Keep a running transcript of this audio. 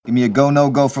Give me a go, no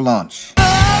go for launch.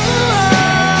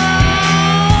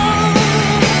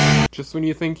 Just when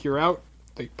you think you're out,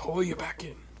 they pull you back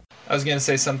in. I was going to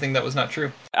say something that was not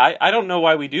true. I don't know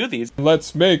why we do these.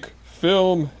 Let's make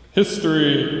film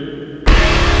history.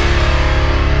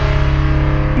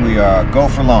 We are go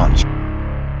for launch.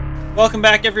 Welcome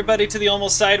back, everybody, to the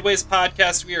Almost Sideways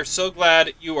podcast. We are so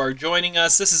glad you are joining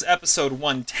us. This is episode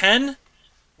 110.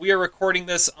 We are recording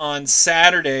this on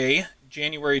Saturday,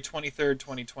 January 23rd,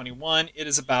 2021. It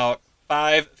is about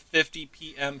 5:50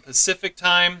 p.m. Pacific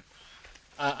time.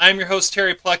 I'm your host,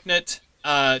 Terry Plucknett.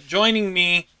 Joining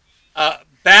me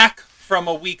back from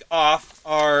a week off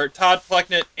are Todd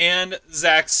Plucknett and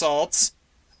Zach Saltz.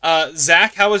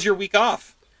 Zach, how was your week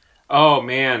off? Oh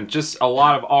man, just a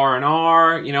lot of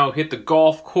R&R, hit the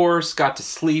golf course, got to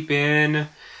sleep in.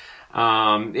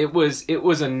 It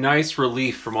was a nice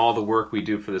relief from all the work we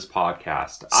do for this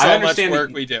podcast. I understand much work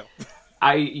we do.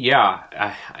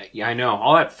 I know.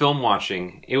 All that film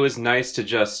watching, it was nice to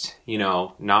just,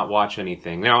 not watch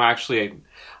anything. Now, actually,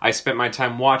 I spent my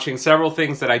time watching several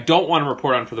things that I don't want to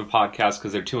report on for the podcast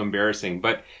because they're too embarrassing.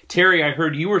 But, Terry, I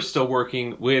heard you were still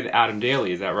working with Adam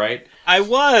Daly. Is that right? I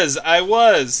was.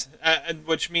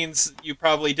 Which means you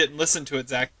probably didn't listen to it,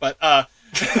 Zach. But, I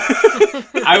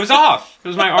was off. It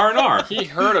was my R&R. He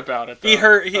heard about it,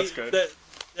 though. That's good.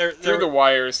 Through the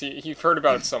wires, he heard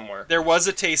about it somewhere. There was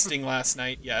a tasting last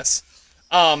night, yes.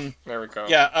 There we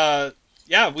go.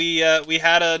 We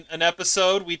had an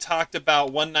episode. We talked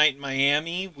about One Night in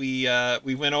Miami. We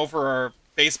went over our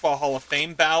Baseball Hall of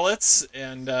Fame ballots,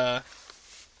 and kind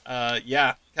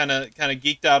of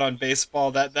geeked out on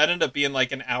baseball. That ended up being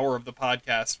like an hour of the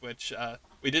podcast, which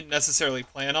we didn't necessarily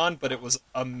plan on, but it was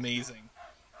amazing.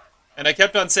 And I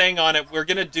kept on saying on it, we're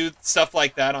going to do stuff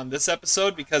like that on this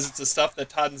episode because it's the stuff that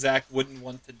Todd and Zach wouldn't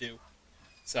want to do.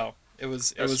 So it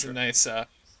was a nice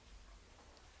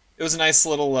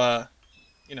little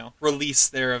release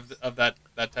there of that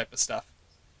type of stuff.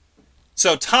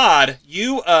 So Todd,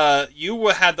 you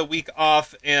had the week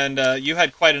off, and you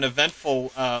had quite an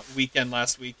eventful weekend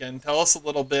last weekend. Tell us a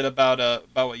little bit about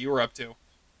what you were up to.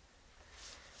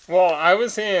 Well, I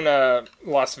was in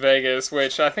Las Vegas,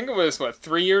 which I think it was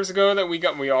 3 years ago that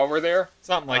we all were there.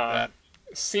 Something like that.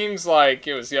 Seems like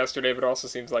it was yesterday, but also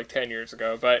seems like 10 years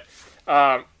ago. But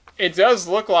it does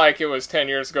look like it was 10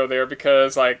 years ago there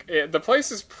because the place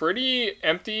is pretty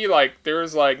empty. Like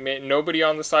there's nobody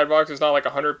on the sidewalks. There's not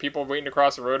 100 people waiting to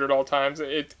cross the road at all times.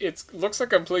 It looks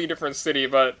like a completely different city,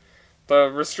 but the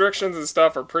restrictions and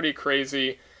stuff are pretty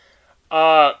crazy.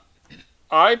 I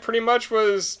pretty much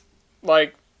was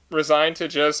resigned to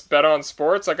just bet on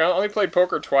sports. I only played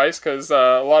poker twice because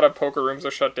a lot of poker rooms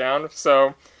are shut down.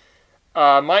 So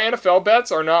my NFL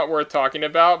bets are not worth talking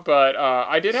about, but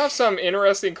I did have some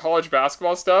interesting college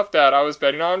basketball stuff that I was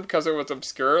betting on because it was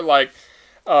obscure.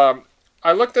 I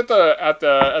looked at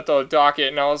the docket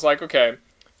and I was like, okay,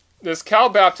 this Cal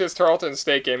Baptist Tarleton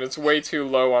State game is way too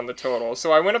low on the total.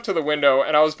 So I went up to the window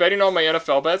and I was betting all my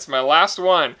NFL bets. My last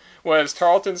one was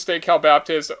Tarleton State Cal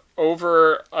Baptist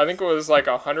over, I think it was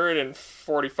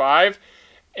 145.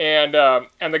 And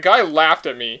the guy laughed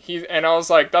at me. And I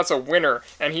was like, that's a winner.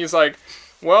 And he's like,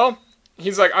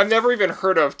 I've never even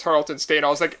heard of Tarleton State. And I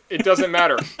was like, it doesn't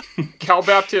matter. Cal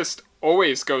Baptist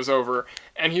always goes over.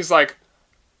 And he's like,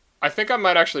 I think I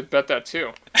might actually bet that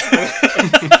too.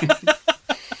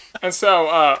 And so,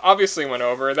 obviously went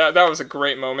over. That was a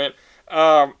great moment.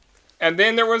 And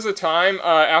then there was a time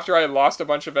after I had lost a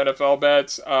bunch of NFL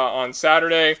bets on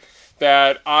Saturday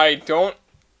that I don't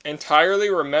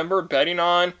entirely remember betting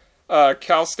on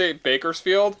Cal State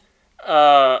Bakersfield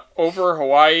over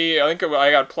Hawaii. I think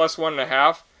I got plus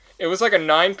 1.5. It was a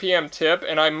 9 p.m. tip,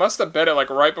 and I must have bet it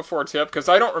right before tip because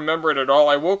I don't remember it at all.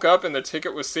 I woke up and the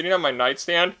ticket was sitting on my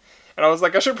nightstand, and I was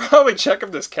like, I should probably check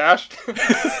if this cashed.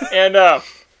 And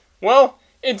well,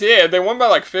 it did. They won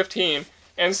by 15.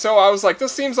 And so I was like,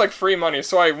 this seems like free money.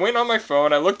 So I went on my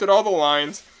phone, I looked at all the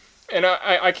lines, and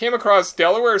I came across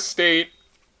Delaware State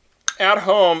at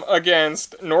home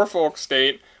against Norfolk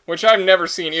State, which I've never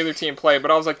seen either team play. But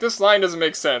I was like, this line doesn't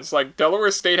make sense. Delaware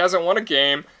State hasn't won a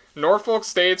game. Norfolk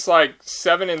State's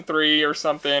 7-3 or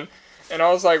something. And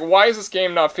I was like, why is this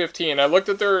game not 15? I looked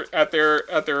at their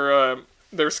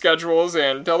schedules,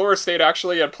 and Delaware State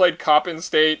actually had played Coppin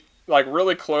State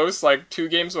really close 2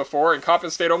 games before, and Coppin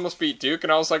State almost beat Duke.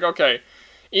 And I was like, okay,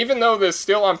 even though this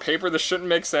still on paper this shouldn't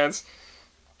make sense,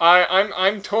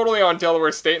 I'm totally on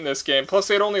Delaware State in this game. Plus,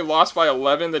 they'd only lost by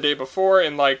 11 the day before,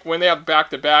 and when they have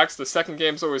back-to-backs, the second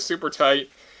game's always super tight.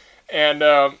 And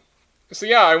so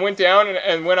yeah, I went down,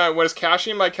 and when I was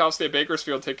cashing my Cal State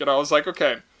Bakersfield ticket, I was like,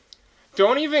 okay,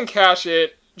 don't even cash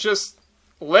it, just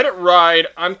let it ride.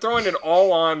 I'm throwing it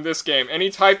all on this game. And he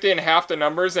typed in half the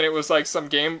numbers, and it was like some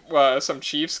game, some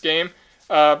Chiefs game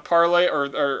parlay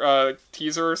or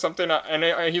teaser or something.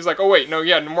 And he's like, oh, wait, no,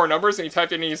 yeah, more numbers. And he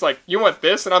typed in, and he's like, you want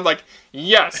this? And I'm like,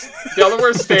 yes,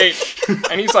 Delaware State.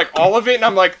 And he's like, all of it? And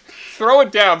I'm like, throw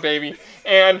it down, baby.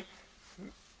 And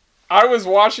I was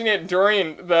watching it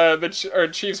during the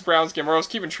Chiefs-Browns game, where I was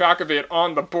keeping track of it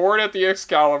on the board at the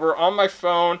Excalibur, on my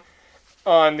phone,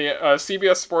 on the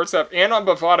CBS Sports app, and on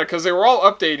Bovada, because they were all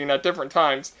updating at different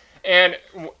times. And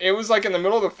it was like in the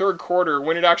middle of the third quarter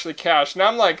when it actually cashed. And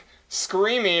I'm like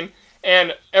screaming,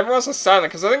 and everyone else was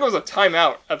silent, because I think it was a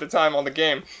timeout at the time on the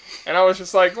game. And I was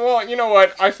just like, well, you know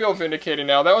what? I feel vindicated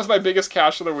now. That was my biggest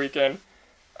cash of the weekend.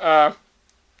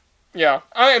 Yeah,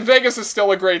 Vegas is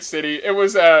still a great city. I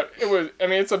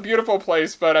mean, it's a beautiful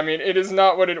place, but I mean, it is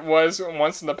not what it was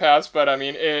once in the past, but I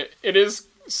mean, it is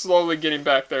slowly getting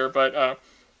back there, but,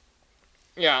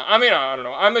 yeah, I mean, I don't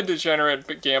know. I'm a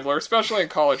degenerate gambler, especially in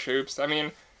college hoops. I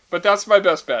mean, but that's my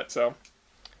best bet, so.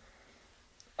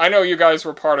 I know you guys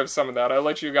were part of some of that. I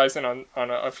let you guys in on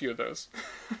a few of those.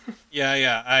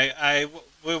 Yeah.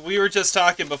 We were just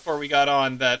talking before we got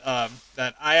on that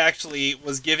that I actually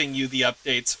was giving you the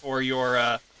updates for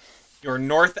your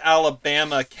North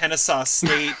Alabama Kennesaw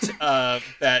State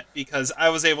bet, because I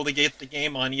was able to get the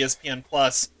game on ESPN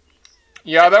Plus.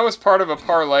 Yeah, that was part of a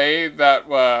parlay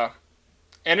that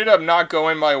ended up not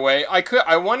going my way.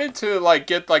 I wanted to like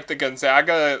get like the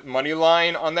Gonzaga money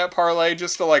line on that parlay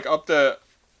just to like up the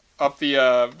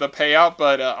payout,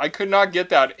 but I could not get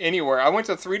that anywhere. I went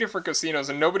to 3 different casinos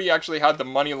and nobody actually had the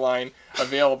money line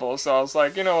available. So I was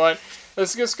like, you know what,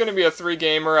 this is just going to be a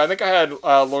 3-gamer. I think I had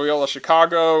Loyola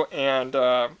Chicago and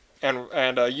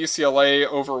UCLA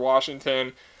over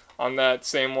Washington on that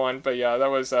same one. But yeah, that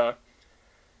was.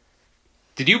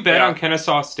 Did you bet on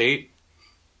Kennesaw State?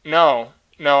 No,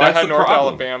 That's I had the North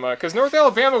problem. Alabama, because North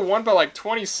Alabama won by like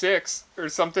 26 or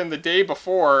something the day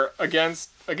before against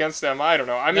them. I don't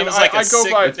know. I mean, Like I go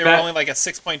by. they were only like a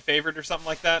 6-point favorite or something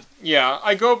like that. Yeah,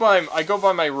 I go by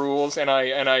my rules, and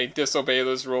I disobey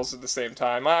those rules at the same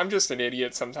time. I'm just an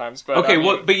idiot sometimes, but Okay, I mean,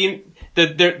 well,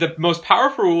 but the most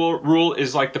powerful rule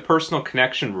is like the personal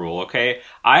connection rule. Okay,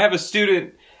 I have a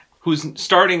student who's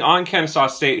starting on Kennesaw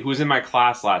State who was in my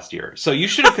class last year, so you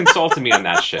should have consulted me on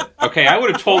that shit. Okay, I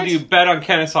would have told you bet on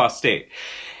Kennesaw State,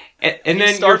 and he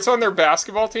then starts on their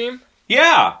basketball team.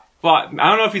 Yeah. Well, I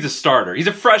don't know if he's a starter. He's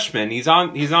a freshman. He's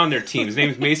on their team. His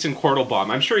name is Mason Kortelbaum.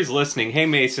 I'm sure he's listening. Hey,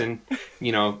 Mason,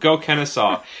 go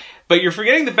Kennesaw. But you're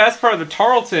forgetting the best part of the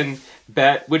Tarleton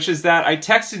bet, which is that I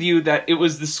texted you that it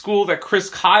was the school that Chris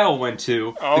Kyle went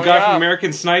to, the guy from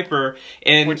American Sniper,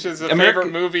 and which is a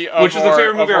favorite movie of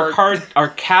our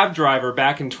cab driver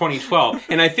back in 2012.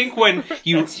 And I think when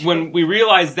we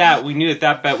realized that, we knew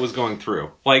that bet was going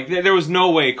through. Like there was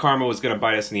no way Karma was going to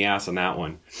bite us in the ass on that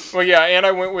one. Well, yeah, and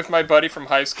I went with my buddy from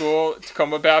high school,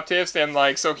 Tacoma Baptist,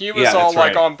 and so he was all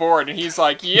like on board, and he's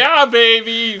like, "Yeah,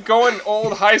 baby, going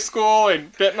old high school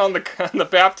and betting on the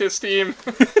Baptist team."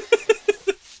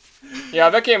 Yeah,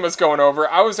 that game was going over.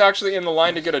 I was actually in the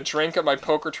line to get a drink at my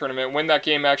poker tournament when that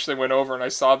game actually went over, and I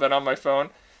saw that on my phone.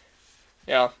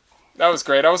 Yeah, that was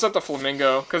great. I was at the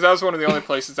Flamingo, because that was one of the only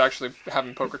places actually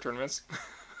having poker tournaments.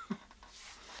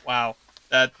 Wow,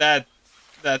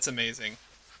 that's amazing.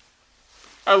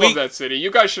 I love that city.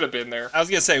 You guys should have been there. I was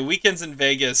gonna say, weekends in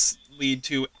Vegas lead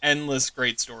to endless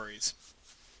great stories.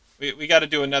 We got to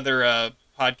do another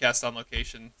podcast on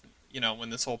location, when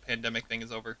this whole pandemic thing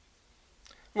is over.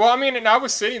 Well, I mean, and I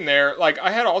was sitting there, like,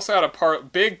 I had also had a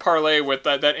big parlay with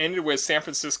that ended with San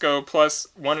Francisco plus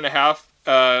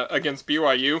 1.5 against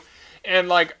BYU. And,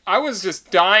 like, I was just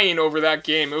dying over that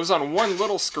game. It was on one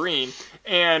little screen.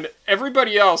 And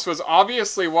everybody else was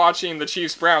obviously watching the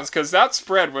Chiefs-Browns, because that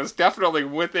spread was definitely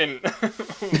within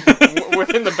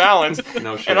within the balance.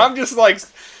 No shit. And I'm just,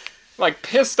 like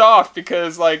pissed off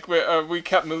because, like, we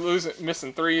kept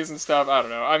missing threes and stuff. I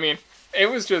don't know. I mean, it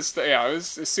was just, it was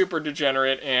super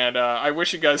degenerate, and I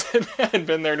wish you guys had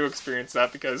been there to experience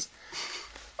that, because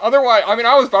otherwise, I mean,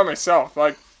 I was by myself.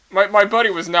 Like, my buddy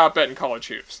was not betting college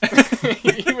hoops.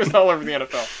 He was all over the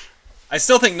NFL. I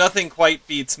still think nothing quite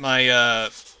beats my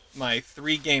my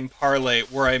 3-game parlay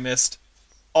where I missed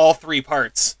all 3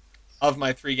 parts of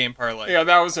my 3-game parlay. Yeah,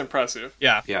 that was impressive.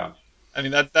 Yeah. Yeah. I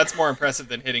mean, that's more impressive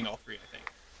than hitting all 3,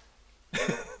 I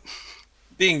think.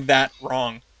 Being that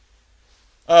wrong.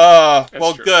 Well,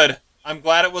 true. Good. I'm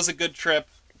glad it was a good trip.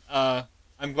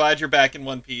 I'm glad you're back in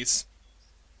one piece,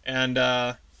 and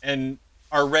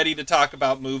are ready to talk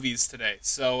about movies today.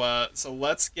 So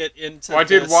let's get into. Well, I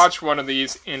did watch one of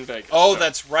these in Vegas. Oh,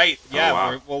 that's right. Yeah,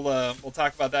 wow. we'll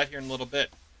talk about that here in a little bit.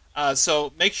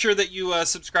 So make sure that you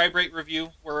subscribe, rate, review.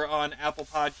 We're on Apple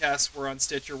Podcasts, we're on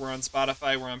Stitcher, we're on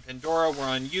Spotify, we're on Pandora, we're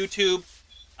on YouTube.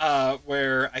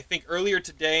 Where I think earlier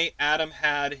today Adam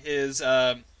had his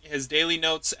Daily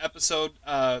Notes episode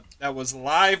that was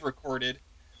live recorded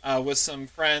with some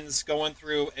friends going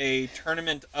through a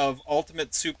tournament of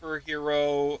Ultimate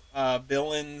Superhero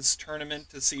Villains tournament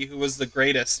to see who was the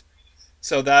greatest.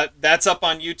 So that's up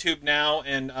on YouTube now,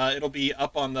 and it'll be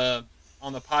up on the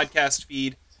podcast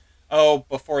feed.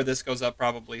 Before this goes up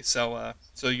probably. So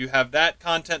you have that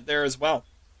content there as well.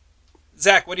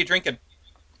 Zach, what are you drinking?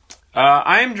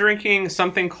 I am drinking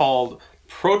something called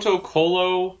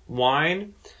Protocolo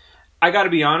wine. I gotta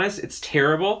be honest, it's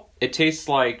terrible. It tastes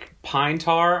like pine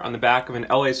tar on the back of an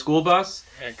LA school bus.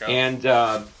 There you go. And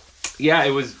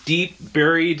it was deep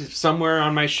buried somewhere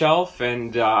on my shelf,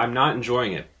 and I'm not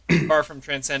enjoying it. Far from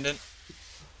transcendent.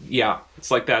 Yeah,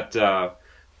 it's like that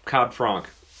Cab Franc.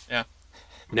 Yeah.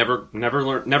 Never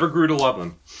grew to love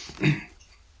them.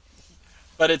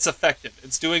 But it's effective.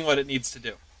 It's doing what it needs to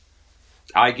do.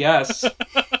 I guess.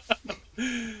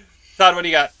 Todd, what do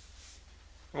you got?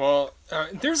 Well,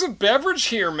 there's a beverage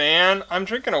here, man. I'm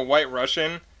drinking a White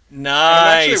Russian.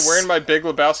 Nice. I'm actually wearing my Big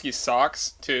Lebowski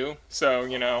socks, too. So,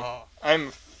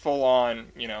 I'm full on,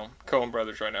 Coen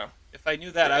Brothers right now. If I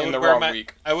knew that, I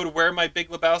would wear my Big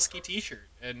Lebowski t-shirt,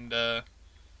 and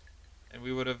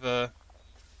we would have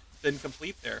been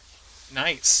complete there.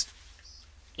 Nice.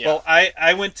 Yeah. Well,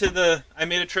 I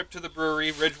made a trip to the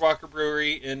brewery, Ridgewalker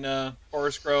Brewery in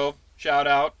Forest Grove. Shout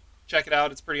out. Check it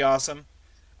out. It's pretty awesome.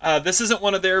 This isn't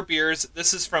one of their beers.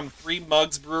 This is from Three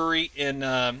Mugs Brewery in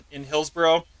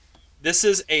Hillsboro. This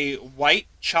is a white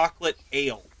chocolate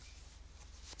ale.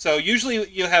 So usually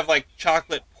you have like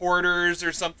chocolate porters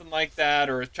or something like that,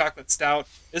 or a chocolate stout.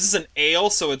 This is an ale,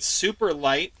 so it's super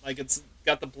light. Like it's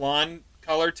got the blonde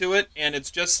color to it, and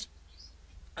it's just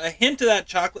a hint of that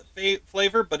chocolate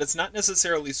flavor, but it's not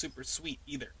necessarily super sweet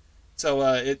either. So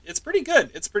it's pretty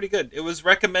good. It's pretty good. It was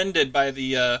recommended by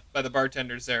the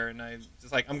bartenders there, and I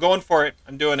just like, I'm going for it.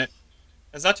 I'm doing it.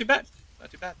 It's not too bad.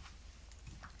 Not too bad.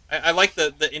 I like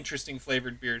the interesting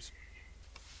flavored beers.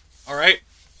 All right.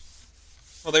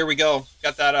 Well, there we go.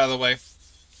 Got that out of the way.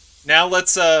 Now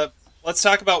let's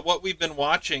talk about what we've been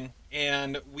watching,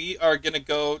 and we are gonna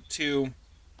go to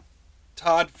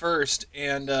Todd first.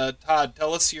 And Todd,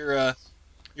 tell us your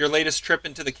latest trip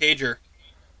into the cager.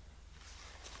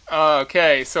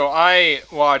 Okay, so I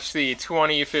watched the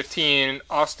 2015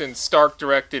 Austin Stark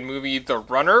directed movie The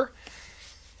Runner,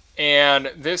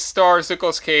 and this stars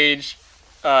Nicolas Cage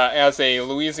as a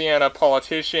Louisiana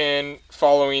politician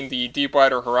following the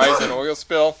Deepwater Horizon oil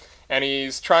spill, and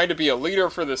he's trying to be a leader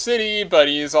for the city, but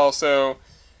he's also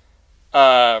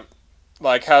has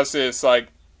this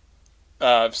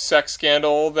sex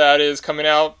scandal that is coming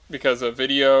out because a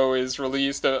video is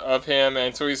released of him,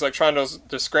 and so he's trying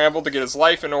to scramble to get his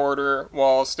life in order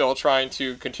while still trying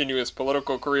to continue his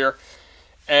political career.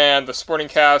 And the supporting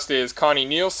cast is Connie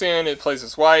Nielsen, it plays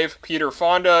his wife, Peter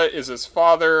Fonda is his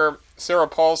father, Sarah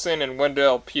Paulson and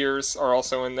Wendell Pierce are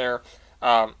also in there.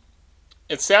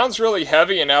 It sounds really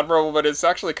heavy and admirable, but it's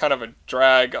actually kind of a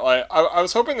drag. I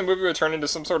was hoping the movie would turn into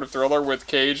some sort of thriller with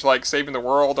Cage saving the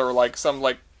world, or some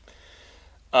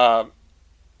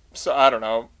so I don't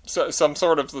know, some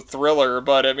sort of the thriller,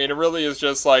 but I mean it really is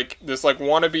just this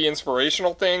wannabe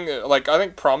inspirational thing. I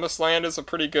think Promised Land is a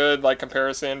pretty good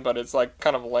comparison, but it's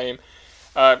kind of lame.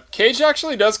 Cage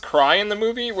actually does cry in the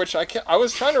movie, which I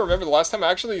was trying to remember the last time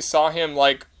I actually saw him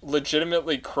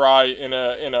legitimately cry in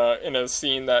a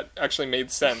scene that actually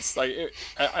made sense.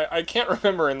 I can't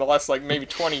remember in the last maybe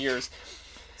 20 years.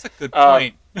 That's a good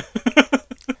point.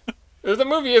 The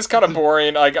movie is kind of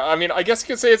boring. I mean, I guess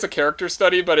you could say it's a character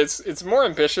study, but it's more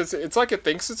ambitious. It's it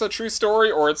thinks it's a true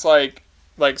story, or it's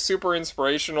super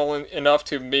inspirational enough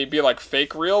to maybe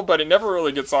fake real, but it never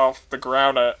really gets off the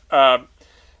ground.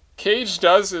 Cage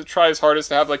try his hardest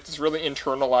to have this really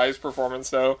internalized performance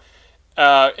though,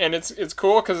 and it's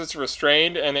cool because it's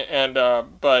restrained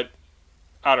but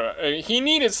I don't know. He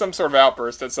needed some sort of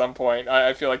outburst at some point.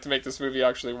 I feel to make this movie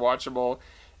actually watchable.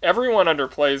 Everyone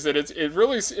underplays it. It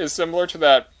really is similar to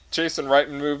that Jason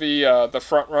Reitman movie, The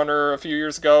Front Runner, a few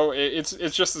years ago.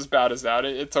 It's just as bad as that.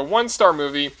 It's a 1-star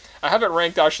movie. I have it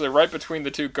ranked actually right between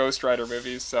the two Ghost Rider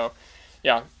movies. So,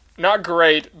 yeah, not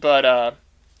great, but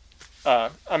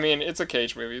I mean it's a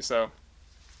Cage movie, so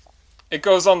it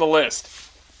goes on the list.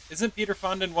 Isn't Peter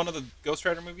Fonda in one of the Ghost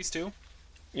Rider movies too?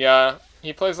 Yeah,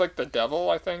 he plays the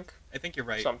devil, I think. I think you're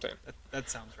right. Something.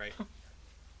 That sounds right.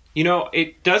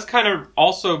 It does kind of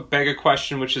also beg a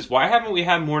question, which is why haven't we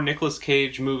had more Nicolas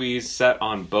Cage movies set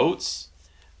on boats?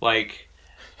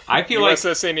 I feel like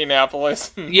USS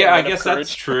Indianapolis. yeah, I guess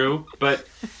that's true, but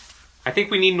I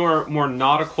think we need more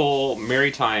nautical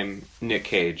maritime Nick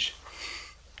Cage.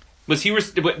 Was he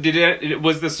was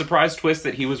the surprise twist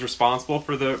that he was responsible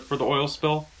for the oil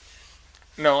spill?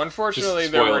 No, unfortunately,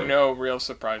 there were no real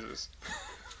surprises.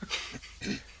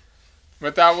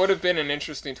 But that would have been an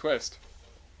interesting twist.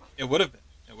 It would have been.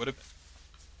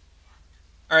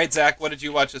 All right, Zach, what did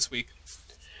you watch this week?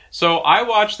 So I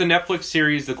watched the Netflix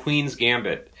series The Queen's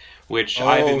Gambit, which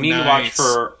I've been meaning to watch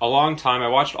for a long time. I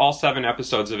watched all 7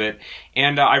 episodes of it,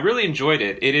 and I really enjoyed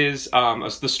it. It is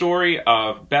the story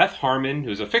of Beth Harmon,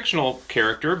 who's a fictional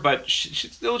character, but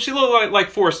she's a little like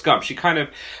Forrest Gump. She kind of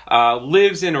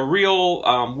lives in a real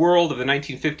world of the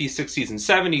 1950s, 60s, and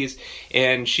 70s,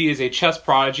 and she is a chess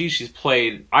prodigy. She's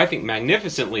played, I think,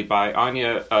 magnificently by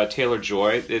Anya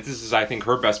Taylor-Joy. This is, I think,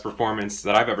 her best performance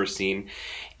that I've ever seen.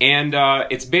 And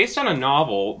it's based on a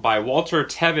novel by Walter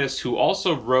Tevis, who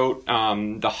also wrote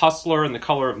The Hustler and The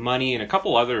Color of Money and a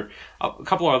couple other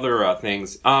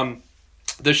things.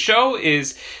 The show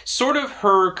is sort of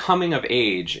her coming of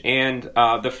age, and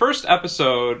the first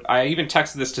episode, I even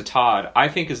texted this to Todd, I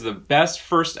think is the best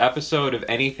first episode of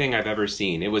anything I've ever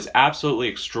seen. It was absolutely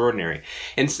extraordinary.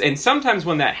 And sometimes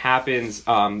when that happens,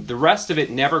 the rest of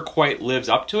it never quite lives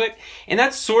up to it, and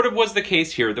that sort of was the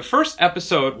case here. The first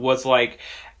episode was like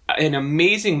an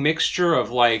amazing mixture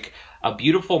of like A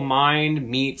Beautiful Mind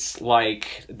meets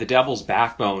like The Devil's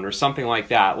Backbone or something like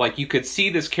that. Like you could see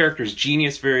this character's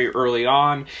genius very early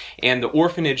on, and the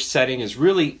orphanage setting is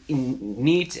really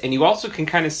neat. And you also can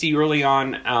kind of see early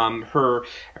on her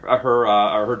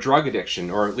drug addiction,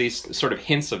 or at least sort of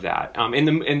hints of that.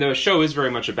 And the show is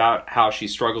very much about how she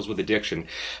struggles with addiction.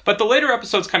 But the later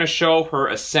episodes kind of show her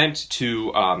ascent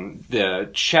to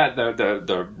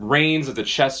the reigns of the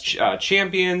chess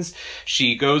champions.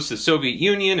 She goes to the Soviet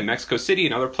Union and Mexico City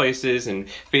and other places and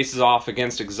faces off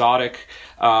against exotic,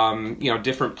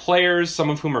 different players, some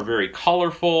of whom are very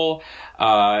colorful.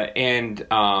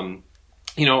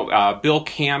 Bill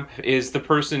Camp is the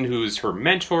person who's her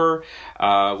mentor.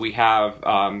 We have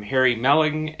Harry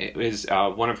Melling is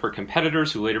one of her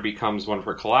competitors who later becomes one of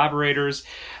her collaborators.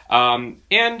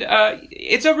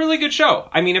 It's a really good show.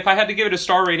 I mean, if I had to give it a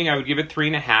star rating, I would give it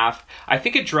 3.5. I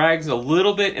think it drags a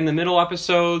little bit in the middle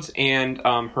episodes, and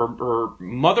her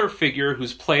mother figure,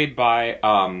 who's played by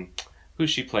who's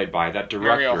she played by? That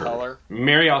director, Marielle Heller.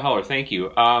 Marielle Heller, thank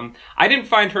you. I didn't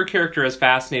find her character as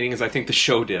fascinating as I think the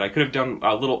show did. I could have done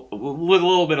a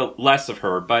little bit less of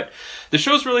her, but the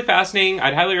show's really fascinating.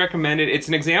 I'd highly recommend it. It's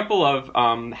an example of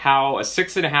how a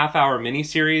 6.5-hour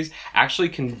miniseries actually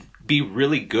can be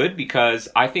really good, because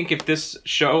I think if this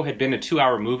show had been a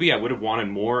 2-hour movie, I would have wanted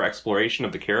more exploration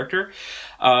of the character.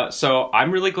 So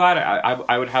I'm really glad.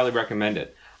 I would highly recommend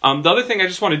it. The other thing I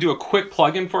just want to do a quick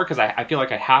plug-in for, because I feel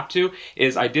like I have to,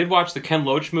 is I did watch the Ken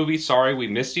Loach movie, Sorry We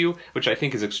Missed You, which I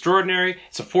think is extraordinary.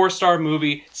 It's a 4-star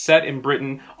movie set in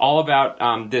Britain, all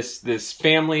about this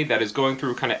family that is going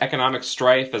through kind of economic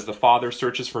strife as the father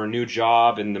searches for a new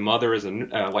job, and the mother is a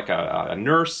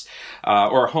nurse,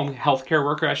 or a home healthcare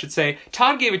worker, I should say.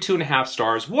 Todd gave it 2.5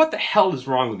 stars. What the hell is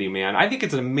wrong with you, man? I think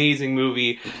it's an amazing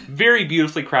movie, very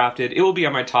beautifully crafted. It will be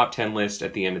on my top 10 list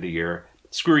at the end of the year.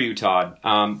 Screw you, Todd.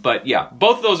 But yeah,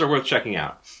 both of those are worth checking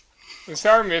out.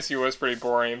 Sorry Miss You was pretty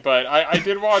boring, but I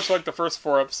did watch like the first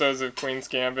 4 episodes of Queen's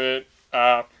Gambit.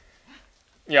 I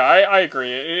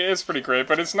agree. It is pretty great,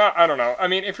 but it's not, I don't know. I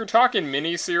mean, if you're talking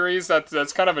miniseries,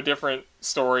 that's kind of a different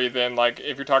story than like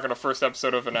if you're talking a first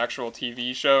episode of an actual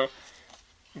TV show.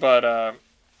 But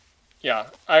yeah,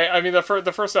 I mean the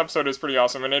first episode is pretty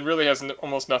awesome, and it really has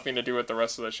almost nothing to do with the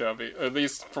rest of the show, at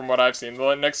least from what I've seen.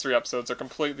 The next 3 episodes are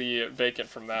completely vacant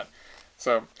from that.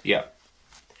 So yeah,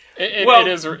 it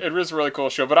is a really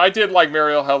cool show. But I did like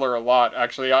Marielle Heller a lot,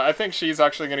 actually. I think she's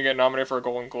actually going to get nominated for a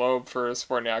Golden Globe for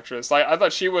supporting actress. I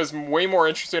thought she was way more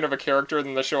interesting of a character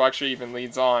than the show actually even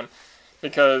leads on,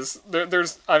 because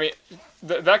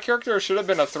that character should have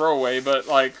been a throwaway, but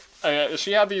like.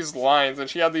 She had these lines, and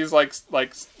she had these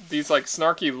these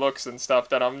snarky looks and stuff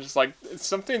that I'm just like,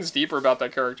 something's deeper about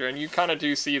that character, and you kind of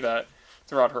do see that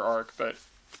throughout her arc. But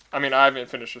I mean, I haven't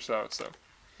finished her show, so.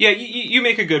 Yeah, you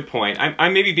make a good point.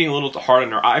 I'm maybe being a little hard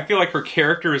on her. I feel like her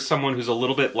character is someone who's a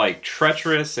little bit like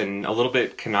treacherous and a little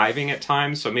bit conniving at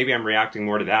times, so maybe I'm reacting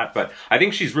more to that. But I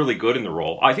think she's really good in the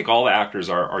role. I think all the actors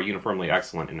are uniformly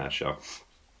excellent in that show.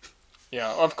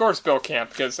 Yeah, of course Bill Camp,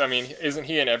 because, I mean, isn't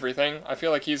he in everything? I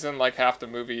feel like he's in, like, half the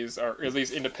movies, or at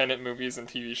least independent movies and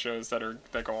TV shows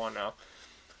that go on now.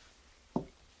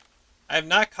 I have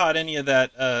not caught any of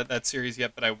that series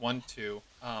yet, but I want to.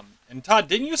 And Todd,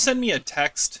 didn't you send me a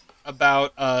text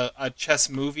about a chess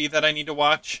movie that I need to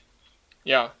watch?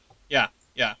 Yeah. Yeah.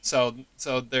 So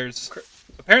there's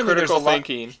apparently there's a Critical lot.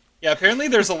 thinking. Yeah, apparently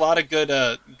there's a lot of good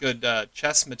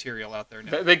chess material out there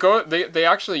now. They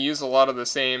actually use a lot of the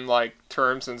same like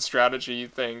terms and strategy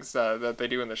things that they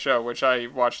do in the show, which I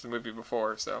watched the movie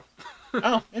before. So.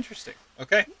 Oh, interesting.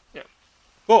 Okay. Yeah.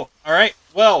 Cool. All right.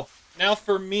 Well, now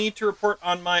for me to report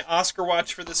on my Oscar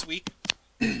watch for this week.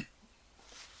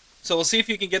 So we'll see if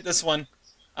you can get this one.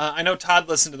 I know Todd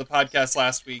listened to the podcast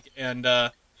last week, and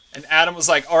Adam was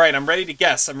like, "All right, I'm ready to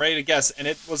guess. I'm ready to guess." And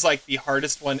it was like the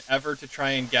hardest one ever to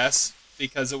try and guess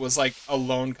because it was like a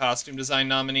lone costume design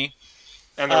nominee.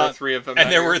 And there were three of them.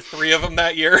 And there were three of them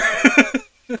that year.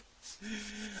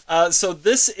 So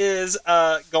this is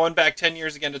going back 10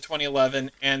 years again to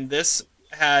 2011, and this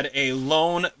had a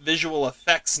lone visual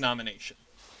effects nomination.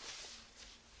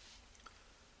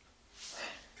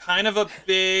 Kind of a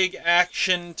big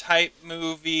action type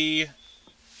movie.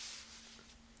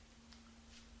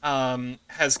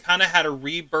 Has kind of had a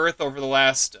rebirth over the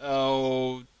last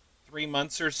 3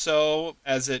 months or so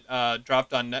as it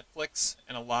dropped on Netflix,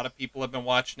 and a lot of people have been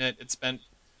watching it. It's been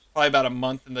probably about a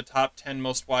month in the top 10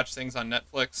 most watched things on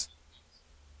Netflix.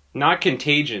 Not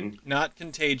Contagion. Not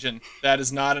Contagion. That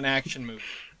is not an action movie.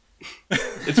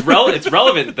 It's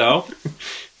relevant though.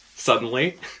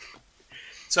 Suddenly.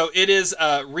 So it is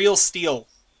Real Steel,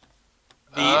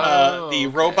 the Okay.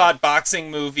 robot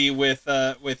boxing movie with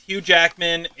Hugh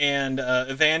Jackman and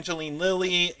Evangeline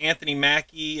Lilly. Anthony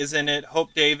Mackie is in it.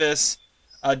 Hope Davis,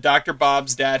 Dr.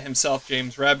 Bob's dad himself,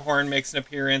 James Rebhorn, makes an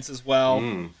appearance as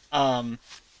well.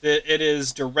 It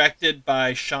is directed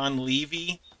by Sean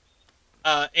Levy,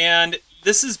 and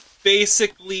this is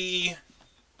basically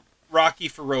Rocky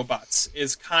for robots.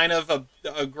 Is kind of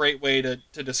a great way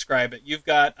to describe it. You've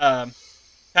got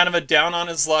kind of a down on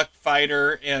his luck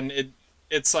fighter, and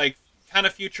it's like kind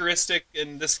of futuristic.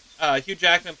 And this Hugh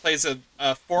Jackman plays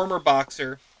a former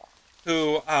boxer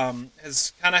who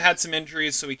has kind of had some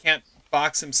injuries, so he can't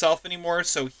box himself anymore.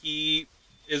 So he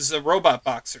is a robot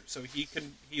boxer. So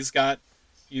he's got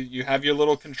you have your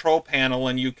little control panel,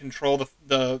 and you control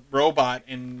the robot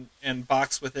and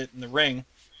box with it in the ring.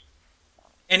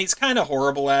 And he's kind of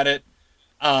horrible at it.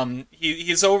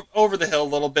 He's over the hill a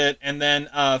little bit, and then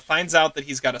finds out that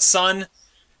he's got a son,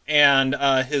 and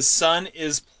his son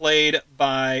is played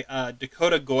by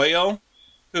Dakota Goyo,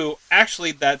 who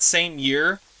actually that same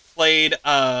year played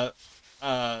child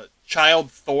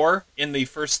Thor in the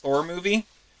first Thor movie.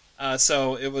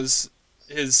 So it was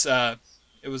his.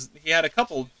 He had a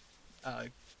couple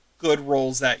good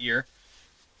roles that year,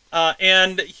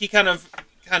 and he kind of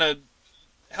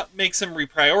makes him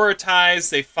reprioritize.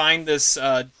 They find this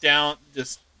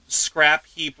this scrap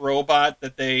heap robot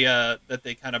that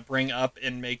they kind of bring up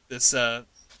and make this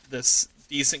this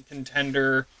decent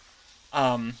contender.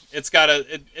 It's got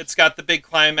the big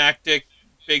climactic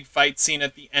big fight scene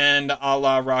at the end, a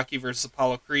la Rocky versus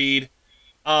Apollo Creed.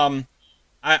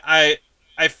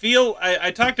 I feel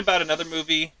I talked about another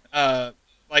movie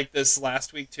like this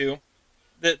last week too.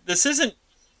 That this isn't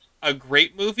a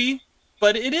great movie,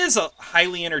 but it is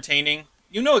highly entertaining.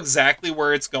 You know exactly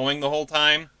where it's going the whole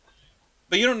time,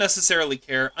 but you don't necessarily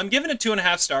care. I'm giving it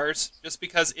 2.5 stars just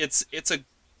because it's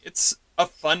a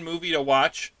fun movie to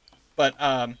watch, but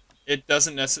it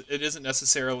isn't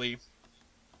necessarily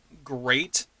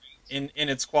great in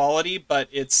its quality, but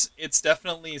it's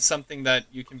definitely something that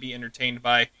you can be entertained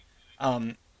by.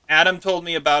 Adam told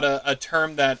me about a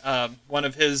term that one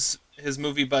of his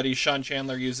movie buddies, Sean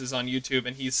Chandler, uses on YouTube,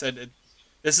 and he said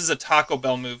this is a Taco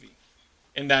Bell movie,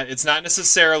 in that it's not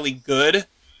necessarily good,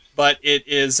 but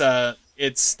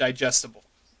it's digestible,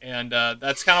 and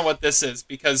that's kind of what this is,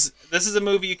 because this is a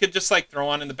movie you could just like throw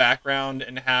on in the background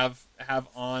and have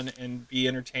on and be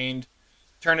entertained.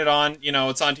 Turn it on,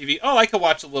 it's on TV. Oh, I could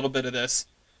watch a little bit of this,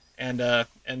 and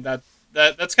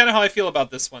that's kind of how I feel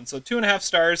about this one. So 2.5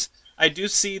 stars. I do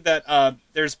see that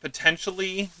there's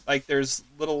potentially, there's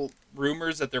little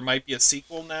rumors that there might be a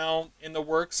sequel now in the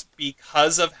works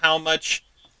because of how much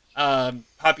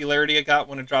popularity it got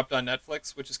when it dropped on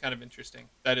Netflix, which is kind of interesting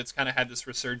that it's kind of had this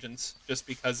resurgence just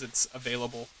because it's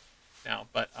available now.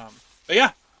 But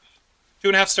yeah,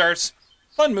 2.5 stars.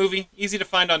 Fun movie, easy to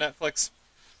find on Netflix.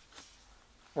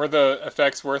 Were the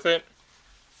effects worth it?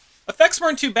 Effects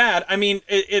weren't too bad. I mean,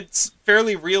 it's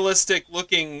fairly realistic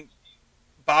looking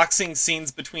boxing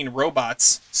scenes between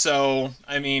robots. So,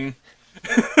 I mean,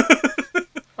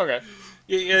 Okay.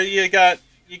 you got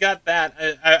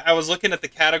that. I was looking at the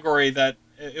category that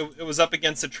it was up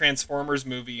against a Transformers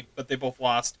movie, but they both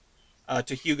lost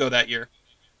to Hugo that year.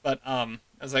 But I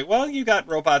was like, well, you got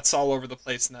robots all over the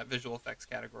place in that visual effects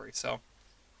category. So,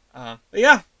 but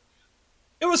yeah,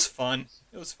 It was fun.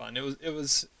 It was fun.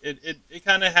 It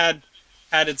kind of had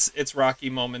its rocky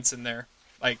moments in there,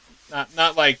 like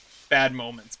not like bad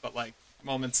moments, but like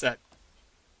moments that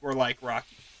were like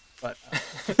Rocky. But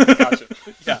Gotcha.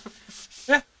 yeah.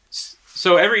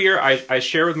 So every year I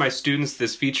share with my students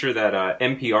this feature that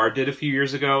NPR did a few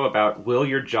years ago about will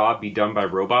your job be done by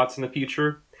robots in the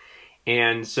future?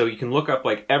 And so you can look up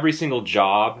like every single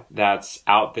job that's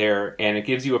out there, and it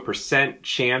gives you a %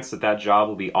 chance that job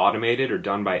will be automated or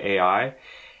done by AI.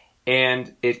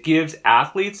 And it gives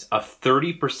athletes a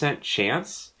 30%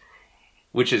 chance,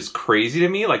 which is crazy to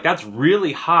me. Like, that's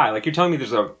really high. Like, you're telling me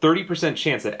there's a 30%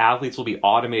 chance that athletes will be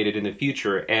automated in the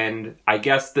future. And I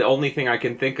guess the only thing I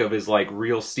can think of is like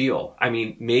Real Steel. I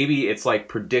mean, maybe it's like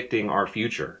predicting our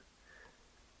future.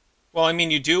 Well, I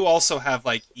mean, you do also have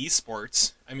like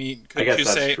esports. I mean,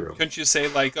 couldn't you say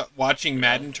like watching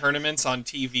Madden tournaments on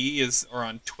TV or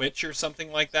on Twitch or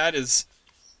something like that is?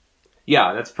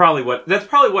 Yeah, that's probably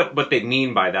what they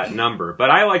mean by that number.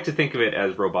 But I like to think of it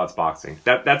as robots boxing.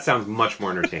 That sounds much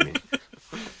more entertaining.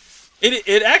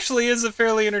 It actually is a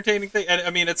fairly entertaining thing. And I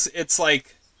mean, it's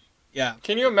like, yeah.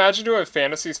 Can you imagine doing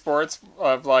fantasy sports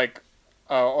of like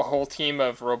a whole team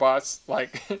of robots,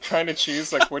 like trying to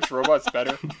choose like which robot's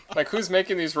better? Like, who's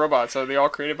making these robots? Are they all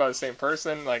created by the same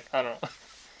person? Like, I don't know.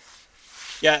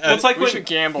 Yeah, well, it's like we should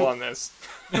gamble on this.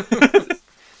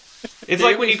 It's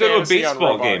like when you go to a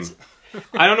baseball game.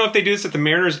 I don't know if they do this at the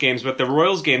Mariners games, but the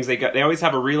Royals games, they always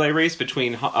have a relay race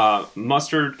between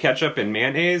mustard, ketchup, and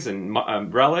mayonnaise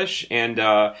and relish. And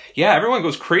everyone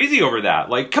goes crazy over that.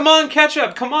 Like, come on,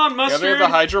 ketchup, come on, mustard. Yeah, they have the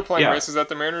hydroplane races at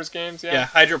the Mariners games. Yeah,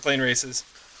 hydroplane races.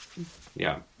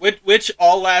 Yeah, which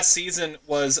all last season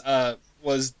was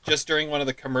just during one of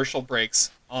the commercial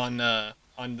breaks on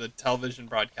the television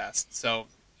broadcast. So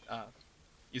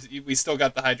we still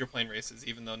got the hydroplane races,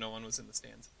 even though no one was in the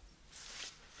stands.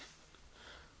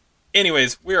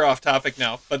 Anyways, we're off topic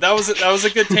now, but that was a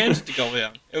good tangent to go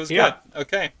down. It was good.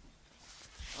 Okay.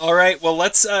 All right. Well,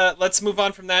 let's move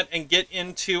on from that and get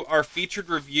into our featured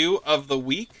review of the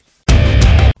week.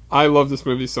 I love this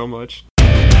movie so much.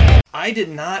 I did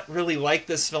not really like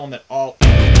this film at all.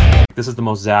 This is the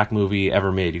most Zach movie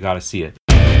ever made. You got to see it.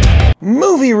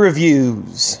 Movie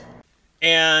reviews.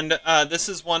 And this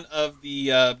is one of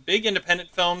the big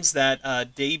independent films that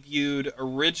debuted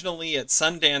originally at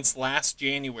Sundance last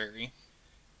January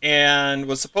and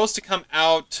was supposed to come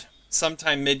out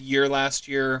sometime mid-year last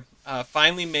year.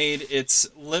 Finally made its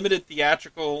limited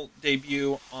theatrical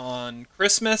debut on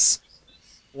Christmas.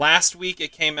 Last week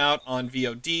it came out on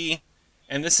VOD.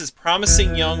 And this is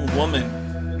Promising Young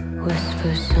Woman.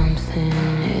 Whisper something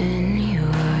in your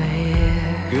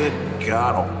ear. Good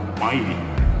God Almighty.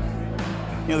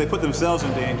 You know, they put themselves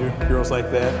in danger, girls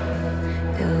like that.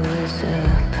 It was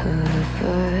a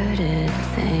perverted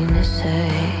thing to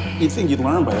say. You'd think you'd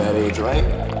learn by that age, right?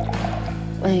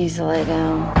 Please lay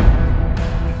down.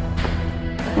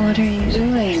 What are you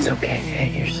doing? It's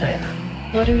okay, you're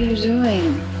silent. What are you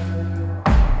doing?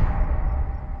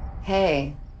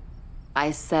 Hey,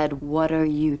 I said, what are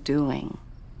you doing?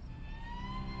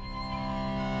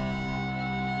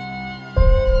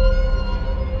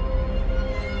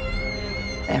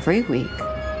 Every week,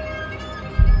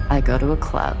 I go to a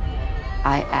club.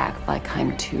 I act like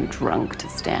I'm too drunk to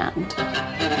stand.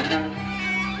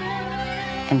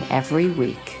 And every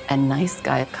week, a nice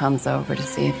guy comes over to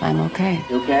see if I'm okay.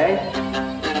 You okay?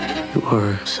 You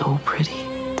are so pretty.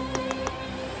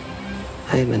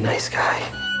 I am a nice guy.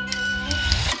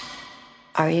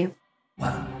 Are you?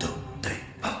 1, 2, 3,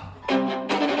 4.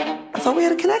 I thought we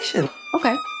had a connection.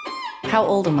 Okay. How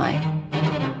old am I?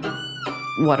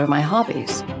 What are my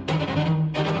hobbies?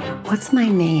 What's my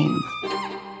name?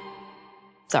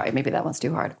 Sorry, maybe that one's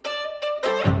too hard.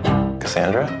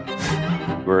 Cassandra?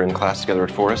 We were in class together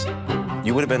at Forest.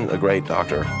 You would have been a great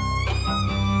doctor.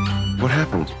 What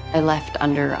happened? I left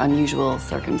under unusual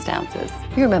circumstances.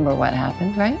 You remember what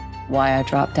happened, right? Why I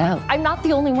dropped out. I'm not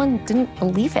the only one who didn't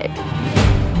believe it.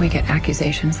 We get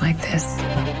accusations like this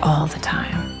all the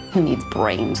time. Who needs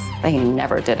brains? They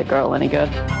never did a girl any good.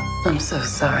 I'm so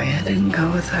sorry I didn't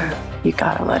go with her. You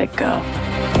gotta let it go.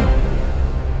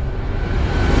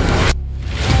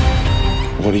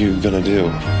 What are you gonna do?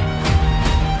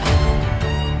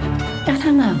 I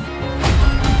don't know.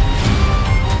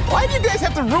 Why do you guys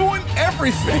have to ruin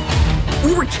everything?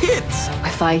 We were kids.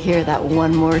 If I hear that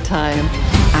one more time,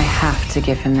 I have to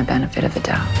give him the benefit of the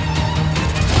doubt.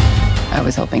 I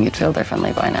was hoping you'd feel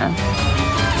differently by now.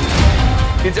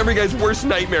 It's every guy's worst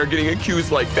nightmare getting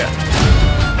accused like that.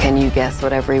 Can you guess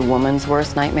what every woman's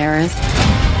worst nightmare is?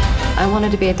 I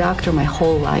wanted to be a doctor my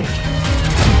whole life.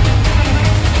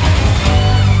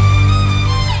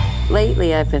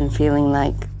 Lately, I've been feeling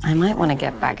like I might want to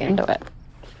get back into it.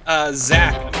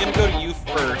 Zach, I'm going to go to you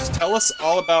first. Tell us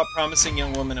all about Promising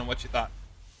Young Woman and what you thought.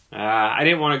 I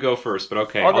didn't want to go first, but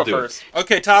okay, I'll go do first. it.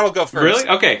 Okay, Todd will go first.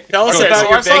 Really? Okay. Tell us about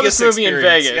your Vegas movie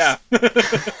experience. in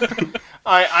Vegas. Yeah.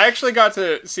 I actually got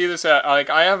to see this at,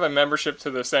 I have a membership to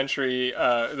the Century,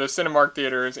 the Cinemark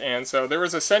theaters, and so there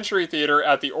was a Century theater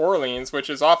at the Orleans, which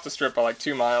is off the strip by like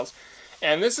 2 miles,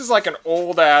 and this is like an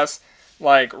old-ass,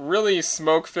 like, really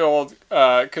smoke-filled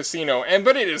casino,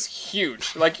 but it is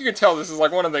huge. Like, you could tell this is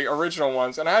like one of the original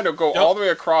ones, and I had to go all the way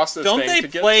across this thing to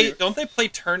get to... Don't they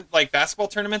play basketball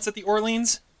tournaments at the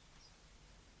Orleans?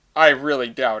 I really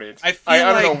doubt it. I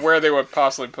don't know where they would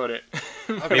possibly put it.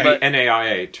 Maybe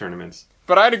NAIA tournaments.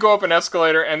 But I had to go up an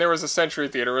escalator, and there was a Century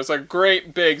Theater. It was a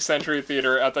great big Century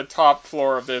Theater at the top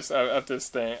floor of this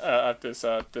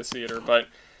theater. But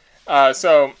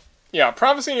so yeah,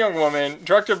 Promising Young Woman,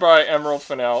 directed by Emerald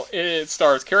Fennell. It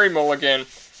stars Carey Mulligan,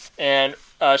 and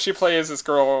she plays this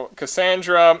girl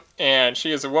Cassandra, and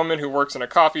she is a woman who works in a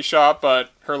coffee shop, but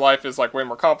her life is like way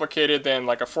more complicated than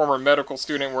like a former medical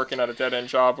student working at a dead-end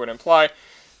job would imply.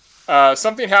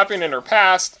 Something happened in her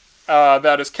past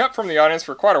that is kept from the audience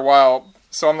for quite a while,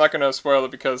 so I'm not going to spoil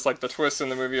it because like the twists in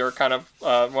the movie are kind of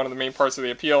one of the main parts of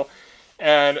the appeal.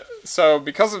 And so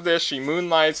because of this, she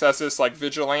moonlights as this like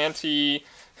vigilante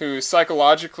who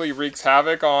psychologically wreaks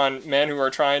havoc on men who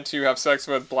are trying to have sex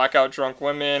with blackout drunk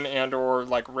women and or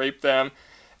like rape them,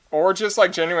 or just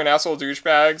like genuine asshole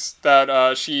douchebags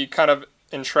that she kind of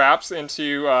entraps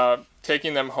into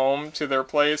taking them home to their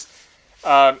place.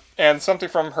 And something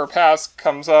from her past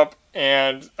comes up,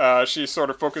 and she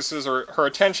sort of focuses her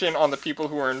attention on the people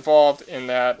who are involved in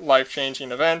that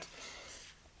life-changing event.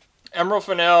 Emerald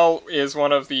Fennell is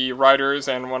one of the writers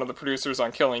and one of the producers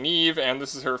on Killing Eve, and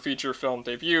this is her feature film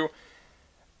debut.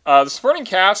 The supporting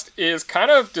cast is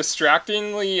kind of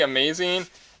distractingly amazing.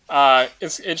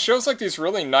 It shows like these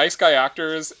really nice guy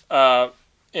actors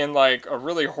in like a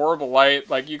really horrible light.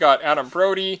 Like you got Adam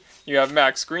Brody, you have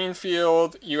Max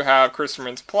Greenfield, you have Christopher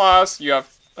Mintz-Plasse, you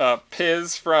have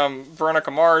Piz from Veronica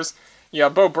Mars, you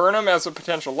have Bo Burnham as a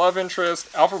potential love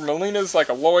interest, Alfred Molina's like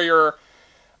a lawyer,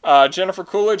 Jennifer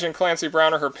Coolidge and Clancy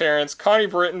Brown are her parents, Connie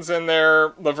Britton's in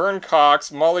there, Laverne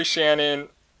Cox, Molly Shannon,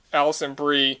 Alison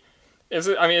Brie. It's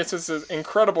just an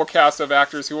incredible cast of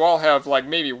actors who all have like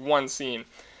maybe one scene.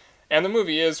 And the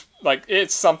movie is, like,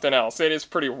 it's something else. It is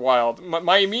pretty wild.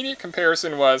 My immediate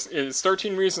comparison is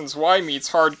 13 Reasons Why meets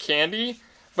Hard Candy,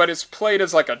 but it's played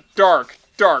as, like, a dark,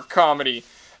 dark comedy.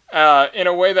 In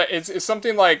a way that it's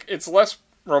something like, it's less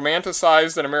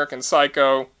romanticized than American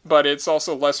Psycho, but it's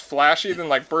also less flashy than,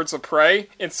 like, Birds of Prey.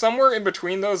 It's somewhere in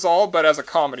between those all, but as a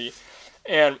comedy.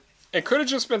 And it could have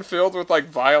just been filled with, like,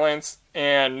 violence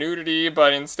and nudity,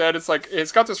 but instead it's like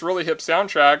it's got this really hip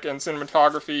soundtrack and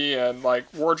cinematography and like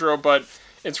wardrobe, but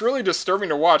it's really disturbing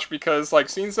to watch because like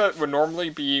scenes that would normally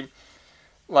be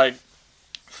like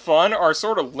fun are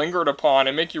sort of lingered upon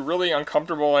and make you really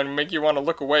uncomfortable and make you want to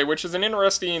look away, which is an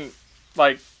interesting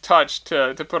like touch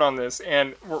to put on this.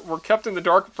 And we're kept in the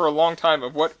dark for a long time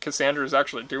of what Cassandra is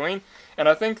actually doing, and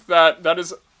I think that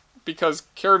is because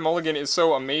Carey Mulligan is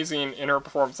so amazing in her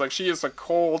performance. Like she is like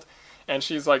cold and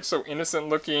she's like so innocent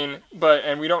looking,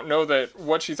 and we don't know that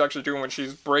what she's actually doing when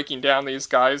she's breaking down these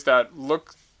guys that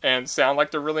look and sound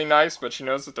like they're really nice, but she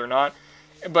knows that they're not.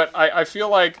 But I feel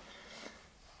like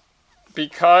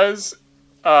because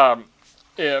of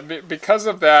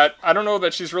that, I don't know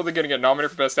that she's really going to get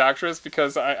nominated for Best Actress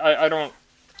because I don't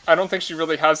think she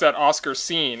really has that Oscar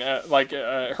scene.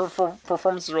 Her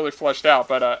performance is really fleshed out,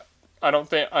 but I don't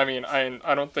think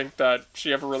that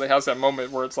she ever really has that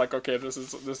moment where it's like, okay, this is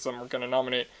something we're going to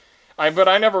nominate. But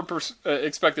I never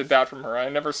expected that from her. I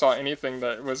never saw anything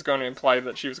that was going to imply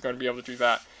that she was going to be able to do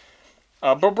that.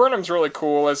 Bo Burnham's really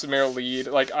cool as the male lead.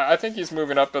 Like I think he's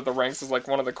moving up at the ranks as like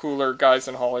one of the cooler guys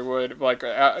in Hollywood. Like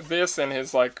this and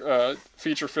his like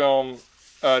feature film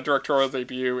directorial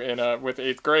debut with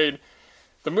 8th Grade.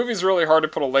 The movie's really hard to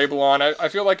put a label on. I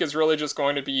feel like it's really just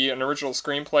going to be an original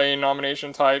screenplay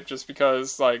nomination type, just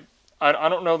because like I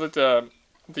don't know that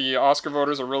the Oscar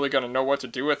voters are really going to know what to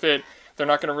do with it. They're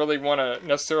not going to really want to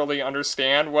necessarily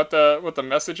understand what the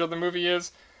message of the movie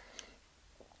is.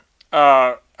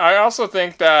 I also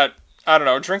think that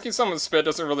drinking someone's spit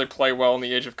doesn't really play well in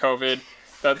the age of COVID.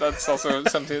 That's also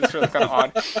something that's really kind of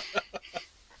odd.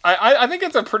 I think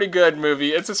it's a pretty good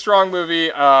movie. It's a strong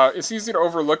movie. It's easy to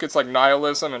overlook its like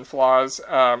nihilism and flaws.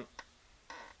 I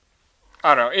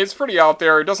don't know. It's pretty out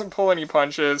there. It doesn't pull any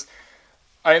punches.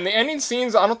 And the ending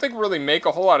scenes, I don't think really make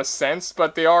a whole lot of sense,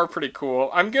 but they are pretty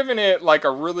cool. I'm giving it like a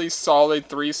really solid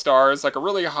 3 stars, like a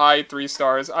really high 3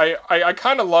 stars. I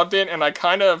kind of loved it, and I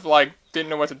kind of like didn't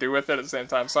know what to do with it at the same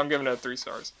time, so I'm giving it 3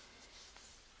 stars.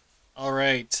 All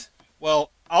right.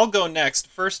 Well, I'll go next.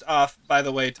 First off, by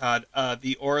the way, Todd,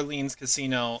 the Orleans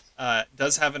Casino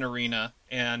does have an arena,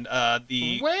 and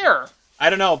Where? I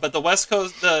don't know, but the West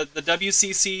Coast, the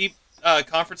WCC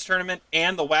conference tournament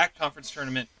and the WAC conference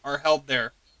tournament are held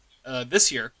there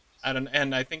this year.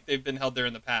 And I think they've been held there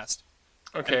in the past.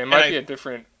 Okay, it might be a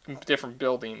different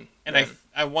building. And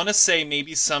I want to say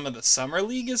maybe some of the summer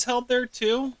league is held there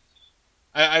too.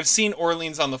 I've seen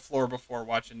Orleans on the floor before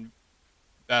watching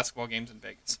basketball games in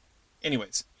Vegas.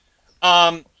 Anyways,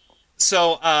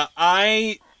 so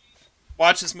I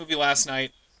watched this movie last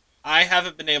night. I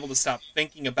haven't been able to stop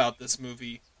thinking about this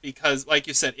movie because, like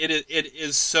you said, it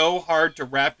is so hard to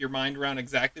wrap your mind around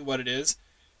exactly what it is,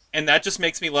 and that just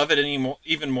makes me love it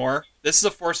even more. This is a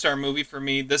 4-star movie for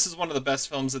me. This is one of the best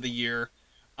films of the year,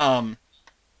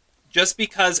 just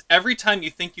because every time you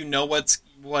think you know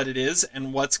what it is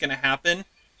and what's going to happen,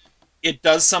 it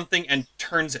does something and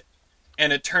turns it,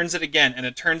 and it turns it again, and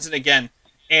it turns it again,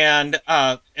 and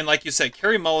like you said,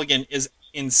 Carey Mulligan is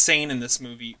insane in this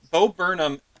movie. Bo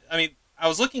Burnham. I mean, I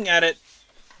was looking at it.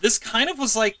 This kind of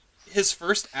was like his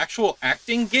first actual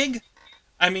acting gig.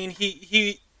 I mean,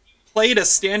 he played a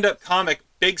stand-up comic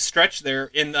big stretch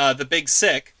there in The Big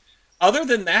Sick. Other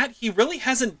than that, he really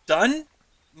hasn't done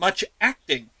much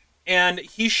acting. And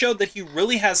he showed that he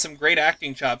really has some great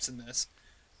acting chops in this.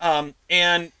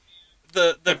 And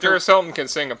Paris Hilton can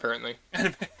sing, apparently.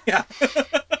 Yeah.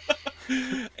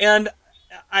 And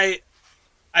I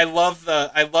love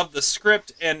the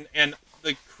script and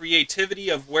the creativity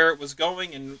of where it was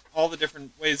going and all the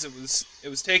different ways it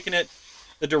was taking it.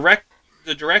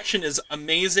 The direction is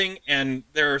amazing, and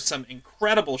there are some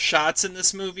incredible shots in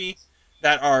this movie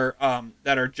that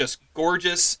are just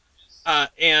gorgeous.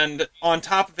 And on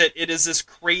top of it, it is this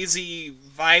crazy,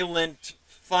 violent,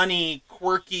 funny,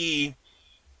 quirky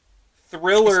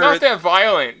thriller. It's not that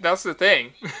violent. That's the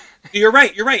thing. You're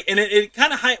right. And it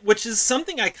kind of which is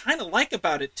something I kind of like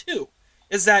about it too,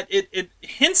 is that it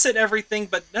hints at everything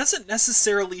but doesn't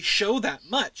necessarily show that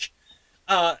much.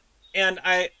 And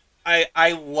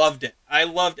I loved it. I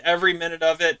loved every minute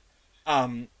of it.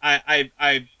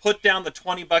 I put down the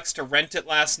 $20 to rent it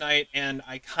last night, and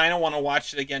I kind of want to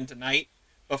watch it again tonight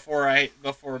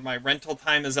before my rental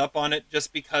time is up on it,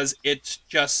 just because it's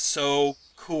just so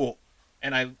cool,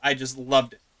 and I just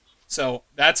loved it. So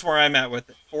that's where I'm at with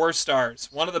it. 4 stars,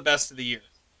 one of the best of the year.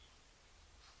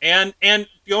 And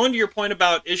going to your point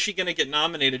about is she going to get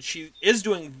nominated, she is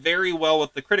doing very well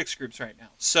with the critics groups right now.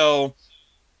 So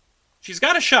she's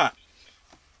got a shot.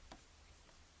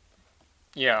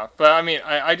 Yeah, but I mean,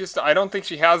 I don't think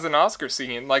she has an Oscar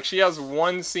scene. Like, she has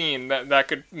one scene that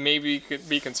could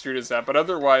be construed as that, but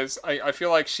otherwise, I feel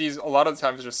like she's a lot of the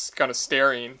times just kind of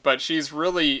staring, but she's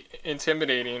really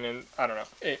intimidating, and I don't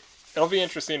know. It'll be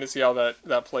interesting to see how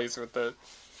that plays with the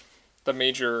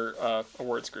major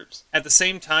awards groups. At the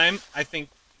same time, I think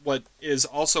what is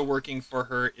also working for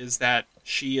her is that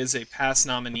she is a past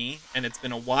nominee, and it's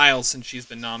been a while since she's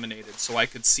been nominated, so I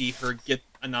could see her get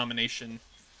a nomination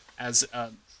as a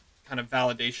kind of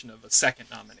validation of a second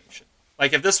nomination.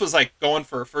 Like, if this was like going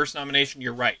for her first nomination,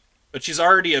 you're right. But she's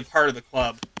already a part of the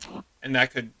club, and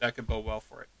that could bode well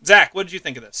for it. Zach, what did you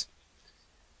think of this?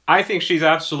 I think she's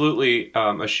absolutely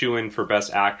a shoo-in for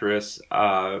Best Actress.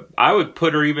 I would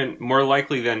put her even more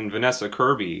likely than Vanessa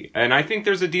Kirby, and I think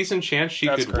there's a decent chance she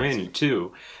could win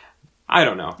too. I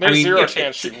don't know. There's zero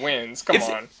chance she wins. Come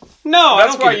on. No,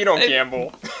 that's why you don't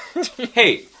gamble.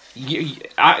 Hey,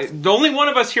 the only one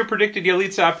of us here predicted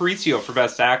Yalitza Aparicio for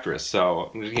Best Actress,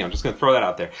 so just going to throw that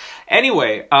out there.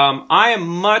 Anyway, I am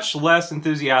much less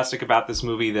enthusiastic about this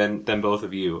movie than both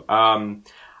of you.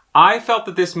 I felt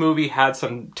that this movie had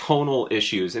some tonal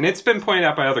issues, and it's been pointed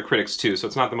out by other critics too, so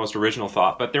it's not the most original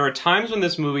thought, but there are times when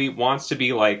this movie wants to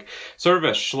be like sort of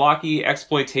a schlocky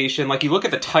exploitation. Like, you look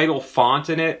at the title font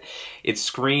in it, it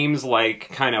screams like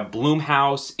kind of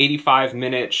Blumhouse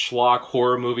 85-minute schlock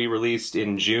horror movie released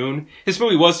in June. This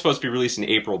movie was supposed to be released in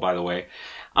April, by the way.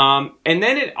 And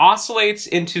then it oscillates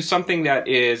into something that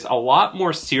is a lot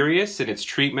more serious in its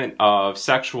treatment of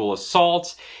sexual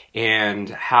assault and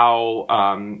how,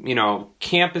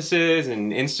 campuses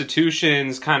and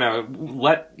institutions kind of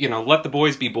let the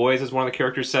boys be boys, as one of the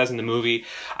characters says in the movie.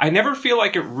 I never feel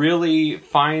like it really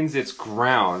finds its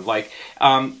ground. Like,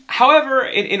 however,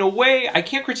 in a way, I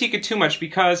can't critique it too much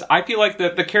because I feel like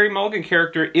the Carey Mulligan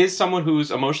character is someone who's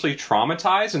emotionally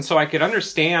traumatized, and so I could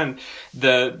understand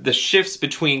the shifts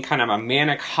between between kind of a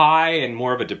manic high and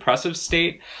more of a depressive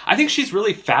state. I think she's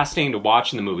really fascinating to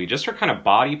watch in the movie. Just her kind of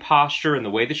body posture and the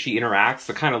way that she interacts,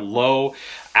 the kind of low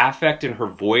affect in her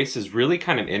voice is really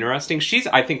kind of interesting. She's,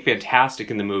 I think, fantastic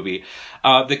in the movie.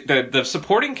 The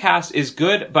supporting cast is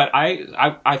good, but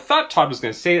I thought Todd was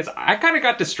going to say this. I kind of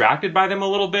got distracted by them a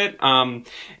little bit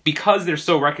because they're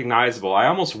so recognizable. I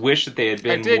almost wish that they had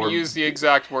been more... I did use the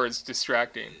exact words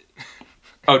distracting.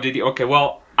 Oh, did you? Okay,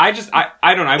 well, I don't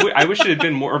know. I wish it had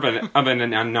been more of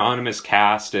an anonymous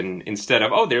cast, and instead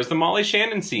of, oh, there's the Molly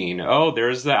Shannon scene. Oh,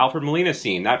 there's the Alfred Molina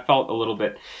scene. That felt a little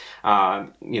bit...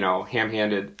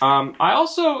 ham-handed. I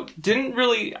also didn't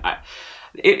really...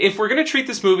 if we're going to treat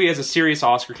this movie as a serious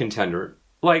Oscar contender,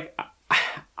 like,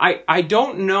 I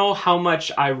don't know how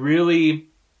much I really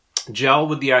gel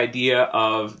with the idea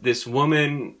of this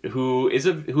woman who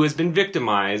has been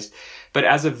victimized, but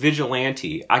as a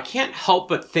vigilante. I can't help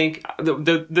but think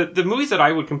the movies that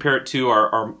I would compare it to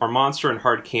are Monster and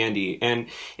Hard Candy, and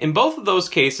in both of those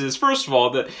cases, first of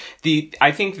all,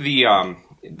 I think the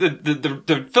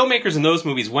filmmakers in those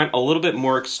movies went a little bit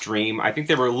more extreme. I think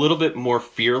they were a little bit more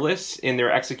fearless in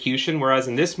their execution, whereas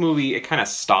in this movie, it kind of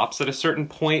stops at a certain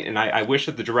point, and I wish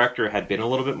that the director had been a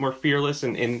little bit more fearless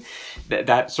in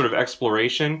that sort of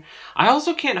exploration. I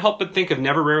also can't help but think of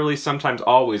Never, Rarely, Sometimes,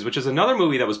 Always, which is another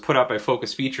movie that was put out by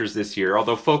Focus Features this year,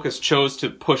 although Focus chose to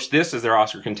push this as their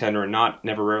Oscar contender and not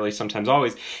Never, Rarely, Sometimes,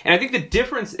 Always. And I think the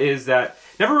difference is that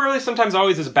Never, Rarely, Sometimes,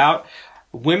 Always is about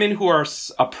women who are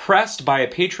oppressed by a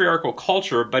patriarchal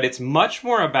culture, but it's much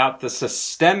more about the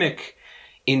systemic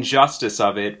injustice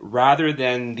of it rather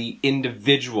than the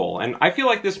individual. And I feel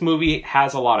like this movie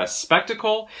has a lot of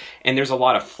spectacle and there's a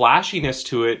lot of flashiness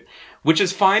to it, which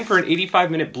is fine for an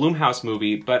 85-minute Blumhouse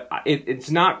movie, but it's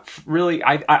not really...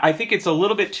 I think it's a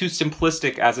little bit too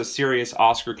simplistic as a serious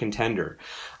Oscar contender.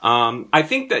 I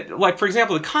think that, like, for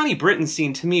example, the Connie Britton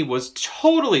scene to me was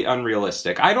totally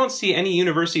unrealistic. I don't see any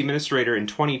university administrator in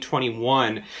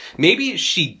 2021. Maybe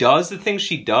she does the things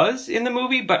she does in the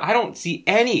movie, but I don't see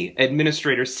any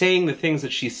administrator saying the things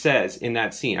that she says in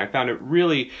that scene. I found it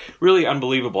really, really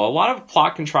unbelievable. A lot of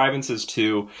plot contrivances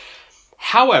too.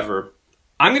 However,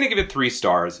 I'm going to give it 3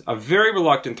 stars, a very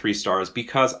reluctant 3 stars,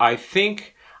 because I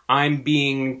think I'm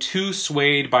being too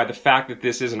swayed by the fact that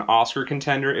this is an Oscar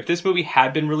contender. If this movie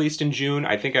had been released in June,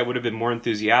 I think I would have been more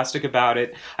enthusiastic about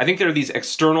it. I think there are these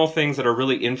external things that are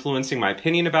really influencing my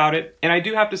opinion about it. And I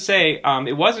do have to say,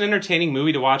 it was an entertaining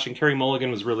movie to watch, and Carey Mulligan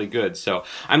was really good. So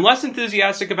I'm less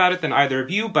enthusiastic about it than either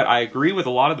of you, but I agree with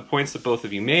a lot of the points that both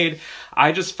of you made.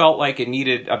 I just felt like it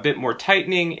needed a bit more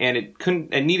tightening, and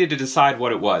it needed to decide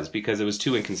what it was because it was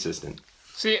too inconsistent.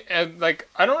 See,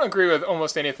 I don't agree with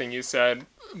almost anything you said,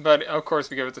 but of course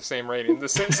we give it the same rating.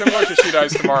 Similar to She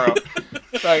Dies Tomorrow.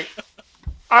 Like,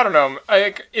 I don't know.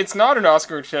 It's not an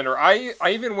Oscar contender. I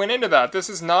even went into that. This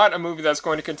is not a movie that's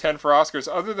going to contend for Oscars,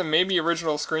 other than maybe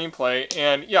original screenplay.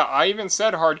 And yeah, I even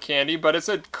said Hard Candy, but it's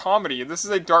a comedy. This is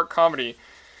a dark comedy,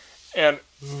 and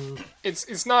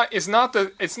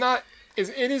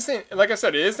it isn't, like I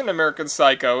said, it isn't American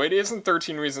Psycho, it isn't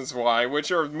 13 Reasons Why, which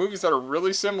are movies that are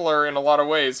really similar in a lot of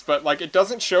ways, but like it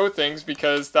doesn't show things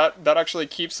because that actually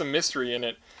keeps some mystery in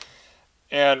it.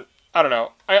 And I don't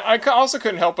know, I also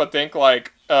couldn't help but think,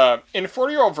 like, in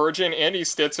 40-Year-Old Virgin, Andy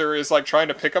Stitzer is like trying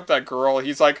to pick up that girl.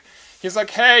 He's like,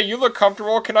 hey, you look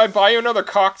comfortable, can I buy you another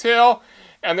cocktail?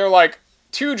 And they're like,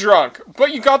 too drunk,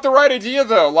 but you got the right idea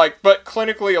though, like, but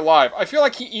clinically alive. I feel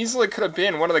like he easily could have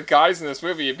been one of the guys in this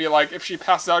movie. It'd be like, if she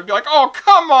passed out, it'd be like, oh,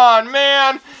 come on,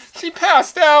 man, she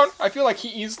passed out. I feel like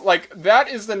that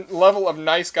is the level of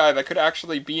nice guy that could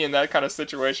actually be in that kind of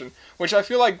situation, which I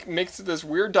feel like makes it this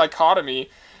weird dichotomy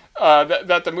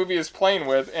that the movie is playing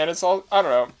with, and it's all, I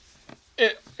don't know.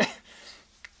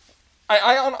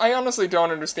 I honestly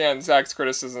don't understand Zach's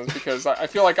criticisms because I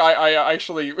feel like I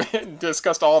actually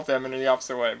discussed all of them in the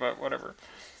opposite way, but whatever.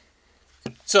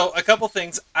 So, a couple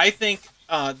things. I think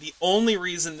the only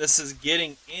reason this is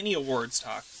getting any awards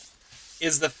talk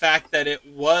is the fact that it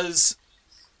was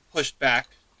pushed back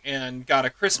and got a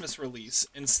Christmas release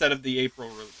instead of the April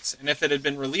release. And if it had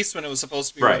been released when it was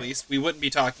supposed to be released, we wouldn't be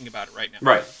talking about it right now.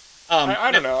 Right.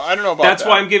 I don't know. I don't know about that's that.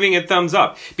 Why I'm giving it thumbs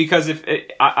up, because if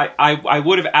I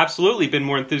would have absolutely been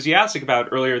more enthusiastic about it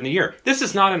earlier in the year. This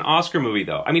is not an Oscar movie,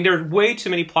 though. I mean, there are way too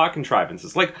many plot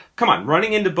contrivances. Like, come on,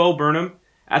 running into Bo Burnham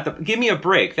give me a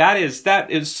break. That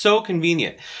is so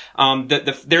convenient.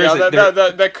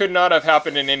 That could not have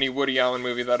happened in any Woody Allen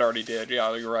movie that already did.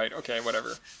 Yeah, you're right. Okay,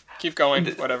 whatever. Keep going.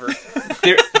 Whatever.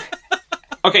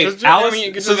 Okay, the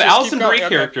Alison Brie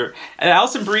character. An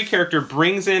Alison Brie character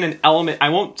brings in an element. I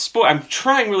won't spoil. I'm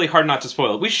trying really hard not to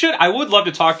spoil it. I would love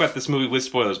to talk about this movie with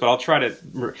spoilers, but I'll try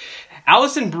to.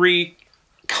 Alison Brie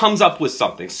comes up with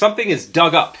something. Something is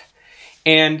dug up.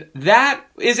 And that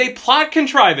is a plot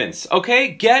contrivance, okay?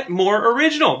 Get more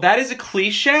original. That is a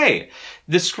cliche.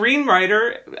 The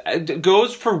screenwriter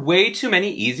goes for way too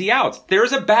many easy outs.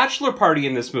 There's a bachelor party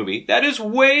in this movie. That is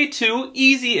way too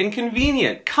easy and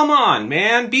convenient. Come on,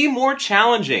 man. Be more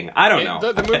challenging. I don't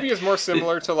know. The movie is more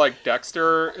similar to, like,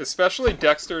 Dexter, especially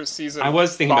Dexter's season 5. I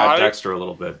was thinking about Dexter a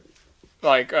little bit.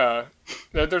 Like,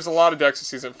 there's a lot of Dexter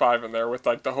season 5 in there with,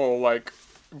 like, the whole, like,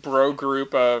 bro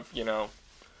group of, you know,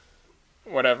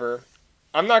 whatever.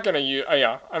 I'm not gonna use... I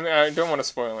don't want to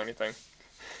spoil anything.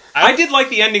 I did like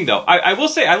the ending, though. I will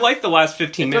say, I liked the last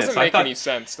 15 minutes. It doesn't make any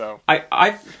sense, though.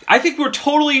 I think we're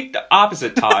totally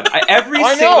opposite, Todd. Every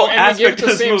I know, single and aspect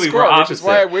of this movie, we're opposite. Which is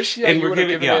why I wish you would have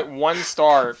given yeah. it 1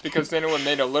 star, because then it would have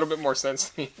made a little bit more sense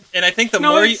to me. And I think the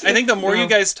more you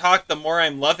guys talk, the more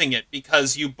I'm loving it,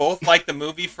 because you both like the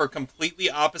movie for completely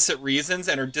opposite reasons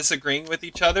and are disagreeing with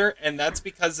each other, and that's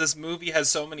because this movie has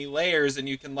so many layers and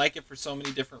you can like it for so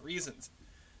many different reasons.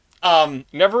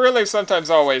 Never Really,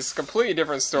 Sometimes Always, completely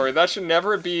different story. That should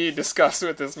never be discussed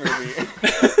with this movie.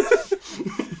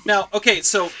 Now, okay,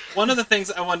 so one of the things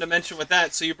I wanted to mention with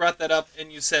that, so you brought that up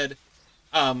and you said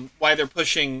why they're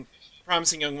pushing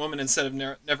Promising Young Woman instead of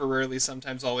Never Rarely,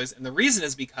 Sometimes Always, and the reason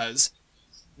is because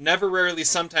Never Rarely,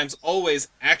 Sometimes Always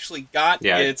actually got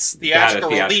its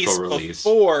theatrical release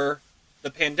before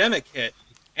the pandemic hit.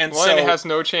 And and it has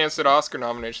no chance at Oscar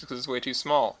nominations because it's way too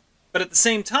small. But at the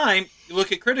same time, you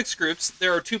look at critics groups,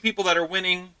 there are 2 people that are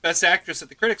winning Best Actress at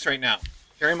the critics right now.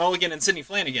 Carey Mulligan and Sidney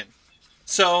Flanigan.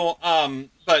 So,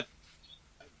 but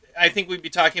I think we'd be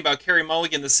talking about Carey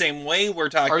Mulligan the same way we're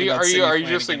talking about Sidney Flanigan. Are you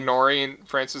just ignoring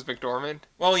Frances McDormand?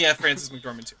 Well, yeah, Frances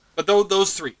McDormand too. But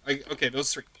those 3. Okay,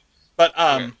 those 3. But,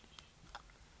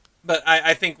 but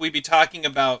I think we'd be talking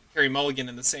about Carey Mulligan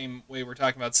in the same way we're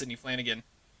talking about Sidney Flanigan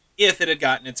if it had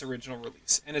gotten its original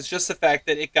release. And it's just the fact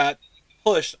that it got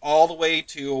pushed all the way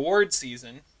to award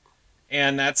season,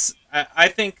 and that's I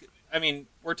think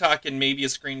we're talking maybe a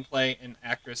screenplay and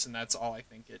actress, and that's all I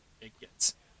think it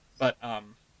gets. But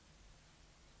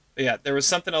yeah, there was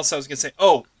something else I was gonna say.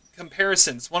 Oh,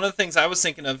 comparisons. One of the things I was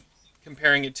thinking of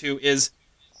comparing it to is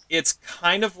it's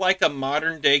kind of like a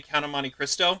modern day Count of Monte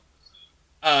Cristo,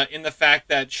 in the fact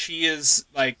that she is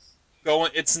like going.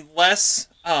 It's less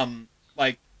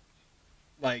like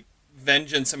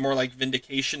vengeance and more like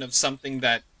vindication of something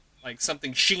that, like,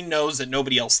 something she knows that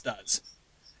nobody else does,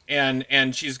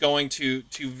 and she's going to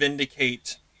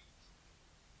vindicate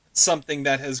something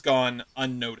that has gone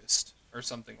unnoticed or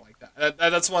something like that.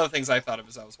 That's one of the things I thought of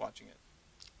as I was watching it.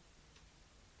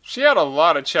 She had a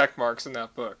lot of check marks in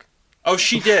that book. Oh,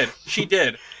 she did.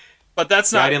 But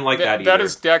that's not. I didn't like that either. That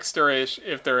is Dexter-ish,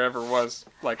 if there ever was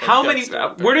like. How many?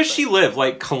 Where does she live?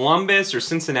 Like Columbus or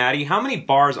Cincinnati? How many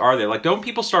bars are there? Like, don't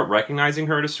people start recognizing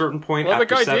her at a certain point? Well, after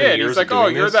the guy 7 did. years He's like, "Oh,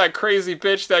 you're that crazy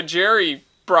bitch that Jerry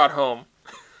brought home."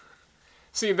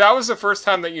 See, that was the first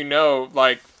time that you know,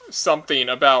 like, something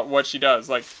about what she does.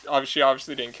 Like, she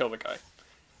obviously didn't kill the guy.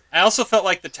 I also felt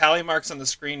like the tally marks on the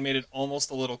screen made it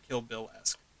almost a little Kill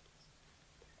Bill-esque.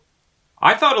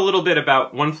 I thought a little bit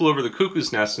about One Flew Over the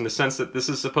Cuckoo's Nest in the sense that this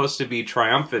is supposed to be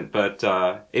triumphant, but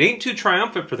it ain't too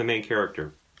triumphant for the main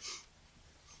character.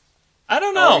 I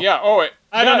don't know. Oh, yeah.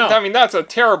 I don't know. I mean, that's a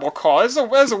terrible call. That's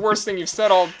the worst thing you've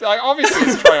said all... obviously,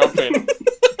 it's triumphant.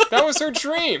 That was her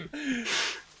dream.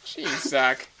 Jeez,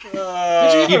 Zach.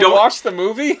 Did you even watch the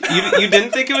movie? You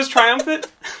didn't think it was triumphant?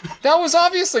 That was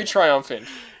obviously triumphant.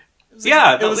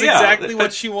 It was exactly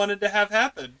what she wanted to have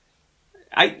happen.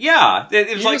 It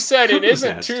was you like said it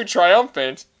isn't Nest. too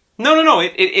triumphant. No.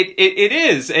 It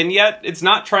is, and yet it's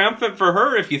not triumphant for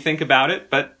her if you think about it.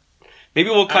 But maybe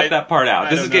we'll cut that part out.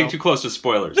 This is getting too close to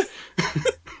spoilers.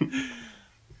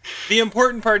 The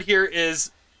important part here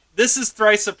is this is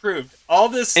thrice approved. All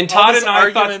this and Todd and I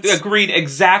arguments... agreed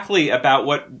exactly about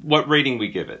what rating we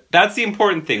give it. That's the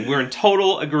important thing. We're in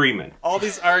total agreement. All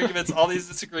these arguments, all these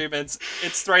disagreements.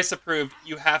 It's thrice approved.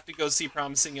 You have to go see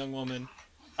Promising Young Woman.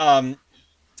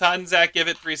 Todd and Zach give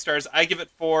it 3 stars. I give it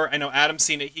 4. I know Adam's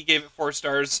seen it. He gave it 4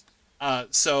 stars.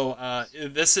 So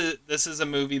this is a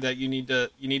movie that you need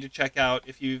to check out.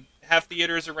 If you have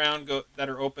theaters around that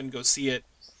are open, go see it.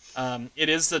 It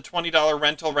is the $20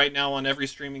 rental right now on every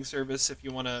streaming service. If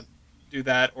you want to do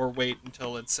that or wait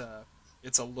until it's a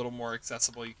little more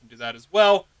accessible, you can do that as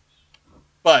well.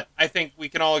 But I think we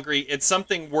can all agree it's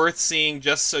something worth seeing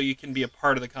just so you can be a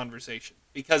part of the conversation.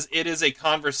 Because it is a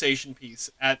conversation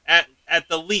piece. At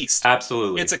the least.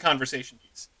 Absolutely. It's a conversation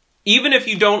piece. Even if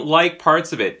you don't like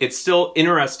parts of it, it's still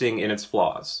interesting in its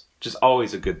flaws. Which is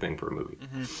always a good thing for a movie.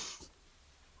 Mm-hmm.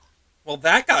 Well,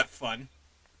 that got fun.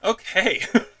 Okay.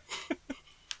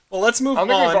 Well, let's move I on.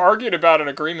 don't think we've argued about an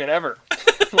agreement ever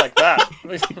like that.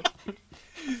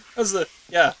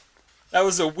 That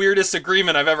was the weirdest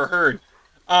agreement I've ever heard.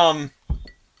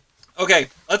 Okay,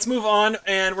 let's move on,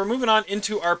 and we're moving on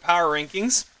into our power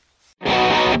rankings.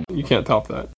 You can't top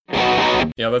that.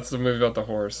 Yeah, that's the movie about the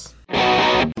horse.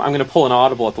 I'm going to pull an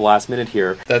audible at the last minute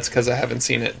here. That's because I haven't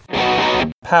seen it.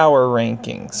 Power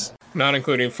rankings. Not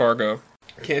including Fargo.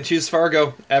 Can't choose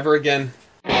Fargo ever again.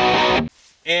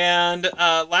 And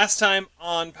last time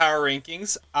on power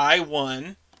rankings, I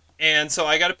won, and so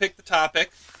I got to pick the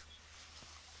topic.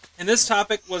 And this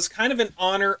topic was kind of in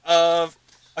honor of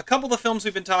a couple of the films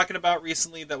we've been talking about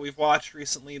recently that we've watched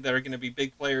recently that are going to be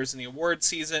big players in the award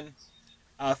season.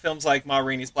 Films like Ma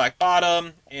Rainey's Black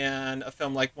Bottom and a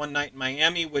film like One Night in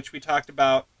Miami, which I talked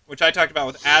about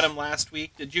with Adam last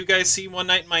week. Did you guys see One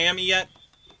Night in Miami yet?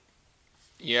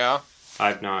 Yeah.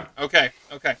 I've not. Okay.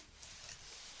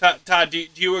 Todd, do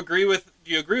you agree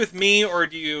with me, or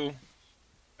do you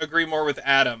agree more with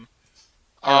Adam?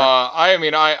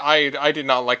 I did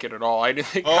not like it at all. I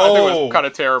think it was kind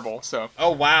of terrible. So.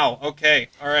 Oh wow. Okay.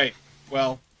 All right.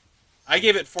 Well, I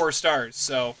gave it 4 stars.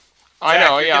 So. I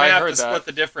know. You're Yeah, gonna I have heard to that. split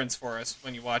the difference for us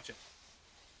when you watch it.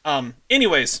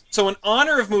 Anyways, so in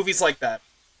honor of movies like that,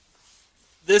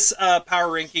 this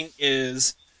power ranking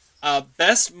is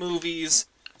best movies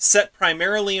set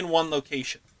primarily in one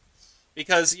location.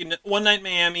 Because One Night in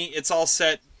Miami, it's all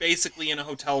set basically in a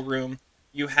hotel room.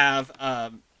 You have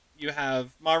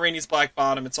Ma Rainey's Black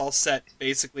Bottom. It's all set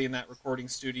basically in that recording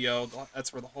studio.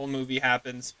 That's where the whole movie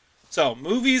happens. So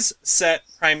movies set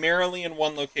primarily in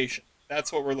one location.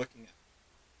 That's what we're looking at.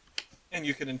 And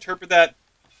you can interpret that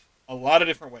a lot of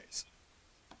different ways.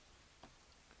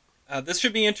 This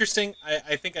should be interesting.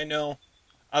 I think I know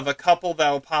of a couple that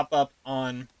will pop up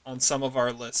on some of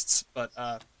our lists. But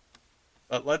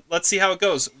let's see how it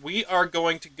goes. We are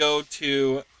going to go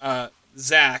to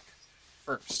Zach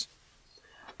first.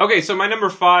 Okay, so my number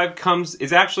 5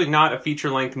 is actually not a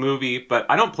feature-length movie, but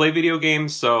I don't play video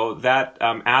games, so that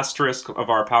asterisk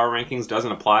of our power rankings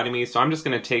doesn't apply to me, so I'm just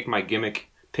going to take my gimmick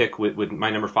pick with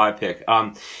my number 5 pick.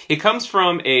 It comes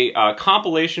from a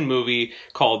compilation movie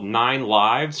called 9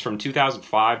 Lives from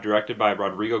 2005, directed by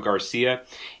Rodrigo Garcia,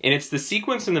 and it's the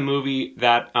sequence in the movie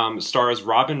that stars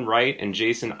Robin Wright and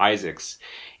Jason Isaacs.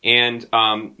 And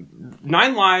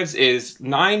 9 Lives is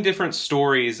 9 different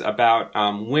stories about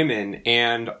women,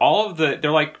 and all of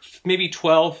they're like maybe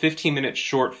 12, 15-minute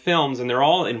short films, and they're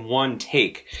all in one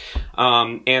take.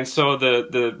 And so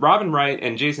the Robin Wright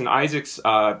and Jason Isaacs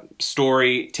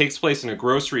story takes place in a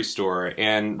grocery store,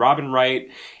 and Robin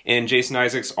Wright and Jason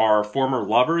Isaacs are former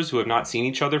lovers who have not seen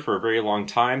each other for a very long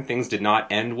time. Things did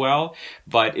not end well,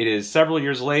 but it is several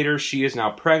years later. She is now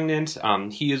pregnant.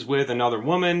 He is with another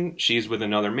woman. She's with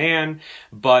another man,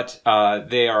 but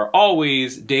they are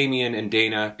always Damien and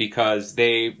Dana because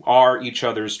they are each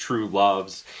other's true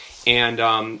loves. And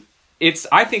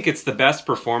I think it's the best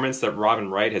performance that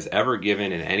Robin Wright has ever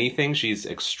given in anything. She's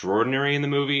extraordinary in the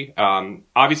movie.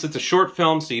 Obviously, it's a short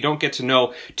film, so you don't get to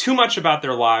know too much about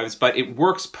their lives, but it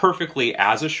works perfectly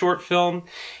as a short film.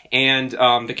 And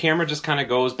the camera just kind of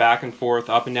goes back and forth,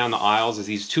 up and down the aisles as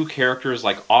these two characters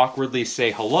like awkwardly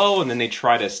say hello, and then they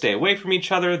try to stay away from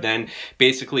each other. Then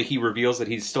basically he reveals that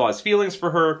he still has feelings for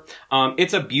her.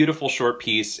 It's a beautiful short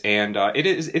piece, and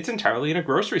it's entirely in a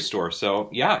grocery store. So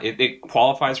yeah, it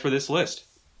qualifies for this list.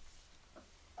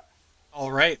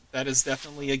 All right, that is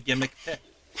definitely a gimmick pick.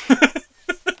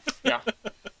 Yeah.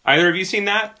 Either of you seen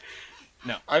that?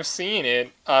 No. I've seen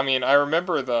it. I mean, I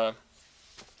remember the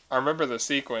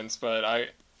sequence, but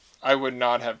I would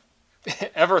not have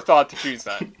ever thought to choose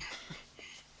that.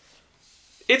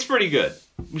 It's pretty good.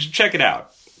 We should check it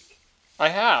out. I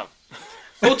have.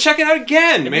 Well, check it out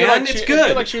again, man. It's good. It'd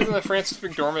be like choosing the Frances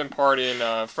McDormand part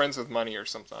in Friends with Money or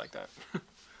something like that.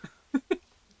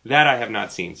 That I have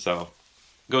not seen, so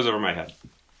goes over my head.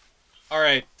 All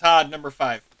right, Todd, number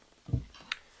 5.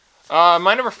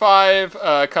 My number 5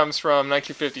 comes from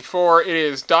 1954. It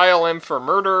is Dial M for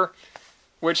Murder,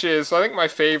 which is, I think, my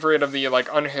favorite of the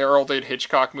unheralded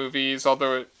Hitchcock movies,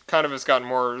 although it kind of has gotten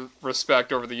more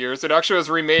respect over the years. It actually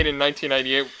was remade in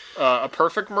 1998, A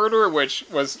Perfect Murder, which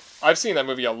was... I've seen that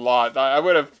movie a lot. I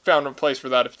would have found a place for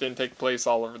that if it didn't take place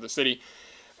all over the city.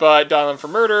 But Dial M for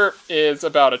Murder is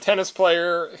about a tennis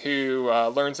player who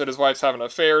learns that his wife's having an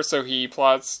affair, so he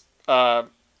plots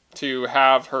to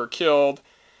have her killed.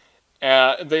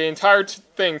 The entire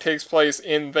thing takes place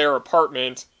in their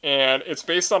apartment, and it's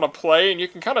based on a play, and you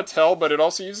can kind of tell, but it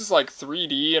also uses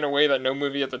 3D in a way that no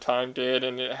movie at the time did,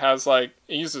 and it has it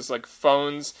uses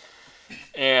phones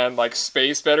and like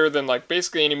space better than like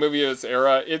basically any movie of its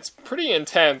era. It's pretty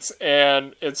intense,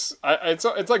 and it's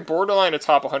like borderline a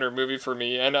top 100 movie for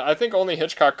me. And I think only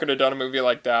Hitchcock could have done a movie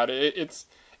like that.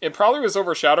 It probably was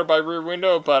overshadowed by Rear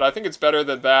Window, but I think it's better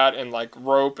than that and like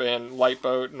Rope and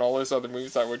Lightboat and all those other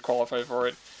movies that would qualify for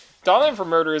it. Dial M for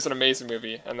Murder is an amazing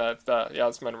movie, and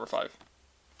that's my number 5.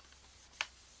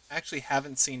 I actually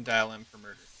haven't seen Dial M for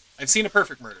Murder. I've seen A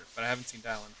Perfect Murder, but I haven't seen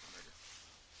Dial M for Murder.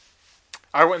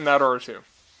 I went in that order too.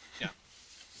 Yeah.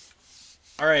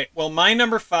 All right. Well, my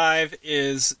number 5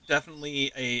 is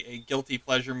definitely a guilty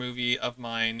pleasure movie of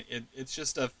mine. It's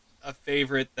just a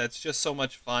favorite that's just so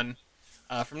much fun.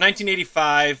 From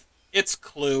 1985, it's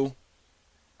Clue.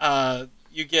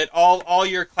 You get all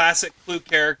your classic Clue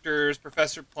characters: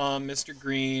 Professor Plum, Mr.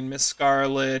 Green, Miss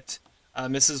Scarlet,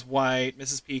 Mrs. White,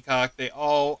 Mrs. Peacock. They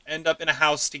all end up in a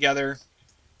house together,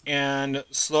 and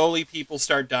slowly people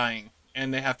start dying,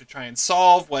 and they have to try and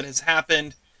solve what has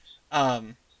happened.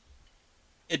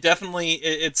 It's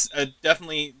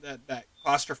definitely that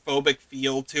claustrophobic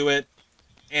feel to it.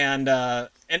 And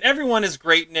everyone is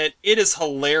great in it. It is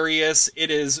hilarious.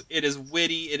 It is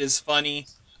witty. It is funny.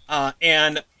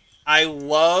 And I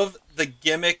love the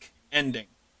gimmick ending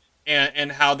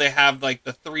and how they have like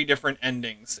the 3 different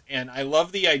endings. And I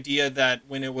love the idea that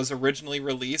when it was originally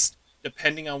released,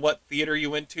 depending on what theater you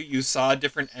went to, you saw a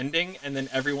different ending, and then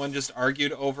everyone just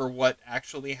argued over what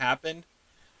actually happened.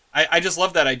 I just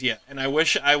love that idea. And I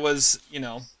wish I was,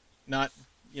 not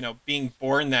being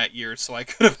born that year, so I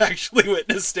could have actually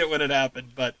witnessed it when it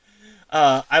happened. But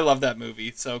I love that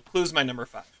movie. So Clue's my number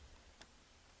 5.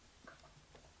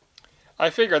 I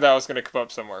figured that was going to come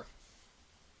up somewhere.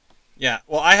 Yeah,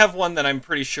 well, I have one that I'm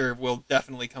pretty sure will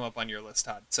definitely come up on your list,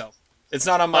 Todd. So it's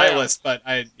not on my list, but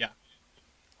yeah.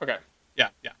 Okay. Yeah.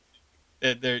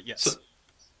 Yes.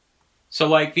 So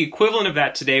like the equivalent of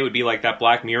that today would be like that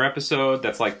Black Mirror episode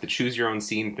that's like the choose your own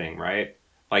scene thing, right?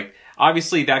 Like,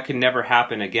 obviously that can never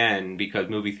happen again because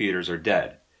movie theaters are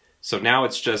dead. So now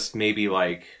it's just maybe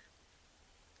like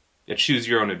a choose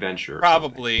your own adventure.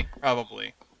 Probably.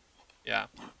 Yeah.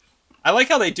 I like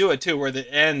how they do it too, where it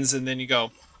ends and then you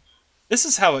go, this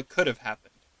is how it could have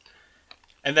happened.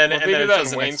 And then, they do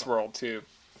that in Wayne's World too.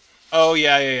 Oh,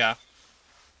 yeah.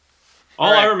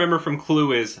 All right. I remember from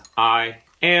Clue is, I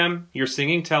am your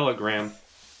singing telegram.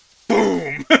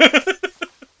 Boom!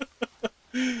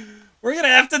 We're going to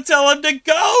have to tell him to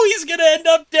go! He's going to end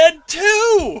up dead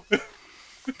too!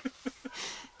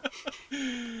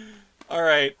 All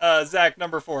right, Zach,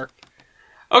 number 4.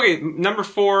 Okay, number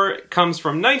 4 comes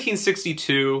from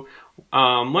 1962,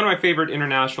 one of my favorite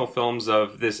international films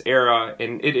of this era,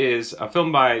 and it is a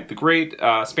film by the great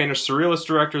Spanish surrealist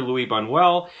director Luis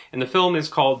Buñuel, and the film is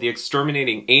called The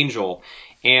Exterminating Angel.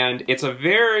 And it's a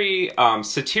very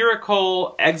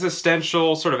satirical,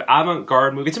 existential, sort of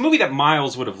avant-garde movie. It's a movie that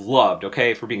Miles would have loved, okay,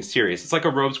 if we're being serious. It's like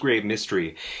a Robespierre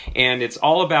mystery. And it's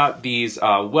all about these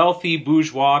wealthy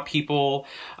bourgeois people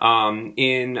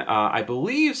in, I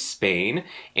believe, Spain.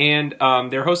 And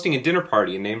they're hosting a dinner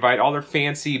party, and they invite all their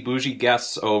fancy, bougie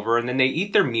guests over. And then they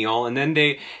eat their meal, and then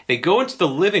they go into the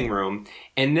living room,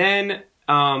 and then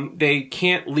they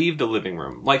can't leave the living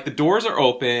room. Like, the doors are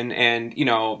open, and,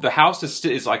 the house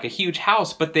is like a huge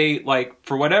house, but they, like,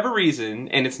 for whatever reason,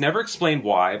 and it's never explained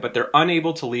why, but they're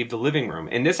unable to leave the living room.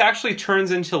 And this actually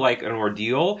turns into, like, an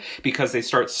ordeal, because they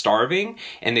start starving,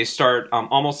 and they start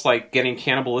almost, like, getting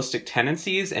cannibalistic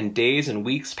tendencies, and days and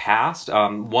weeks pass.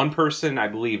 One person, I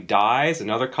believe, dies.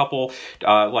 Another couple,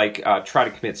 try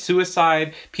to commit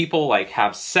suicide. People, like,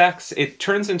 have sex. It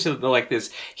turns into, like,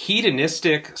 this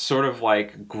hedonistic sort of, like,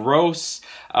 gross,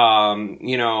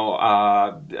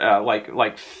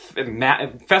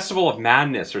 festival of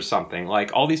madness or something.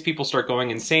 Like, all these people start going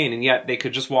insane, and yet they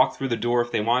could just walk through the door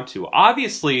if they want to.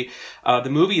 Obviously, the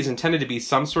movie is intended to be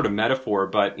some sort of metaphor,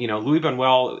 but, Luis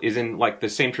Buñuel is in, like, the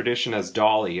same tradition as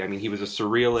Dali. I mean, he was a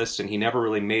surrealist, and he never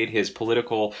really made his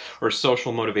political or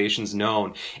social motivations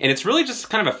known. And it's really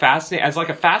just kind of a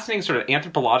fascinating sort of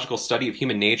anthropological study of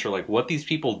human nature, like what these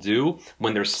people do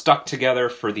when they're stuck together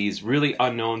for these really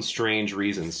unknown, strange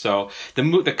reasons. So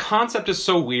the concept is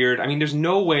so weird. I mean, there's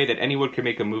no way that anyone could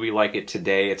make a movie like it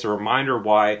today. It's a reminder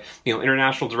why,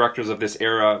 international directors of this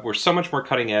era were so much more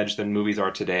cutting edge than movies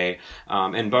are today.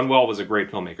 And Buñuel was a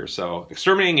great filmmaker. So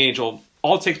Exterminating Angel,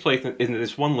 all takes place in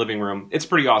this one living room. It's a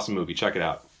pretty awesome movie. Check it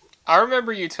out. I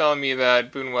remember you telling me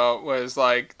that Buñuel was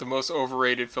like the most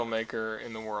overrated filmmaker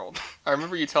in the world. I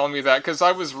remember you telling me that because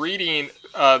I was reading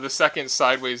the second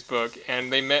Sideways book,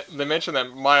 and they mentioned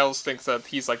that Miles thinks that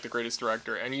he's like the greatest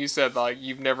director, and you said like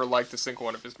you've never liked a single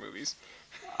one of his movies.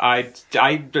 I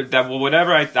take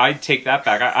that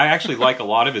back. I actually like a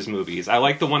lot of his movies. I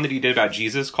like the one that he did about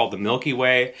Jesus called The Milky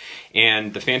Way,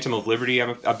 and The Phantom of Liberty.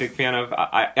 I'm a big fan of.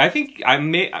 I think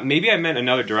maybe I meant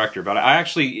another director, but I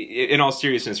actually, in all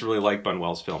seriousness, really like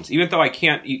Buñuel's films, even though I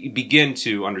can't begin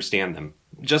to understand them.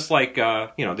 Just like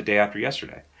The Day After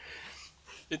Yesterday.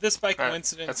 Did this by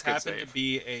coincidence happen to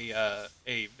be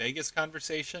a Vegas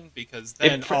conversation? Because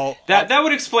then that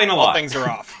would explain a lot. All things are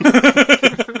off.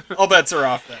 All bets are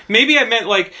off then. Maybe I meant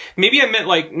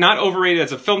like not overrated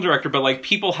as a film director, but like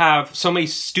people have so many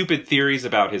stupid theories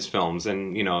about his films,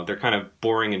 and they're kind of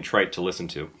boring and trite to listen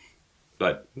to.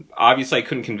 But obviously, I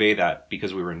couldn't convey that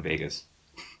because we were in Vegas.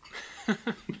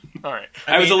 All right.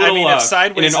 I was a little if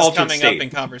Sideways in an is altered coming state. up in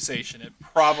conversation, it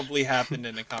probably happened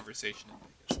in a conversation in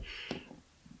Vegas.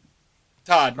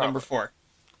 Todd, number 4.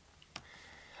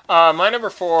 My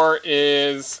number 4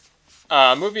 is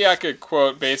a movie I could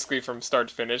quote basically from start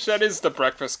to finish. That is The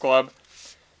Breakfast Club.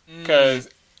 Because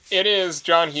it is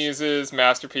John Hughes'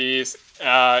 masterpiece.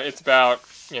 It's about,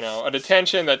 a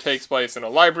detention that takes place in a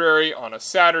library on a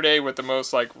Saturday with the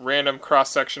most, random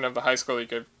cross-section of the high school you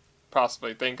could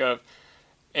possibly think of.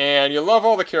 And you love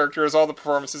all the characters. All the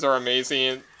performances are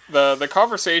amazing. The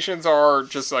conversations are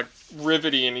just,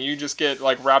 riveting, and you just get,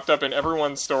 wrapped up in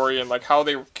everyone's story and, how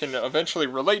they can eventually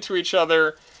relate to each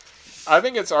other. I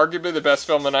think it's arguably the best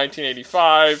film of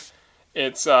 1985.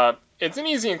 It's an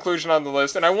easy inclusion on the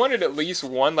list, and I wanted at least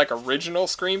one, original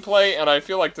screenplay, and I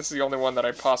feel like this is the only one that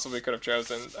I possibly could have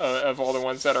chosen of all the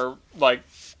ones that are,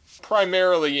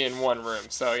 primarily in one room.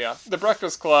 So, yeah, The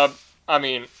Breakfast Club, I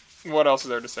mean, what else is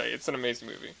there to say? It's an amazing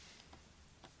movie.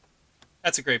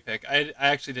 That's a great pick. I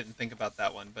actually didn't think about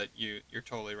that one, but you're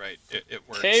totally right. It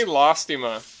works. K.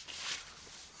 Lostima.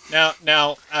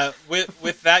 Now,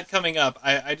 with that coming up,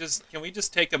 can we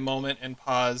just take a moment and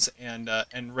pause and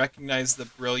recognize the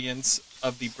brilliance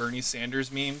of the Bernie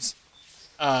Sanders memes?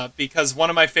 Because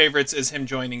one of my favorites is him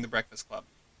joining the Breakfast Club.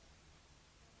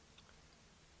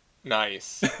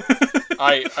 Nice.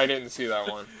 I didn't see that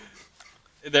one.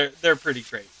 They're pretty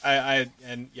great.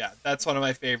 That's one of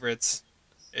my favorites.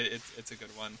 It's a good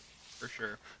one for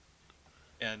sure.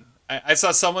 And I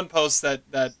saw someone post that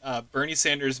Bernie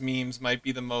Sanders memes might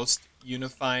be the most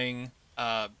unifying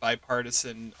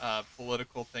bipartisan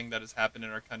political thing that has happened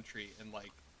in our country in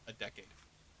a decade.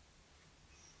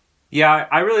 Yeah,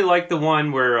 I really like the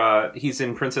one where he's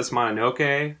in Princess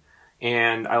Mononoke,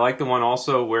 and I like the one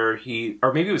also where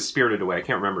or maybe it was Spirited Away. I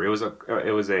can't remember. It was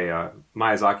a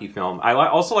Miyazaki film. I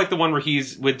also like the one where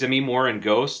he's with Demi Moore in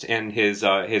Ghost, and his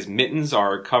mittens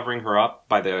are covering her up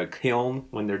by the kiln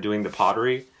when they're doing the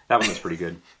pottery. That one was pretty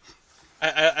good.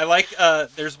 I like.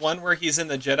 There's one where he's in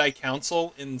the Jedi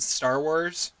Council in Star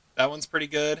Wars. That one's pretty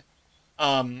good.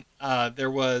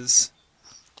 There was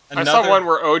another... I saw one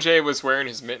where OJ was wearing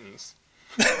his mittens.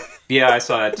 Yeah, I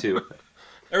saw that too.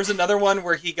 There was another one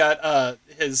where he got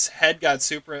his head got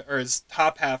his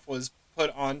top half was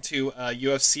put onto a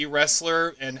UFC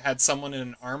wrestler and had someone in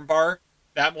an arm bar.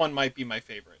 That one might be my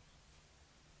favorite.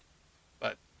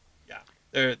 But yeah,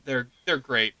 they're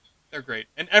great. They're great,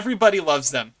 and everybody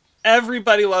loves them.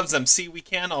 Everybody loves them. See, we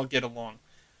can all get along.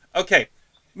 Okay,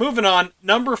 moving on.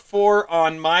 Number 4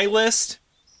 on my list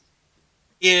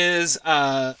is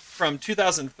from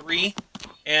 2003,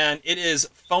 and it is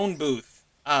Phone Booth.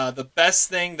 The best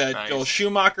thing that Joel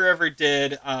Schumacher ever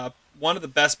did. One of the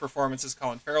best performances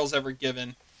Colin Farrell's ever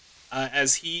given,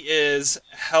 as he is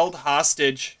held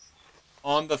hostage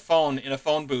on the phone in a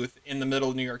phone booth in the middle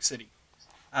of New York City.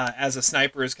 As a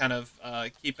sniper is kind of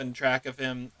keeping track of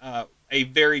him. A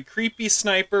very creepy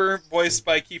sniper, voiced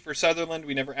by Kiefer Sutherland.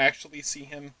 We never actually see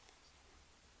him.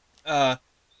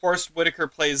 Forrest Whitaker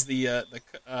plays the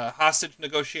hostage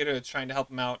negotiator that's trying to help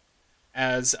him out,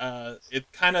 as it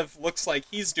kind of looks like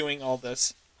he's doing all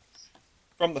this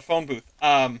from the phone booth.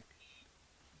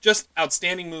 Just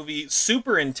outstanding movie,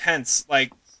 super intense.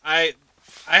 I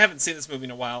haven't seen this movie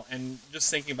in a while, and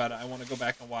just thinking about it, I want to go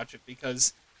back and watch it,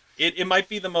 because it might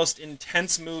be the most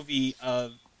intense movie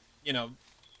of,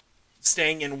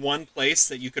 staying in one place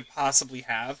that you could possibly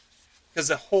have. Because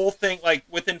the whole thing,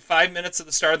 within 5 minutes of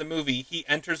the start of the movie, he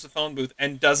enters the phone booth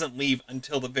and doesn't leave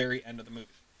until the very end of the movie.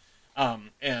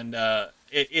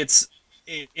 It's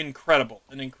incredible.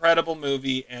 An incredible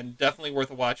movie, and definitely worth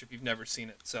a watch if you've never seen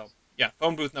it. So, yeah,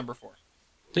 Phone Booth number 4.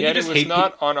 Yet it was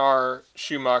not on our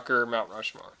Schumacher Mount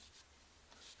Rushmore.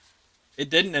 It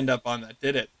didn't end up on that,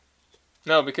 did it?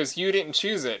 No, because you didn't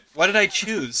choose it. What did I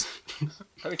choose?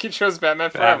 I think you chose Batman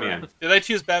Forever. Batman. Did I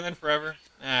choose Batman Forever?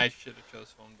 I should have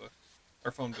chose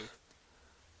Phone Booth.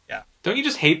 Yeah. Don't you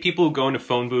just hate people who go into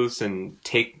phone booths and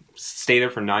take stay there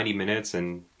for 90 minutes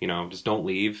and, just don't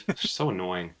leave. It's just so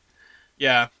annoying.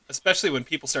 Yeah, especially when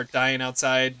people start dying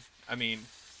outside. I mean,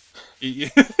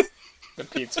 The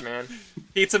Pizza Man.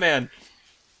 Pizza Man.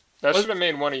 That should have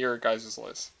made one of your guys'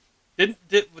 lists.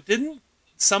 Didn't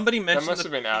somebody mention that must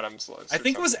have been Adam's list. I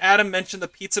think it was Adam mentioned the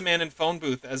Pizza Man in Phone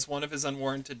Booth as one of his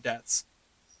unwarranted deaths.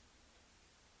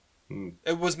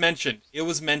 It was mentioned.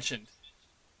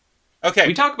 Okay.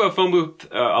 We talk about Phone Booth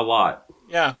a lot.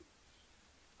 Yeah.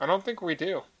 I don't think we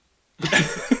do. We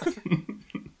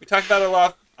talk about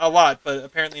it a lot, but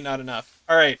apparently not enough.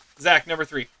 All right, Zach, number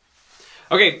 3.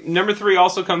 Okay, number 3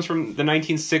 also comes from the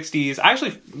 1960s.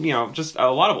 Actually, just a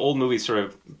lot of old movies sort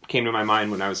of came to my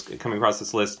mind when I was coming across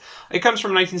this list. It comes from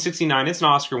 1969. It's an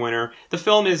Oscar winner. The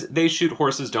film is They Shoot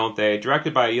Horses, Don't They?,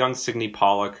 directed by a young Sidney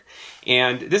Pollack.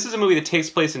 And this is a movie that takes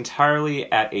place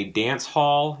entirely at a dance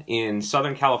hall in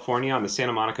Southern California on the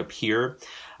Santa Monica Pier.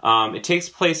 It takes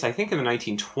place, I think, in the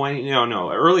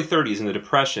early 30s in the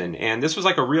Depression. And this was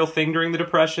like a real thing during the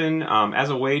Depression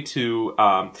as a way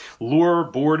to lure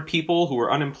bored people who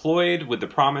were unemployed with the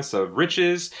promise of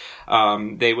riches.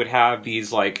 They would have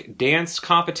these like dance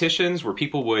competitions where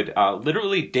people would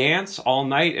literally dance all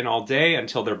night and all day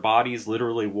until their bodies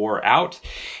literally wore out.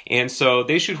 And so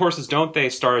They Shoot Horses, Don't They?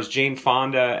 Stars Jane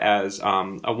Fonda as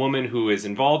a woman who is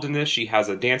involved in this. She has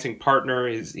a dancing partner.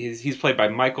 He's played by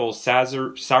Michael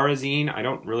Sarrazin. I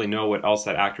don't really know what else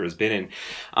that actor has been in.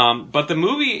 But the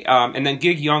movie, and then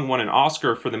Gig Young won an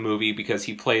Oscar for the movie because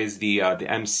he plays the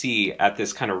MC at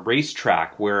this kind of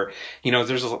racetrack where,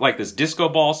 there's like this disco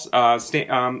ball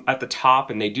at the top,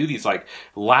 and they do these like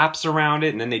laps around it,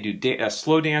 and then they do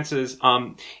slow dances.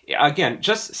 Again,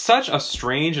 just such a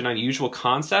strange and unusual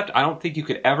concept. I don't think you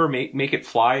could ever make it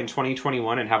fly in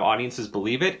 2021 and have audiences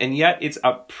believe it, and yet it's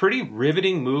a pretty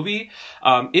riveting movie.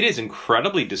 It is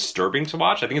incredibly disturbing to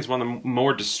watch. I think it's one of the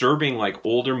more disturbing like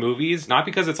older movies, not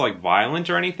because it's like violent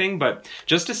or anything, but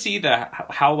just to see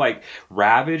how like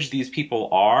ravaged these people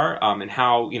are, and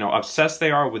how obsessed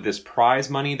they are with this prize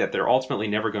money that they're ultimately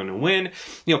never going to win.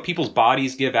 People's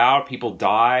bodies give out, people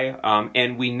die,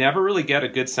 and we never really get a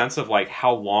good sense of like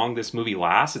how long this movie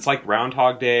lasts. It's like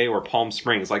Groundhog Day or Palm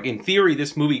Springs. Like in theory,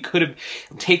 this movie could have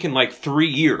taken like 3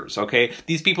 years. Okay,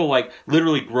 these people like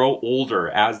literally grow older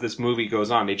as this movie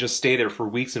goes on. They just stay there for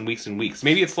weeks and weeks and weeks.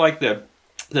 Maybe it's like the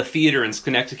theater in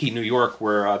Schenectady, New York,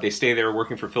 where they stay there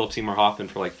working for Philip Seymour Hoffman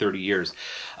for like 30 years.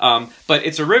 But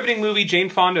it's a riveting movie. Jane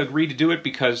Fonda agreed to do it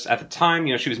because at the time,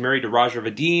 she was married to Roger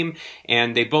Vadim,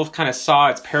 and they both kind of saw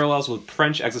its parallels with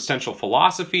French existential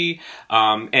philosophy.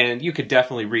 And you could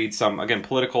definitely read some, again,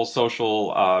 political,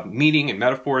 social meaning and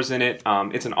metaphors in it.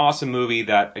 It's an awesome movie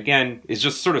that, again, is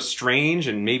just sort of strange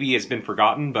and maybe has been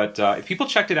forgotten. But if people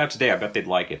checked it out today, I bet they'd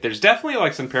like it. There's definitely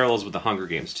like some parallels with The Hunger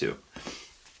Games, too.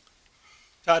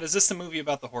 Todd, is this the movie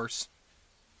about the horse?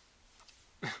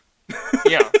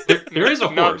 Yeah. There is a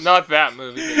horse. Not that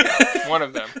movie, but yeah, one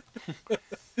of them.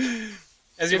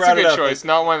 As you it's brought a it good up, choice,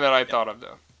 not one that I thought of,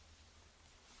 though.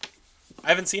 I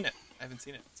haven't seen it.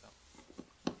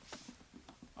 So.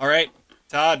 All right,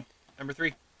 Todd, number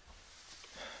 3.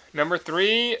 Number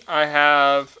 3, I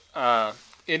have,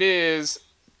 it's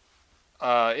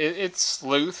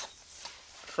Sleuth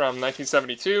from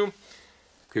 1972.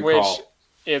 Good which call.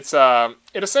 It's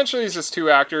it essentially is just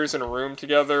 2 actors in a room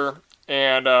together,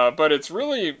 and but it's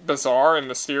really bizarre and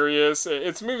mysterious.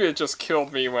 It's a movie that just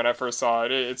killed me when I first saw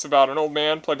it. It's about an old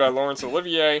man played by Laurence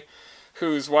Olivier,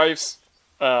 whose wife's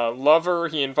lover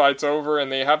he invites over,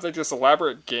 and they have like this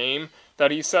elaborate game that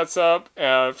he sets up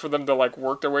for them to like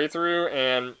work their way through,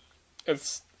 and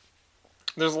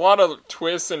there's a lot of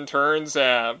twists and turns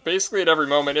basically at every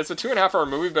moment. It's a 2.5-hour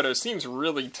movie, but it seems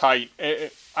really tight.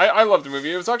 I love the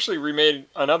movie. It was actually remade,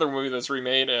 another movie that's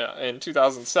remade in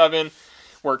 2007,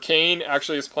 where Kane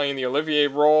actually is playing the Olivier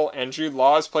role and Jude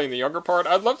Law is playing the younger part.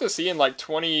 I'd love to see in like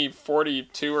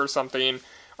 2042 or something,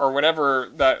 or whenever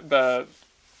that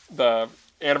the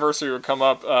anniversary would come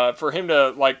up, for him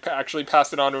to like actually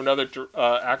pass it on to another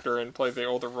actor and play the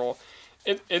older role.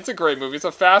 It's a great movie. It's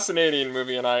a fascinating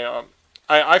movie, and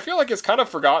I feel like it's kind of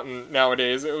forgotten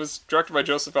nowadays. It was directed by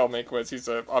Joseph L. Mankiewicz. He's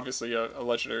obviously a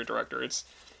legendary director.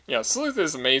 Sleuth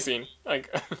is amazing.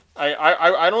 Like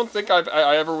I don't think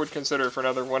I ever would consider it for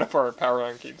another one of our power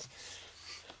rankings.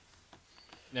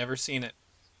 Never seen it.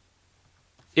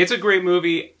 It's a great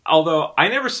movie, although I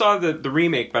never saw the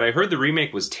remake, but I heard the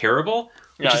remake was terrible,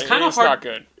 which is kind of hard. Not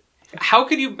good. How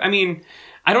could you? I mean,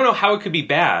 I don't know how it could be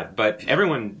bad, but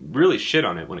everyone really shit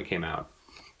on it when it came out.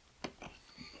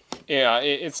 Yeah,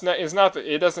 it's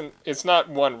not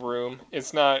one room.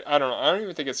 It's not. I don't know. I don't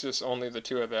even think it's just only the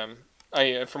 2 of them.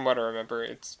 From what I remember,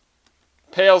 it's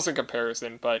pales in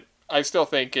comparison. But I still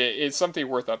think it's something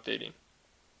worth updating.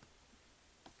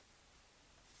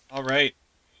 All right.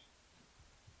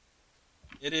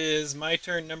 It is my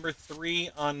turn, number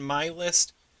 3 on my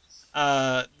list.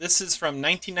 This is from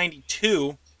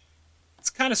 1992. It's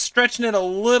kind of stretching it a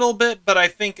little bit, but I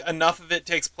think enough of it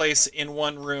takes place in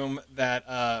one room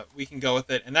that we can go with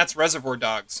it, and that's Reservoir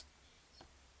Dogs.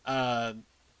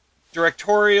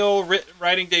 Directorial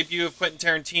writing debut of Quentin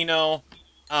Tarantino.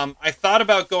 I thought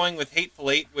about going with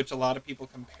Hateful Eight, which a lot of people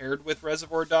compared with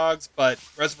Reservoir Dogs, but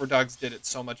Reservoir Dogs did it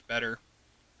so much better.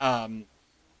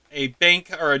 A bank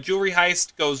or a jewelry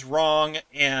heist goes wrong,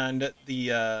 and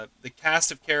the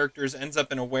cast of characters ends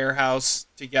up in a warehouse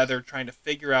together, trying to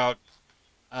figure out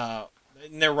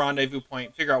in their rendezvous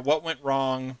point, figure out what went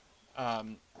wrong,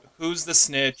 who's the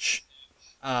snitch,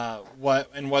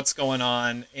 what's going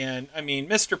on. And I mean,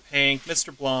 Mr. Pink,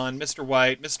 Mr. Blonde, Mr.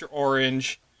 White, Mr.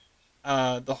 Orange,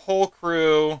 the whole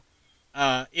crew.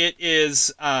 It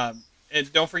is.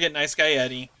 Don't forget Nice Guy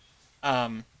Eddie.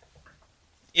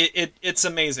 It's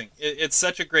amazing. It's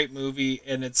such a great movie,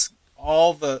 and it's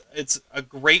a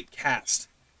great cast.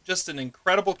 Just an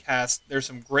incredible cast. There's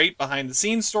some great behind the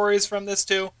scenes stories from this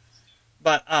too.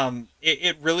 But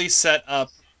it really set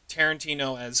up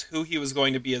Tarantino as who he was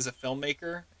going to be as a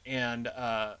filmmaker, and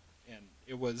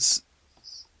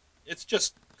it's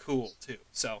just cool too.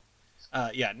 So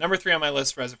number 3 on my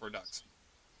list, Reservoir Dogs.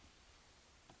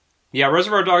 Yeah,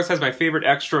 Reservoir Dogs has my favorite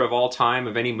extra of all time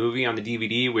of any movie on the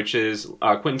DVD, which is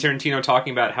Quentin Tarantino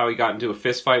talking about how he got into a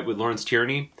fist fight with Lawrence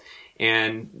Tierney.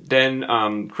 And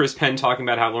then Chris Penn talking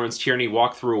about how Lawrence Tierney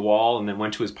walked through a wall and then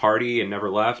went to his party and never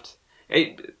left.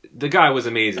 The guy was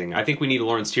amazing. I think we need a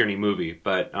Lawrence Tierney movie.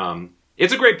 But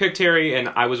it's a great pick, Terry, and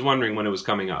I was wondering when it was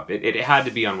coming up. It had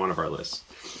to be on one of our lists.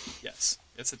 Yes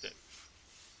it did.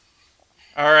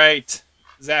 All right,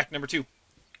 Zach, number 2.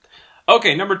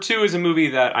 Okay, number 2 is a movie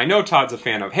that I know Todd's a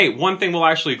fan of. Hey, one thing we'll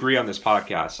actually agree on this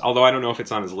podcast, although I don't know if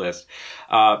it's on his list.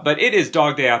 But it is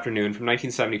Dog Day Afternoon from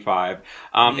 1975.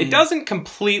 It doesn't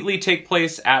completely take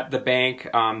place at the bank.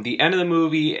 The end of the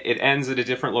movie, it ends at a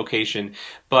different location.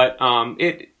 But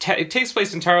it takes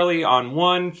place entirely on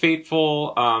one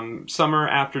fateful summer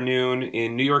afternoon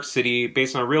in New York City,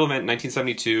 based on a real event in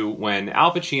 1972 when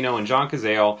Al Pacino and John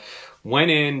Cazale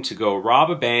went in to go rob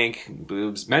a bank. It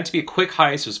was meant to be a quick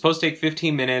heist. It was supposed to take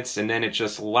 15 minutes, and then it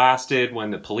just lasted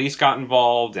when the police got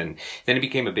involved, and then it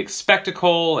became a big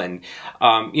spectacle. And,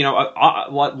 I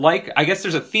guess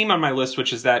there's a theme on my list,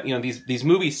 which is that, these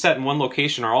movies set in one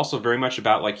location are also very much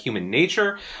about, like, human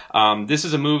nature. This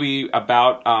is a movie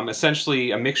about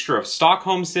essentially a mixture of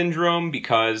Stockholm Syndrome,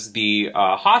 because the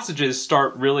hostages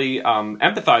start really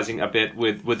empathizing a bit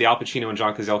with the Al Pacino and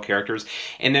John Cazale characters.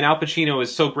 And then Al Pacino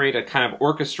is so great at kind of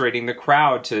orchestrating the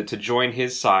crowd to join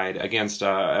his side against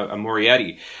a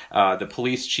Moriarty, the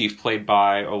police chief played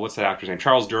by, what's that actor's name?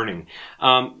 Charles Durning.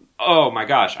 Oh my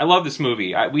gosh, I love this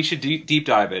movie. We should deep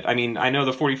dive it. I mean, I know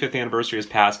the 45th anniversary has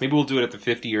passed. Maybe we'll do it at the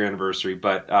 50-year anniversry.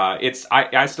 But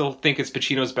I still think it's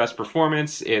Pacino's best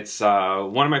performance. It's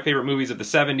one of my favorite movies of the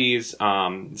 70s.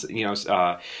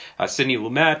 Sidney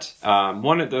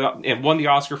Lumet won the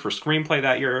Oscar for screenplay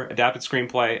that year, adapted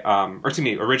screenplay,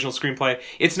 original screenplay.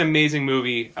 It's an amazing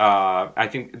movie. I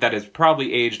think that has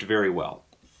probably aged very well.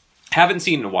 Haven't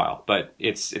seen it in a while, but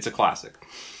it's a classic.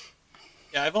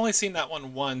 Yeah, I've only seen that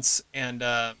one once, and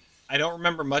I don't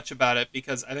remember much about it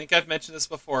because I think I've mentioned this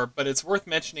before, but it's worth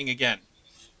mentioning again.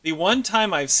 The one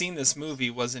time I've seen this movie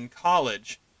was in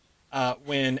college,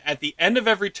 when at the end of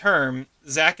every term,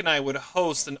 Zach and I would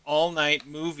host an all-night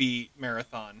movie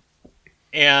marathon.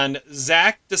 And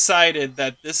Zach decided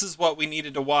that this is what we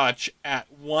needed to watch at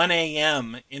 1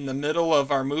 a.m. in the middle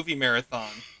of our movie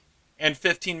marathon. And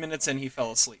 15 minutes in, he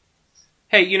fell asleep.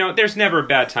 Hey, there's never a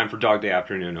bad time for Dog Day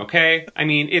Afternoon, okay? I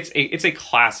mean, it's a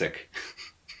classic.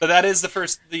 But that is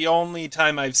the only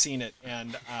time I've seen it,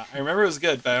 and I remember it was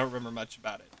good, but I don't remember much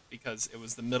about it because it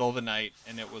was the middle of the night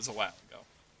and it was a while ago.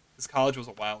 Because college was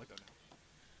a while ago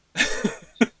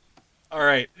now. All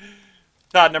right,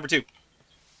 Todd, number 2.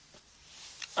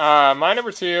 My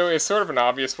number 2 is sort of an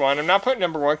obvious one. I'm not putting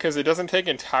number 1 because it doesn't take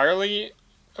entirely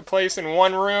a place in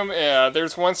one room.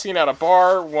 There's one scene at a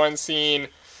bar, one scene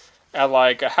at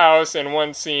like a house, and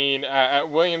one scene at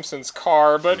Williamson's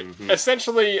car, but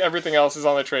essentially everything else is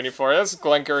on the trading floor. That's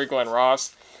Glengarry Glen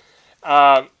Ross.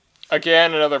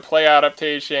 Again, another play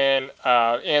adaptation,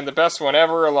 and the best one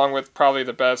ever, along with probably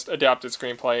the best adapted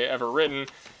screenplay ever written.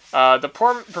 The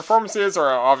performances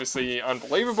are obviously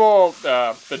unbelievable.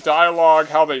 The dialogue,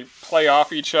 how they play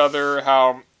off each other,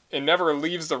 how it never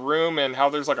leaves the room, and how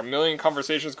there's like a million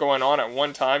conversations going on at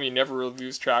one time. You never really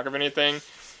lose track of anything.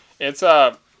 It's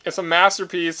it's a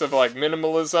masterpiece of like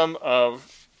minimalism,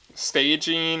 of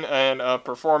staging, and of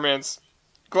performance.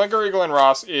 Glengarry Glen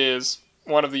Ross is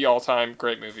one of the all-time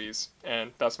great movies,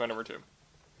 and that's my number 2.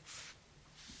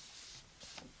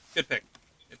 Good pick.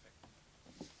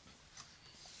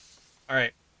 All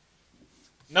right.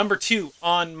 Number 2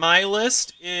 on my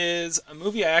list is a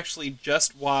movie I actually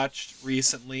just watched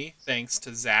recently, thanks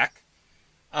to Zach.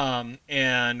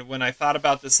 And when I thought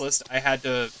about this list, I had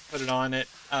to put it on it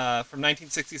from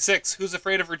 1966, Who's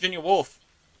Afraid of Virginia Woolf?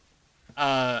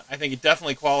 I think it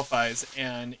definitely qualifies,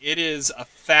 and it is a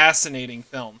fascinating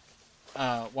film.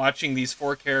 Watching these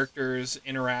 4 characters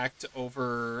interact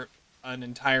over an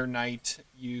entire night,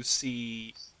 you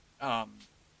see...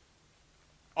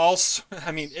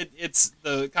 it's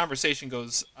the conversation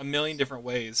goes a million different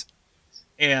ways,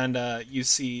 and you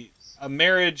see a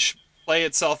marriage play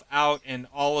itself out and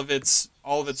all of its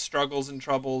struggles and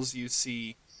troubles. You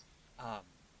see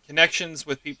connections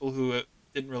with people who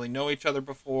didn't really know each other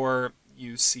before.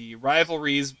 You see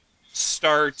rivalries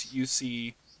start. You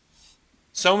see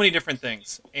so many different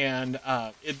things, and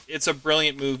it's a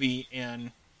brilliant movie,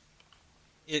 and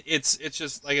it's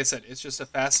just, like I said, it's just a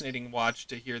fascinating watch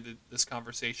to hear this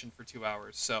conversation for 2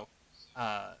 hours. So,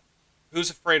 Who's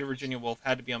Afraid of Virginia Woolf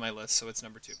had to be on my list, so it's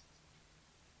number 2.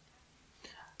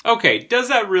 Okay, does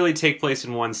that really take place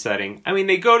in one setting? I mean,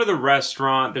 they go to the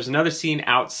restaurant. There's another scene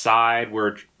outside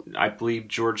where I believe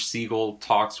George Segal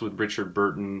talks with Richard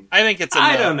Burton. I think it's enough.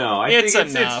 I don't know. I think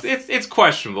enough. It's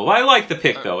questionable. I like the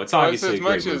pick, though. It's obviously a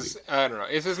great movie. I don't know.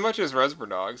 It's as much as Reservoir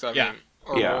Dogs, I mean,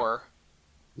 or more.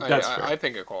 That's fair. I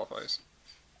think it qualifies.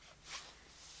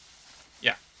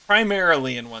 Yeah,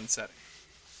 primarily in one setting.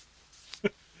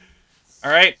 All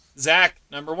right, Zach,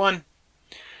 number 1.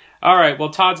 All right, well,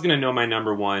 Todd's going to know my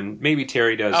number 1. Maybe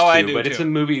Terry does, too. I do, but too. It's a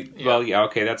movie... Yeah. Well, yeah,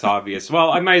 okay, that's obvious.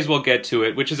 Well, I might as well get to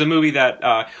it, which is a movie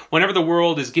that whenever the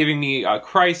world is giving me a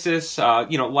crisis, like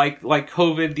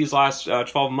COVID these last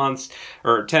 12 months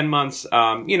or 10 months,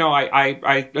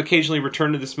 I occasionally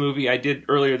return to this movie. I did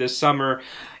earlier this summer.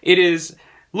 It is...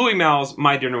 Louis Malle's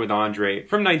My Dinner with Andre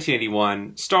from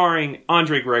 1981, starring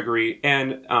Andre Gregory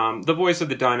and the voice of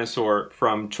the dinosaur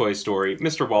from Toy Story,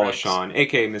 Mr. Wallace Shawn,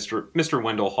 a.k.a. Mr.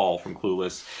 Wendell Hall from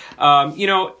Clueless.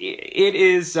 It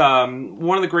is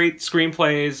one of the great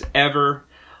screenplays ever.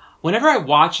 Whenever I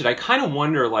watch it, I kind of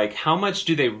wonder, like, how much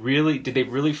did they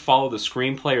really follow the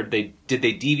screenplay, or did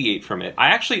they deviate from it? I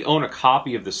actually own a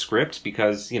copy of the script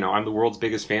because, I'm the world's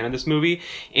biggest fan of this movie,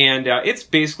 and it's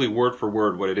basically word for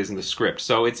word what it is in the script.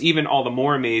 So it's even all the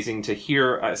more amazing to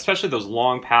hear, especially those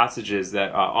long passages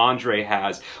that Andre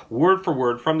has, word for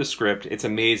word from the script. It's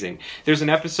amazing. There's an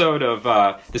episode of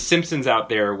The Simpsons out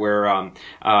there where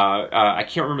I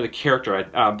can't remember the character,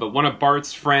 but one of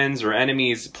Bart's friends or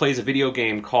enemies plays a video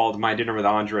game called My Dinner with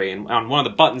Andre, and on one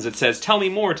of the buttons it says, tell me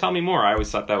more. I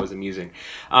always thought that was amusing.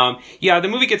 The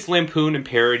movie gets lampooned and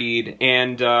parodied,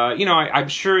 and I'm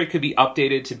sure it could be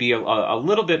updated to be a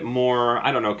little bit more,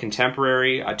 I don't know,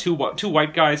 contemporary. Two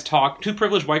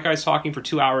privileged white guys talking for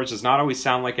 2 hours does not always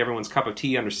sound like everyone's cup of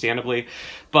tea, understandably,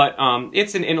 but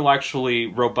it's an intellectually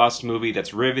robust movie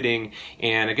that's riveting.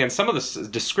 And again, some of the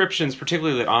descriptions,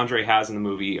 particularly that Andre has in the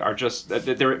movie, are just,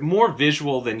 they're more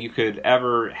visual than you could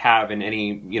ever have in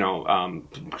any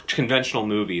conventional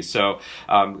movie. So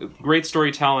great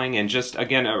storytelling, and just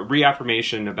again a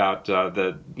reaffirmation about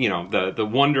the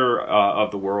wonder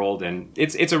of the world, and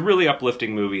it's a really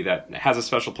uplifting movie that has a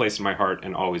special place in my heart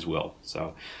and always will.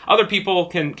 So other people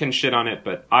can shit on it,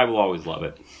 but I will always love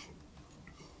it.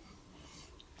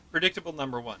 Predictable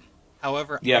number 1.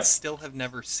 However, yep. I still have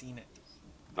never seen it.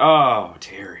 Oh,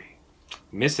 Terry,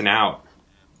 missing out.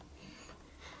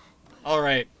 All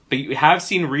right. But you have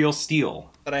seen Real Steel.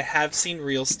 But I have seen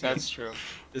Real Steel. That's true.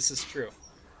 This is true.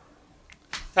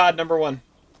 Todd, number 1.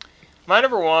 My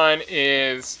number 1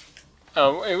 is...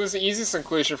 it was the easiest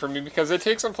inclusion for me because it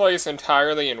takes place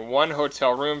entirely in one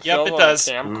hotel room filled on a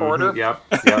camcorder.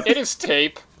 Mm-hmm. Yep. It is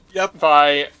Tape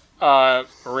by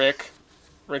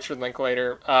Richard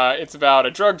Linklater. It's about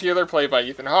a drug dealer played by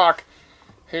Ethan Hawke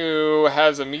who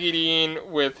has a meeting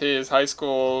with his high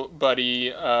school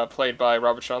buddy, played by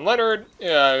Robert Sean Leonard,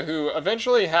 who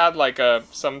eventually had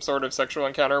some sort of sexual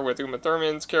encounter with Uma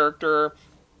Thurman's character,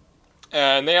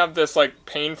 and they have this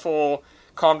painful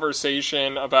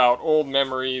conversation about old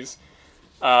memories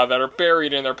that are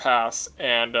buried in their past.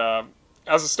 And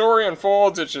as the story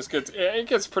unfolds, it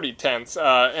gets pretty tense,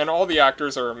 and all the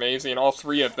actors are amazing, all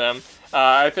 3 of them.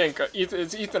 I think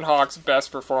it's Ethan Hawke's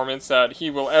best performance that he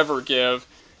will ever give.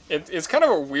 It's kind of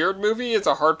a weird movie. It's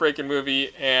a heartbreaking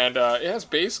movie, and it has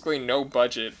basically no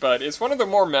budget. But it's one of the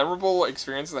more memorable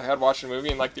experiences I had watching a movie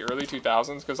in the early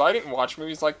 2000s, because I didn't watch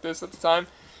movies like this at the time.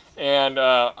 And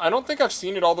I don't think I've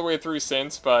seen it all the way through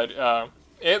since, but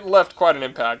it left quite an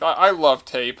impact. I love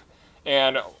Tape,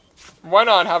 and why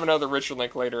not have another Richard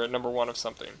Linklater at number 1 of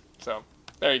something? So,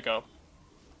 there you go.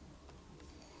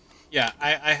 Yeah,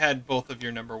 I had both of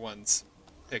your number ones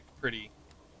picked pretty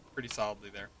solidly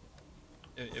there.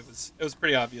 It was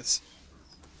pretty obvious.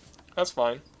 That's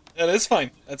fine. That is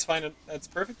fine. That's fine. That's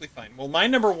perfectly fine. Well, my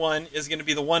number 1 is going to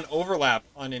be the one overlap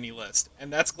on any list,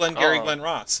 and that's Glengarry Glen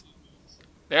Ross.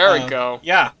 There we go.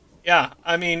 Yeah.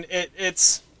 I mean,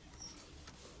 it's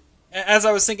as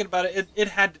I was thinking about it,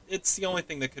 it's the only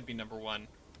thing that could be number 1.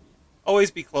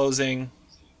 Always be closing.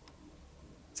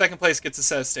 Second place gets a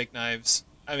set of steak knives.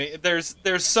 I mean, there's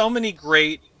so many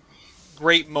great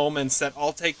moments that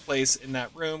all take place in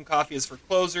that room. Coffee is for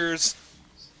closers.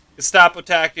 Gestapo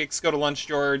tactics. Go to lunch,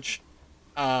 George.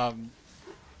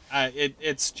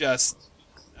 It's just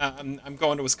I'm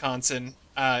going to Wisconsin.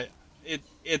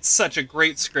 It's such a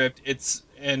great script.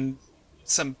 And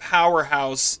some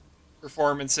powerhouse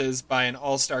performances by an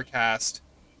all-star cast.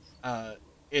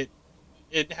 It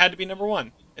had to be number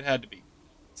 1. It had to be.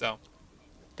 So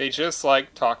they just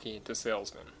like talking to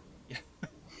salesmen.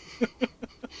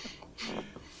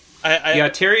 Yeah,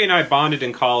 Terry and I bonded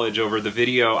in college over the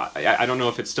video. I don't know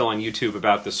if it's still on YouTube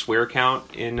about the swear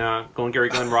count in Glengarry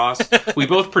Glen Ross. We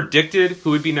both predicted who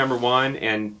would be number 1,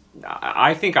 and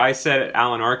I think I said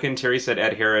Alan Arkin. Terry said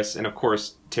Ed Harris, and of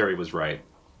course Terry was right.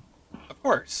 Of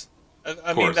course.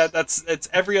 I mean it's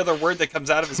every other word that comes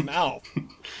out of his mouth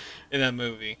in that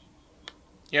movie.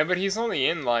 Yeah, but he's only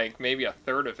in like maybe a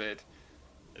third of it.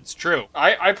 It's true.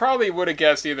 I probably would have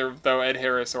guessed either though Ed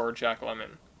Harris or Jack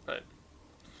Lemmon, but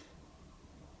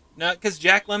no, because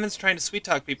Jack Lemmon's trying to sweet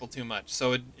talk people too much,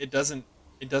 so it doesn't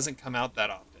come out that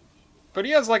often. But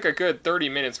he has like a good 30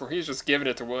 minutes where he's just giving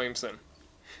it to Williamson.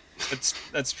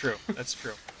 That's true. That's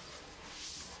true.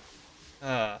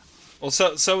 Well,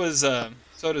 so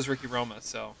does Ricky Roma.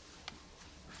 So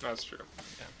that's true.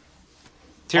 Yeah.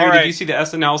 Terry, did you see the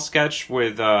SNL sketch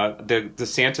with the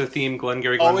Santa theme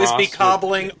Glengarry Glen Always Ross? Be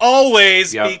cobbling.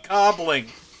 Always be cobbling.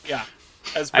 Yeah,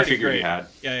 that's pretty I figured great. you had.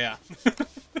 Yeah.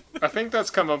 I think that's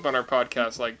come up on our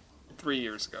podcast like 3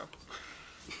 years ago.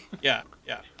 Yeah.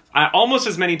 Almost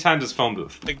as many times as Phone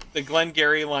Booth. The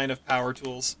Glengarry line of power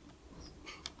tools.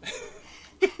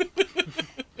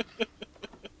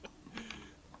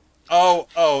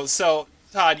 So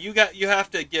Todd, you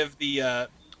have to give the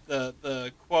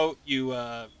quote you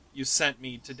sent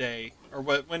me today, or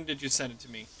when did you send it to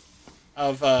me?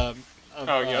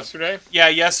 Yesterday? Yeah,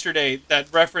 yesterday.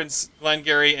 That referenced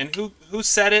Glengarry, and who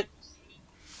said it?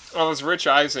 Oh, it was Rich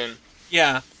Eisen.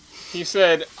 Yeah. He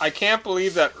said, "I can't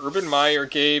believe that Urban Meyer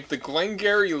gave the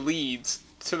Glengarry leads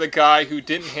to the guy who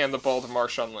didn't hand the ball to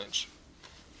Marshawn Lynch."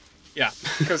 Yeah.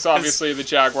 Because obviously the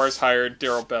Jaguars hired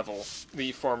Darrell Bevell,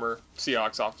 the former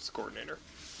Seahawks offensive coordinator.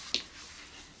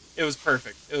 It was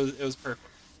perfect. It was perfect.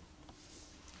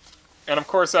 And of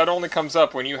course that only comes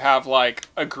up when you have like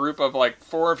a group of like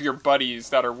 4 of your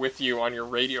buddies that are with you on your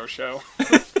radio show.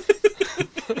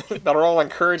 That are all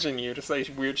encouraging you to say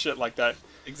weird shit like that.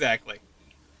 Exactly.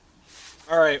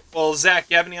 All right. Well, Zach,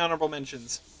 you have any honorable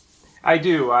mentions? I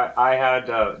do. I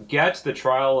had Get, the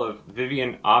trial of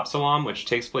Vivian Absalom, which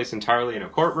takes place entirely in a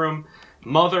courtroom.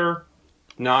 Mother,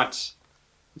 not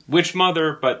which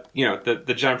mother, but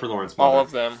the Jennifer Lawrence mother. All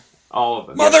of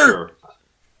them. Mother. Yeah,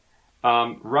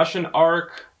 sure. Russian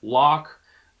Ark, Locke,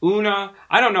 Una.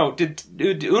 I don't know. Did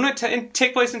Una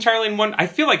take place entirely in one? I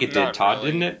feel like it did, Not Todd,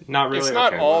 really. didn't it? Not really. It's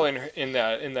not okay, all well. in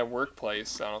that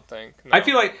workplace. I don't think. No. I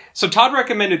feel like Todd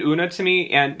recommended Una to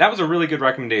me, and that was a really good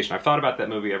recommendation. I've thought about that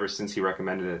movie ever since he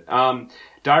recommended it.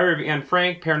 Diary of Anne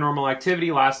Frank, Paranormal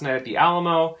Activity, Last Night at the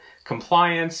Alamo,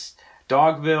 Compliance,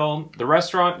 Dogville,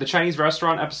 the Chinese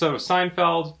restaurant episode of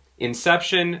Seinfeld,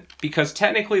 Inception, because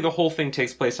technically the whole thing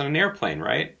takes place on an airplane,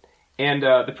 right? And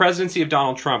the presidency of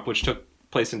Donald Trump, which took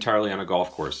place entirely on a golf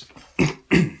course.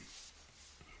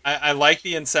 I like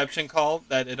the Inception call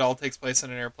that it all takes place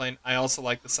on an airplane. I also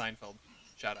like the Seinfeld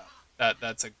shout out.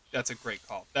 That's a great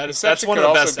call. That's one of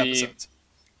the best episodes.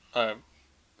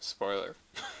 Spoiler.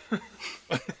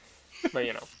 But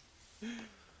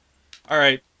All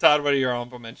right, Todd, what are your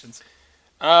honorable mentions?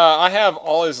 I have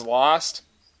All Is Lost.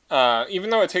 Even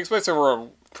though it takes place over a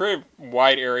pretty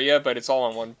wide area, but it's all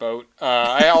on one boat.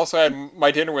 I also had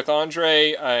My Dinner with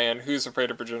Andre and Who's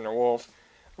Afraid of Virginia Woolf.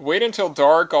 Wait Until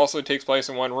Dark also takes place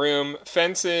in one room.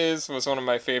 Fences was one of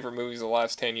my favorite movies of the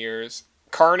last 10 years.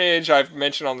 Carnage, I've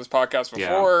mentioned on this podcast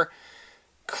before. Yeah.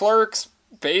 Clerks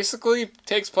basically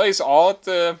takes place all at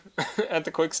the at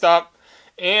the Quick Stop.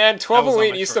 And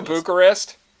 1208 East of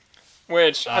Bucharest,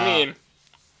 which, I mean,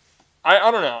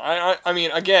 I don't know. I mean,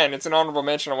 again, it's an honorable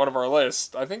mention on one of our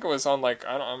lists. I think it was on like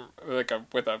I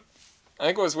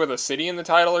think it was with a city in the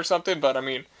title or something. But I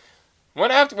mean,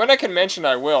 when I can mention,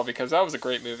 I will, because that was a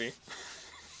great movie.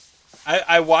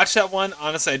 I watched that one.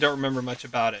 Honestly, I don't remember much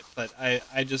about it, but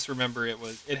I just remember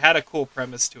it had a cool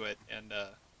premise to it, and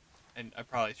I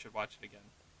probably should watch it again.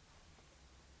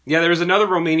 Yeah, there was another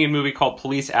Romanian movie called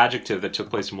Police Adjective that took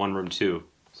place in one room too.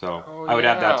 So I would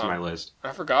add that to my list.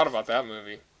 I forgot about that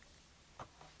movie.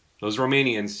 Those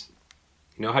Romanians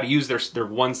know how to use their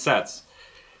one sets.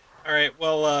 All right.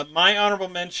 Well, my honorable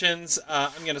mentions.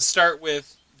 I'm going to start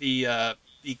with the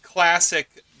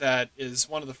classic that is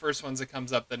one of the first ones that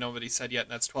comes up that nobody said yet,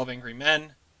 and that's 12 Angry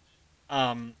Men.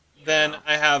 Then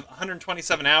I have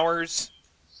 127 Hours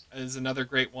is another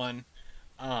great one.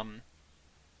 One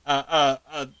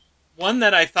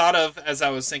that I thought of as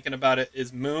I was thinking about it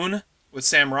is Moon with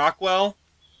Sam Rockwell.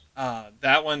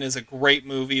 That one is a great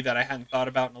movie that I hadn't thought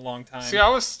about in a long time. See, I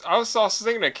was also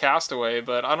thinking of Castaway,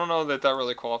 but I don't know that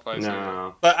really qualifies. No.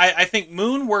 Either. But I think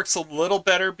Moon works a little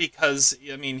better because,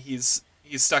 I mean, he's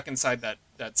stuck inside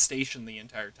that station the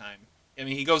entire time. I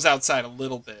mean, he goes outside a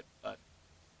little bit,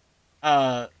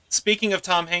 but speaking of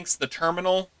Tom Hanks, The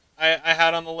Terminal I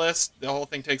had on the list. The whole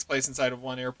thing takes place inside of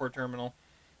one airport terminal.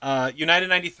 United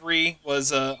 93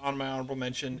 was on my honorable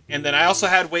mention, and then I also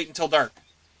had Wait Until Dark.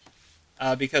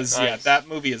 Because nice. that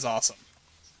movie is awesome.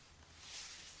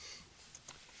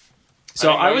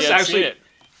 So I was actually,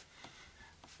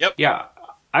 yep, yeah,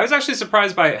 I was actually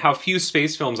surprised by how few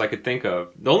space films I could think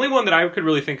of. The only one that I could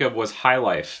really think of was High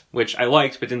Life, which I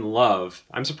liked but didn't love.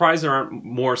 I'm surprised there aren't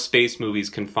more space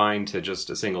movies confined to just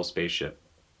a single spaceship.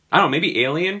 I don't know, maybe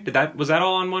Alien? Was that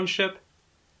all on one ship?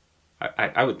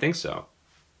 I would think so.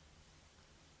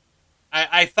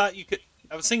 I thought you could.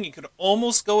 I was thinking you could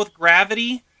almost go with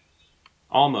Gravity.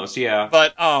 Almost, yeah.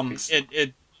 But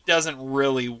it doesn't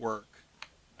really work.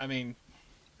 I mean,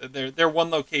 their one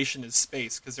location is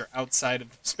space because they're outside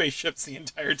of spaceships the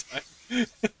entire time.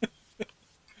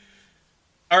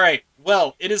 All right.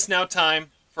 Well, it is now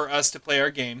time for us to play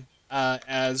our game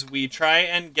as we try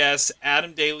and guess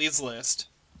Adam Daly's list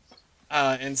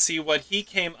and see what he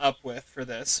came up with for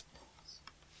this.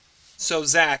 So,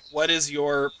 Zach, what is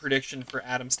your prediction for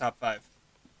Adam's top 5?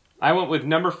 I went with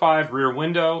number 5, Rear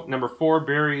Window, number 4,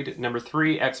 Buried, number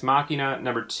 3, Ex Machina,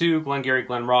 number 2, Glengarry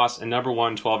Glen Ross, and number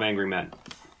 1, 12 Angry Men.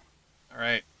 All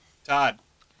right. Todd.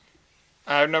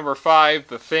 I have number 5,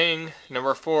 The Thing,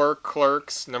 number 4,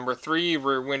 Clerks, number 3,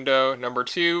 Rear Window, number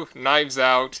 2, Knives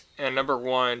Out, and number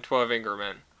 1, 12 Angry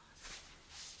Men.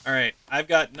 All right. I've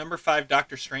got number 5,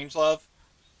 Dr. Strangelove,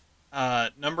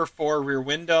 number 4, Rear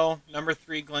Window, number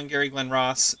 3, Glengarry Glen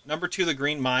Ross, number 2, The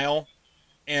Green Mile,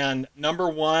 and number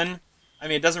 1, I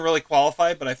mean, it doesn't really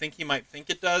qualify, but I think he might think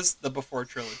it does, the Before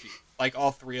trilogy. Like,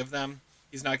 all 3 of them.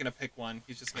 He's not going to pick one.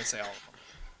 He's just going to say all of them.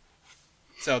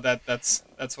 So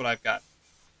that's what I've got.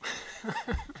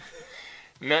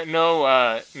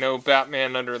 No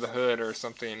Batman Under the Hood or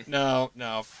something. No.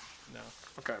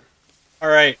 Okay. All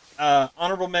right.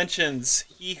 Honorable mentions.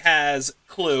 He has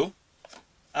Clue,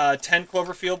 10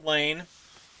 Cloverfield Lane,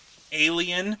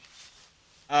 Alien,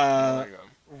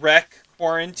 Wreck,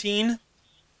 Quarantine,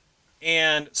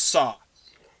 and Saw.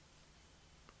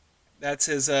 That's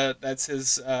his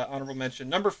honorable mention.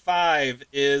 Number 5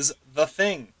 is The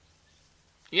Thing.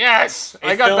 Yes!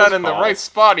 I got that in the right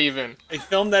spot even. A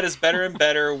film that is better and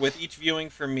better with each viewing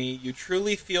for me. You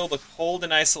truly feel the cold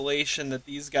and isolation that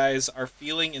these guys are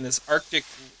feeling in this Arctic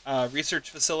research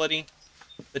facility.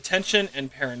 The tension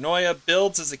and paranoia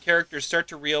builds as the characters start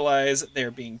to realize they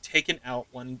are being taken out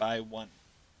one by one.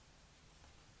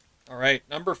 All right,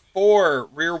 number 4,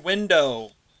 Rear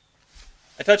Window.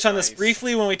 I touched on this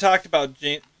briefly when we talked about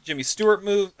Jimmy Stewart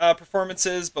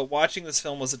performances, but watching this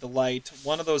film was a delight.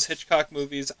 One of those Hitchcock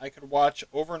movies I could watch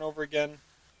over and over again.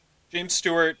 James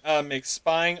Stewart makes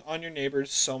spying on your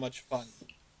neighbors so much fun.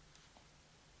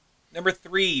 Number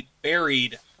 3,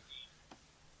 Buried.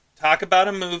 Talk about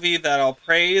a movie that I'll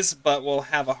praise, but will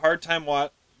have a hard time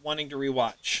wanting to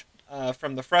rewatch.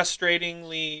 From the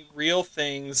frustratingly real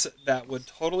things that would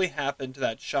totally happen to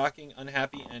that shocking,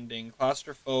 unhappy ending,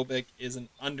 claustrophobic is an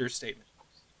understatement.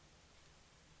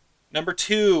 Number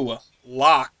 2,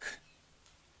 Locke.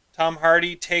 Tom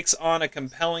Hardy takes on a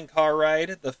compelling car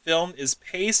ride. The film is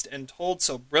paced and told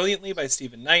so brilliantly by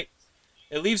Stephen Knight.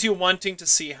 It leaves you wanting to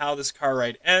see how this car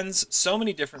ride ends. So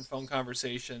many different phone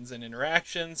conversations and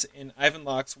interactions in Ivan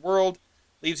Locke's world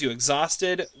leaves you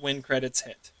exhausted when credits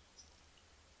hit.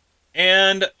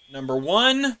 And number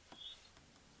 1,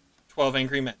 12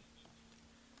 Angry Men.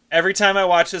 Every time I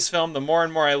watch this film, the more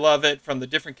and more I love it, from the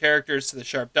different characters to the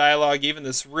sharp dialogue. Even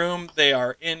this room they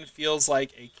are in feels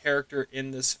like a character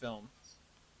in this film.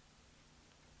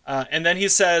 And then he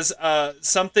says,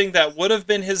 something that would have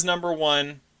been his number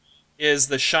one is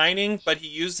The Shining, but he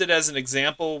used it as an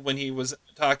example when he was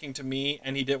talking to me,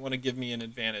 and he didn't want to give me an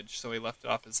advantage, so he left it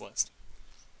off his list.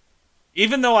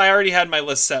 Even though I already had my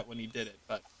list set when he did it,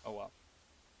 but oh well.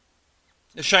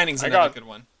 The Shining's another good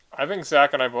one. I think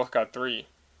Zach and I both got 3.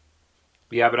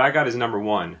 Yeah, but I got his number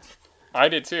 1. I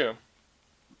did too.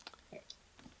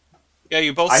 Yeah,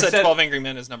 you both said 12 Angry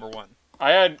Men is number 1.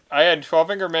 I had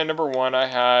 12 Angry Men number 1. I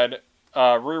had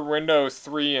Rear Window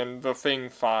 3 and The Thing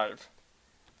 5.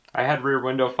 I had Rear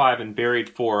Window 5 and Buried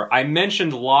 4. I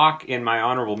mentioned Locke in my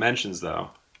honorable mentions,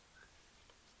 though.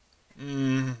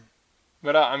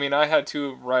 But I mean, I had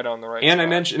 2 right on the right And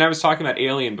spot. I was talking about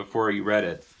Alien before you read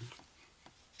it.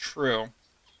 True.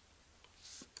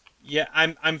 Yeah,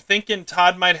 I'm thinking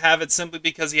Todd might have it simply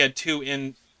because he had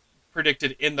 2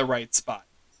 predicted in the right spot.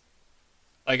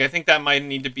 Like, I think that might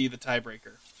need to be the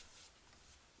tiebreaker.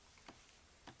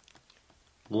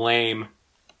 Lame.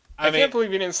 I can't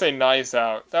believe you didn't say Knives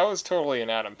Out. That was totally an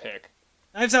Adam pick.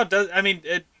 Knives Out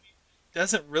it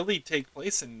doesn't really take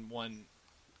place in one.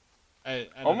 I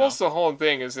Almost the whole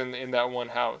thing is in that one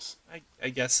house. I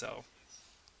guess so.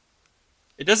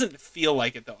 It doesn't feel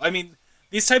like it, though. I mean,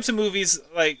 these types of movies,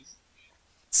 like,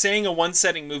 saying a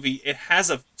one-setting movie, it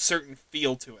has a certain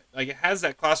feel to it. Like, it has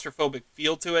that claustrophobic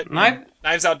feel to it.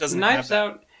 Knives Out doesn't have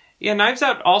that. Yeah, Knives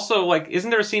Out also, like, isn't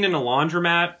there a scene in a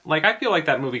laundromat? Like, I feel like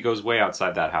that movie goes way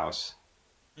outside that house.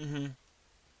 Mm-hmm.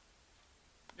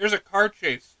 There's a car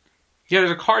chase. Yeah,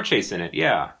 there's a car chase in it,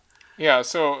 yeah. Yeah,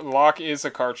 so Locke is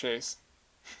a car chase.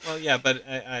 Well, yeah, but,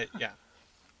 yeah.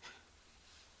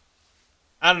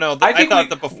 I don't know. I thought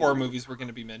the before movies were going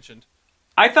to be mentioned.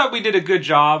 I thought we did a good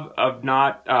job of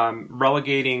not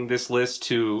relegating this list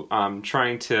to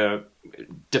trying to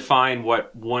define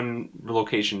what one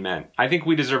location meant. I think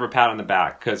we deserve a pat on the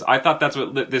back, because I thought that's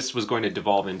what this was going to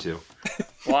devolve into.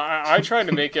 Well, I tried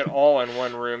to make it all in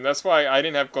one room. That's why I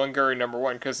didn't have Glengarry number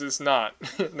 1, because it's not.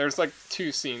 There's like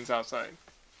 2 scenes outside.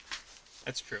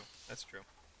 That's true.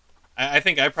 I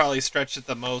think I probably stretched it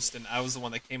the most, and I was the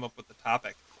one that came up with the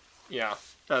topic. Yeah,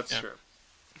 that's true.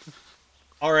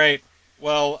 All right.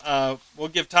 Well, we'll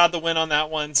give Todd the win on that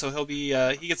one, so he'll be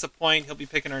he gets a point. He'll be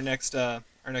picking our next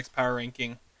power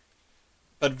ranking.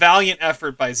 But valiant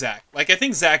effort by Zach. Like, I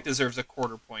think Zach deserves a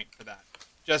quarter point for that,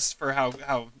 just for how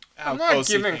I'm not close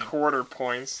giving he came. quarter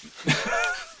points.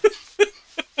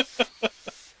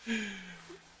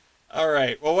 All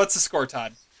right. Well, what's the score,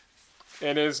 Todd?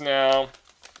 It is now.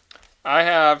 I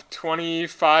have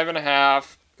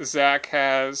 25.5. Zach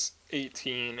has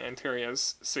 18, and Terry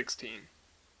has 16.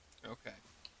 Okay.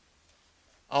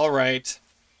 All right.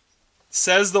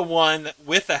 Says the one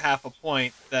with a half a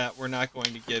point that we're not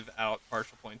going to give out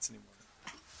partial points anymore.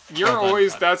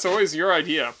 That's always your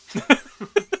idea.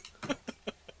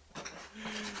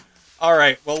 All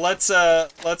right. Well, let's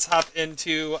hop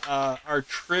into our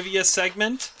trivia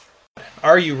segment.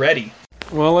 Are you ready?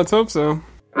 Well, let's hope so.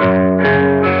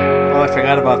 Oh, I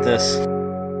forgot about this.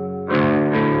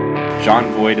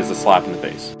 John Voight is a slap in the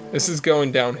face. This is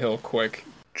going downhill quick.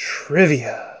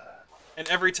 Trivia. And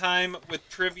every time with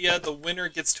trivia, the winner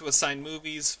gets to assign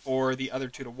movies for the other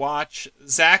two to watch.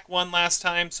 Zach won last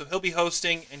time, so he'll be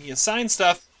hosting, and he assigned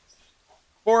stuff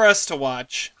for us to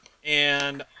watch.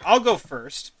 And I'll go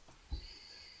first.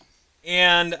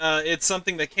 And it's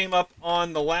something that came up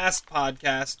on the last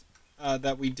podcast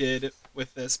that we did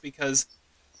with this, because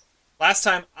last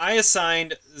time I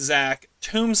assigned Zach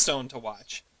Tombstone to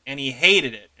watch, and he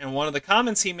hated it. And one of the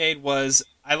comments he made was,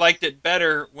 I liked it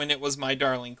better when it was My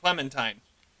Darling Clementine,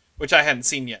 which I hadn't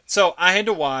seen yet. So I had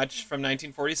to watch, from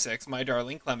 1946, My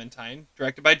Darling Clementine,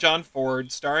 directed by John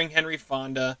Ford, starring Henry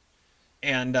Fonda.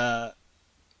 And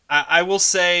I will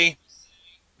say,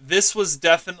 this was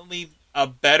definitely a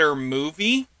better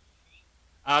movie.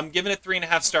 I'm giving it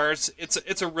 3.5 stars.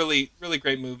 It's a really, really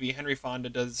great movie. Henry Fonda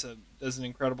does an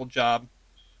incredible job.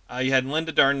 You had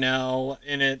Linda Darnell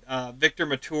in it, Victor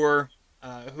Mature,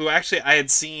 who actually I've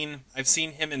seen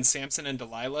him in Samson and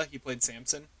Delilah. He played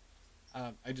Samson.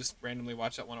 I just randomly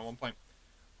watched that one at one point.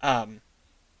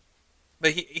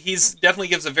 But he's definitely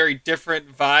gives a very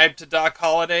different vibe to Doc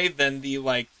Holliday than the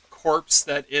like corpse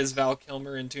that is Val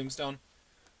Kilmer in Tombstone.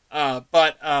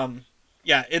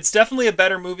 Yeah, it's definitely a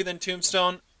better movie than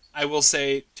Tombstone. I will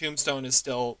say Tombstone is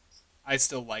I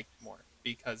still like more,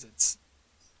 because it's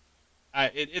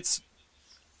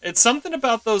something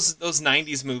about those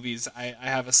 90s movies I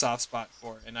have a soft spot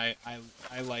for, and I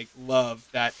like love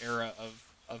that era of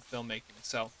filmmaking.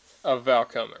 So Val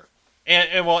Kilmer.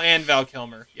 And Val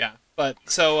Kilmer, yeah. But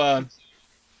so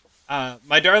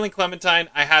My Darling Clementine,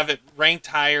 I have it ranked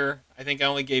higher. I think I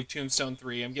only gave Tombstone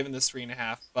 3. I'm giving this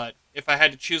 3.5. But if I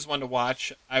had to choose one to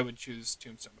watch, I would choose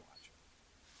Tombstone to watch.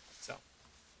 So.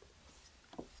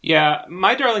 Yeah,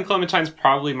 My Darling Clementine's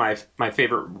probably my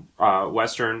favorite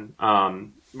Western,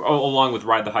 along with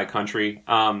Ride the High Country.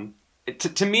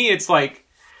 To me, it's like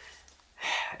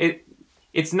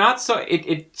it's not so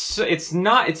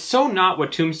it's so not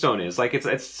what Tombstone is. Like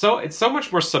it's so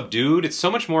much more subdued. It's so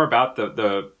much more about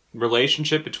the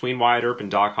relationship between Wyatt Earp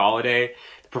and Doc Holliday.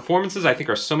 The performances, I think,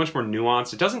 are so much more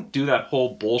nuanced. It doesn't do that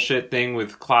whole bullshit thing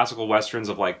with classical westerns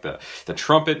of like the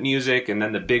trumpet music and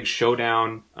then the big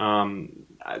showdown.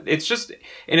 It's just,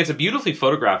 and it's a beautifully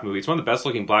photographed movie. It's one of the best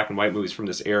looking black and white movies from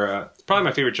this era. It's probably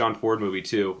my favorite John Ford movie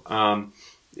too.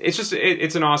 It's just,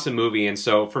 it's an awesome movie. And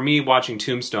so for me, watching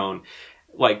Tombstone,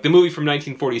 like the movie from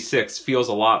 1946 feels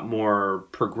a lot more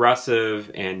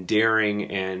progressive and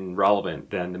daring and relevant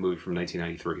than the movie from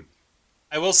 1993.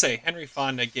 I will say Henry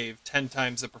Fonda gave 10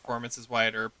 times the performance as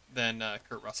Wyatt Earp than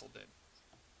Kurt Russell did.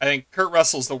 I think Kurt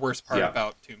Russell's the worst part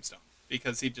about Tombstone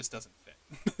because he just doesn't fit.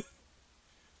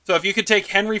 So if you could take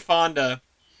Henry Fonda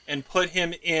and put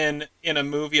him in a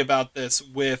movie about this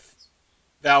with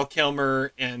Val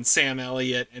Kilmer and Sam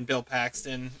Elliott and Bill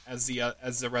Paxton as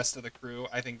the rest of the crew,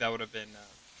 I think that would have been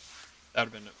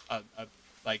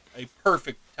a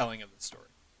perfect telling of the story.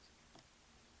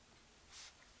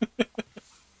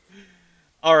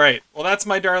 All right, well that's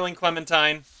My Darling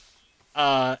Clementine.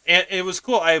 And it was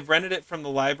cool. I rented it from the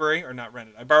library, or not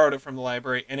rented. I borrowed it from the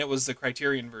library, and it was the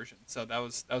Criterion version, so that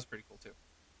was pretty cool too.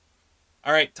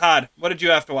 All right, Todd, what did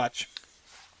you have to watch?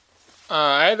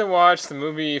 I had to watch the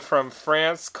movie from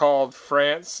France called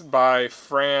France by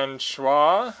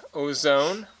François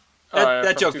Ozon.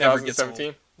 That joke never gets old.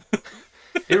 It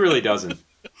really doesn't.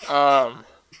 So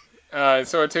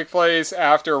it took place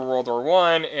after World War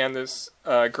I, and this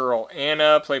girl,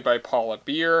 Anna, played by Paula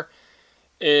Beer,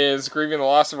 is grieving the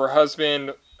loss of her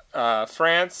husband,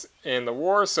 France, in the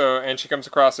war. And she comes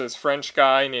across this French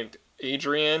guy named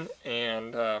Adrian,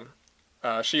 and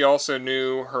she also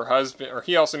knew her husband, or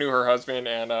he also knew her husband,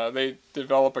 and they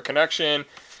develop a connection.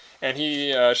 And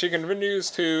she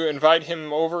continues to invite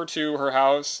him over to her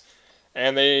house,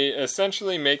 and they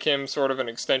essentially make him sort of an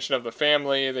extension of the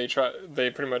family. They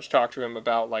pretty much talk to him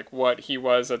about like what he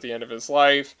was at the end of his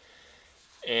life,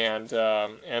 and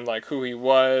like who he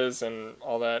was and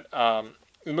all that.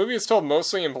 The movie is told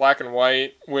mostly in black and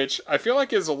white, which I feel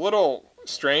like is a little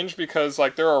strange because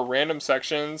like there are random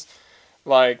sections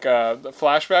like the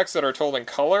flashbacks that are told in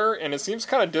color, and it seems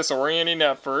kind of disorienting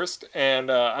at first,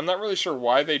 and I'm not really sure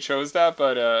why they chose that,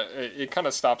 but it kind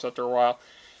of stops after a while.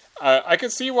 I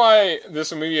could see why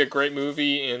this would be a great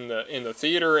movie in the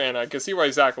theater, and I could see why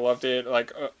Zach loved it.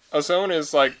 Like Ozon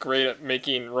is like great at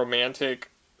making romantic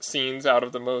scenes out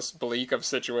of the most bleak of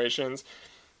situations,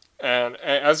 and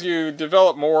as you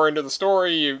develop more into the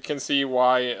story, you can see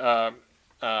why.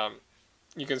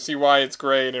 You can see why it's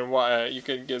great and why you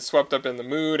can get swept up in the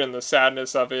mood and the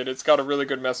sadness of it. It's got a really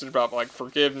good message about like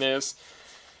forgiveness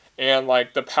and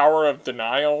like the power of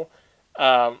denial.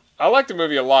 I like the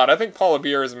movie a lot. I think Paula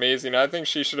Beer is amazing. I think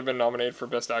she should have been nominated for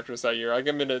Best Actress that year. I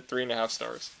give it 3.5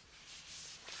 stars.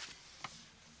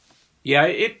 Yeah,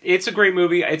 it's a great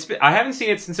movie. I haven't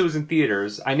seen it since it was in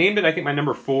theaters. I named it, I think, my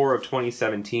number 4 of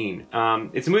 2017.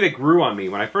 It's a movie that grew on me.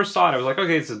 When I first saw it, I was like,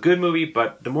 okay, it's a good movie,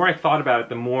 but the more I thought about it,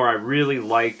 the more I really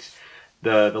liked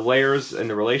the layers and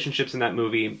the relationships in that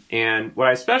movie. And what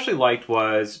I especially liked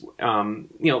was,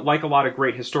 like a lot of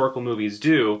great historical movies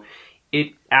do,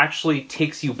 it actually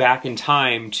takes you back in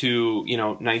time to,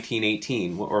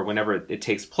 1918 or whenever it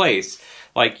takes place.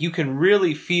 Like, you can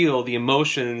really feel the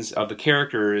emotions of the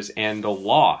characters and the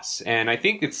loss. And I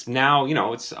think it's now,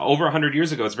 it's over 100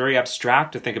 years ago. It's very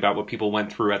abstract to think about what people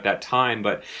went through at that time.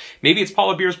 But maybe it's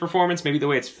Paula Beer's performance, maybe the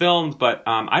way it's filmed. But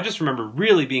I just remember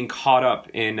really being caught up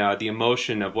in the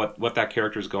emotion of what that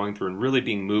character is going through and really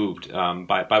being moved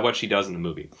by what she does in the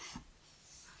movie.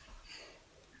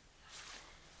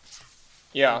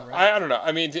 Yeah, right. I don't know.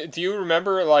 I mean, do you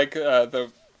remember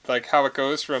how it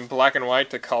goes from black and white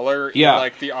to color? Yeah,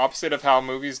 like the opposite of how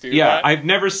movies do. Yeah, that? I've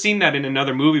never seen that in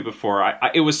another movie before.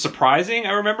 It was surprising.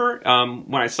 I remember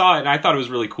when I saw it, and I thought it was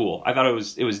really cool. I thought it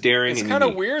was daring. It's and kind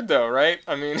of weird, though, right?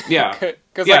 I mean, yeah,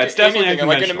 because it's definitely anything,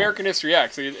 like in American History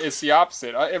X, it's the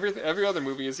opposite. Every other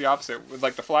movie is the opposite. With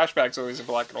like the flashbacks always in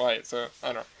black and white. So I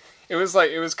don't know. It was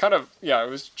kind of it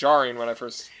was jarring when it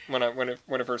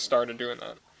first started doing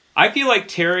that. I feel like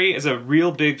Terry, as a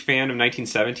real big fan of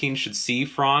 1917, should see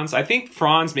Franz. I think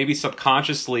Franz maybe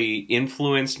subconsciously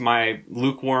influenced my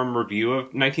lukewarm review of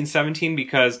 1917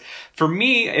 because, for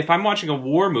me, if I'm watching a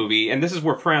war movie, and this is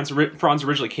where Franz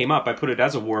originally came up, I put it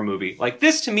as a war movie. Like,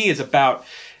 this to me is about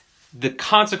the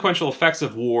consequential effects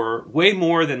of war way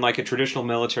more than like a traditional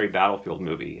military battlefield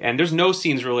movie. And there's no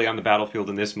scenes really on the battlefield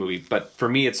in this movie, but for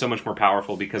me, it's so much more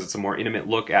powerful because it's a more intimate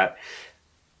look at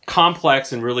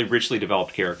complex and really richly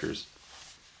developed characters.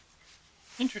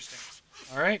 Interesting.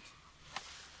 All right.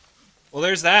 Well,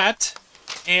 there's that.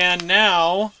 And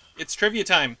now it's trivia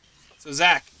time. So,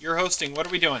 Zach, you're hosting. What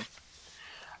are we doing?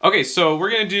 Okay, so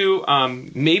we're going to do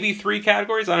maybe 3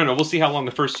 categories. I don't know. We'll see how long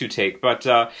the first 2 take. But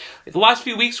the last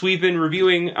few weeks, we've been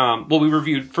reviewing... we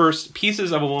reviewed first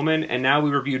Pieces of a Woman, and now we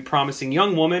reviewed Promising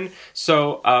Young Woman.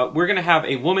 So we're going to have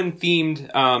a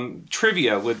woman-themed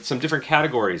trivia with some different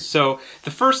categories. So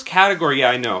the first category... Yeah,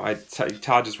 I know.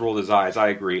 Todd just rolled his eyes. I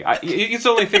agree. It's the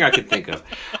only thing I could think of.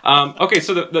 Okay,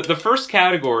 so the first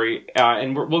category,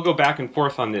 and we'll go back and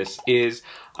forth on this, is...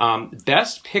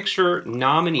 Best Picture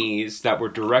nominees that were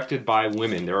directed by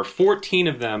women. There are 14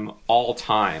 of them all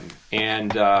time.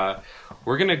 And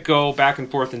we're going to go back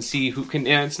and forth and see who can...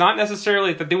 And it's not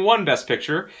necessarily that they won Best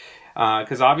Picture,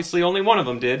 because obviously only one of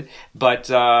them did. But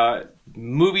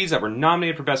movies that were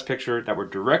nominated for Best Picture that were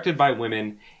directed by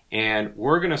women. And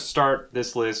we're going to start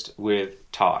this list with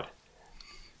Todd.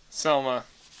 Selma.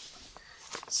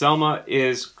 Selma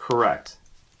is correct.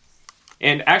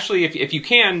 And actually, if you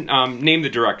can, name the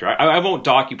director. I won't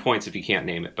dock you points if you can't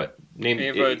name it, but name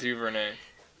it. Ava DuVernay.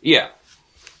 Yeah.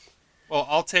 Well,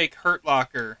 I'll take Hurt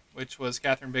Locker, which was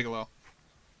Catherine Bigelow.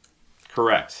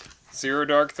 Correct. Zero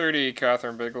Dark 30,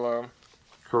 Catherine Bigelow.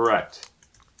 Correct.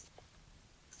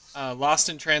 Lost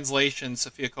in Translation,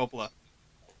 Sofia Coppola.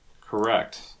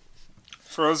 Correct.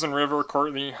 Frozen River,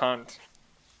 Courtney Hunt.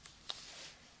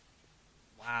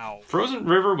 Wow. Frozen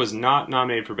River was not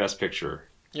nominated for Best Picture.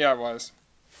 Yeah, it was.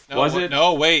 No, was it?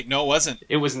 No, wait. No, it wasn't.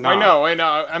 It was not. Wait,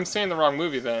 no. I'm saying the wrong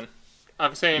movie then.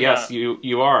 I'm saying... Yes,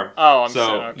 you are. Oh,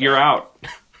 so you're out.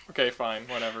 Okay, fine.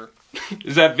 Whatever.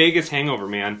 It's that Vegas hangover,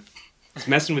 man. It's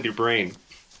messing with your brain.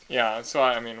 Yeah, so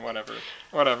I mean,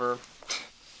 whatever.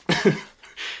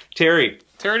 Terry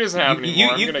doesn't have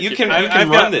anymore. You can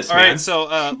run this, man. All right,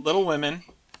 so Little Women,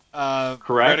 correct.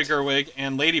 Greta Gerwig,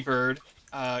 and Lady Bird,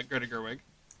 Greta Gerwig.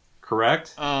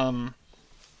 Correct.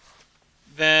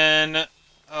 Then,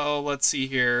 let's see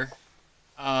here.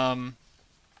 That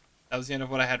was the end of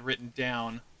what I had written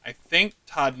down. I think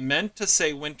Todd meant to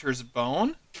say Winter's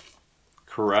Bone.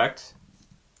 Correct.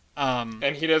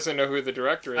 And he doesn't know who the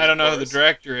director is. I don't know who the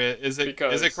director is. Is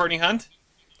it Courtney Hunt?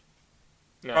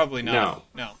 No. Probably not.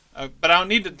 No. But I don't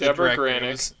need the Deborah director.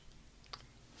 Granick.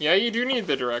 Yeah, you do need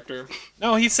the director.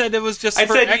 No, he said it was just I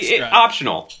for said extra.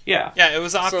 Optional. Yeah. Yeah, it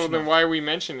was optional. So then why are we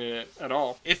mentioning it at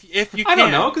all? If you can. I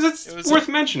don't know, because it's worth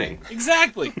mentioning.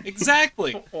 Exactly.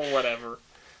 Well, whatever.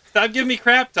 Stop giving me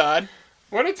crap, Todd.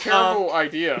 What a terrible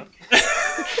idea.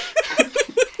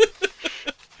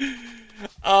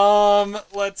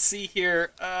 Let's see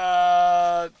here.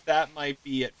 That might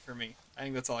be it for me. I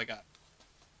think that's all I got.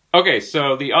 Okay,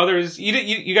 so the others,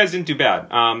 you guys didn't do bad.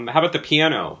 How about The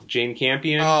Piano, Jane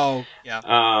Campion? Oh,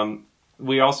 yeah.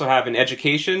 We also have An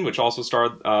Education, which also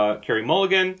starred Carey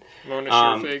Mulligan. Mona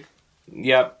Scherfig.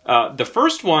 Yep. The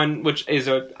first one, which is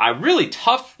a really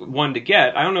tough one to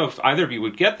get, I don't know if either of you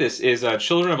would get this, is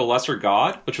Children of a Lesser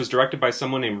God, which was directed by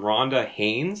someone named Rhonda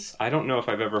Haynes. I don't know if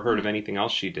I've ever heard of anything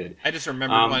else she did. I just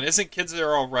remembered one. Isn't Kids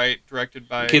Are All Right directed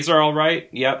by... Kids Are All Right,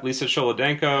 yep, Lisa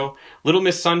Cholodenko. Little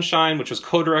Miss Sunshine, which was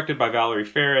co-directed by Valerie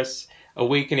Faris.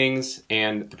 Awakenings,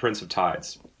 and The Prince of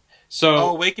Tides. So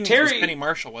Awakenings was Penny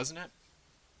Marshall, wasn't it?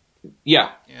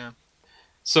 Yeah. Yeah.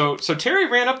 So Terry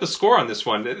ran up the score on this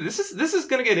one. This is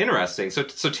going to get interesting. So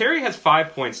Terry has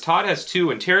 5 points, Todd has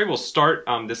 2, and Terry will start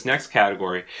this next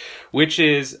category, which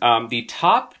is the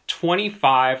top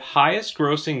 25 highest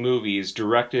grossing movies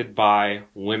directed by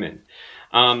women.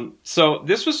 So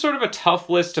this was sort of a tough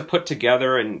list to put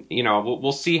together, and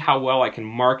we'll see how well I can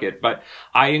mark it. But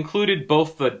I included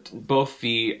both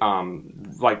the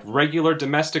like regular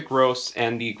domestic gross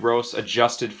and the gross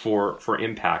adjusted for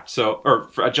impact.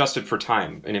 Adjusted for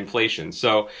time and inflation.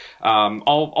 So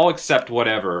I'll accept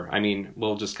whatever. I mean,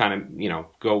 we'll just kind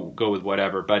of go with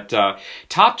whatever. But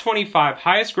top 25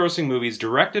 highest grossing movies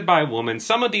directed by a woman.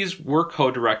 Some of these were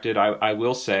co-directed, I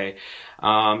will say.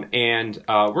 And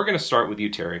we're going to start with you,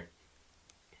 Terry.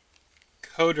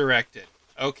 Co-directed.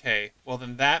 Okay. Well,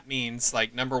 then that means,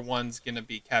 number one's going to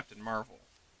be Captain Marvel.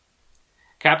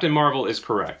 Captain Marvel is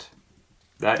correct.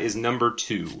 That is number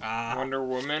 2. Wonder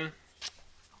Woman.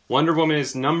 Wonder Woman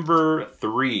is number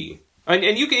 3.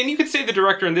 And you could say the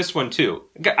director in this one too.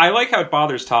 I like how it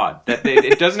bothers Todd that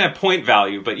it doesn't have point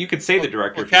value, but you could say the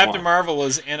director. Well, if you Captain want. Marvel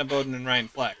was Anna Boden and Ryan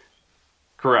Fleck.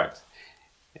 Correct.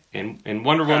 And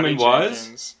Wonder Woman was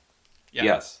Jenkins. Yeah.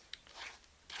 Yes.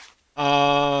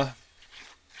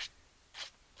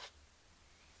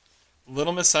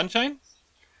 Little Miss Sunshine?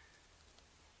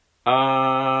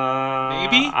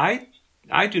 Maybe? Maybe?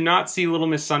 I do not see Little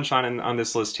Miss Sunshine on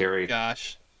this list, Terry.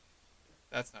 Gosh.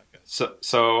 That's not good.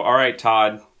 So all right,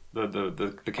 Todd.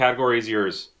 The category is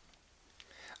yours.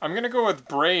 I'm gonna go with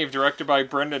Brave, directed by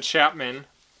Brenda Chapman.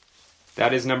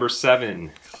 That is number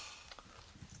 7.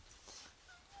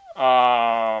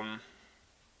 A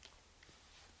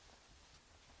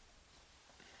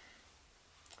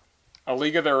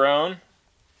League of Their Own.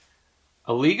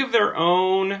 A League of Their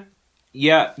Own.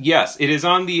 Yeah, yes, it is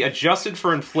on the adjusted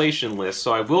for inflation list,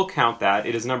 so I will count that.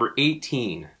 It is number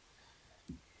 18.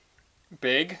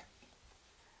 Big.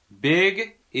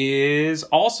 Big is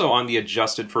also on the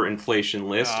adjusted for inflation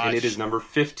list, and it is number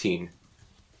 15.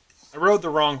 I rode the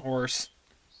wrong horse.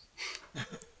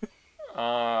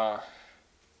 Man,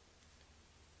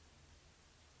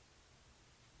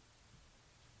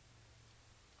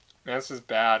 this is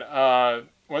bad.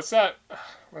 What's that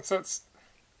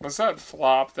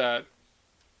flop that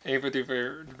Ava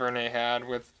DuVernay had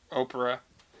with Oprah?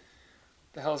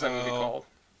 The hell is that movie called?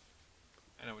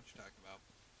 I know what you're talking about.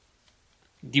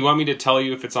 Do you want me to tell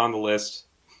you if it's on the list?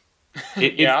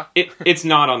 Yeah. It's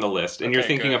not on the list, and you're Okay,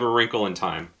 thinking good. of A Wrinkle in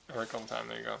Time. A Wrinkle in Time,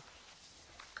 there you go.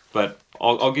 But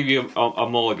I'll give you a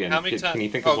mulligan. How many times? Can you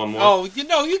think of one more? Oh,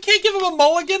 you can't give him a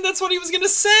mulligan. That's what he was going to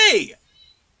say.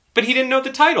 But he didn't know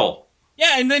the title.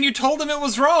 Yeah, and then you told him it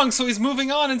was wrong, so he's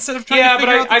moving on instead of trying to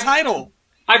figure out the title.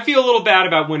 I feel a little bad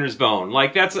about Winter's Bone.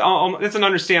 Like that's an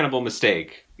understandable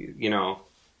mistake, you know.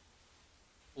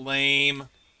 Lame.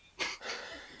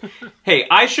 Hey,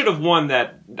 I should have won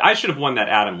that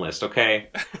Adam list. Okay,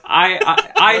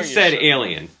 I said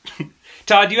Alien.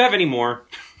 Todd, do you have any more?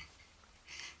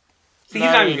 See, he's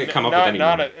not even gonna come up with any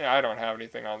more. I don't have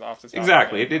anything off the top.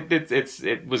 Exactly.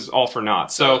 It was all for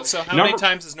naught. So how many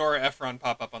times does Nora Ephron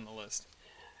pop up on the list?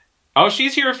 Oh,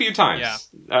 she's here a few times.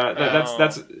 Yeah.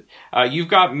 That's You've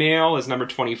Got Mail is number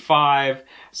 25.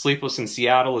 Sleepless in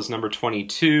Seattle is number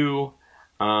 22.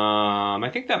 I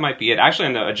think that might be it. Actually,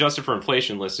 on the adjusted for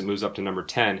inflation list, it moves up to number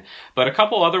 10. But a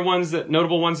couple other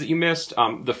notable ones that you missed.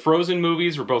 The Frozen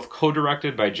movies were both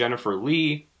co-directed by Jennifer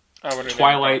Lee. I would have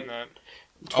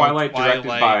Twilight directed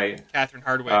by Catherine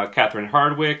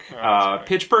Hardwicke.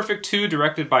 Pitch Perfect 2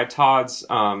 directed by Todd's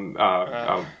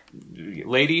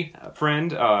lady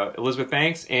friend Elizabeth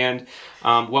Banks, and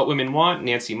What Women Want,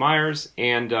 Nancy Myers,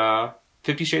 and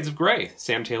 50 Shades of Grey,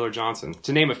 Sam Taylor Johnson,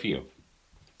 to name a few.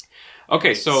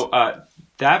 Okay, so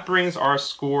that brings our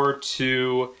score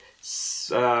to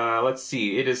let's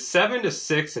see, it is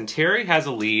 7-6, and Terry has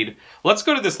a lead. Let's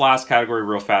go to this last category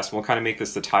real fast, and we'll kind of make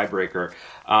this the tiebreaker.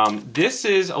 This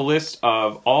is a list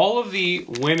of all of the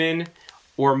women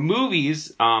or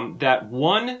movies that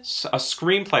won a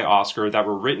screenplay Oscar that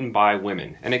were written by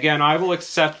women. And again, I will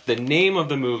accept the name of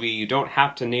the movie. You don't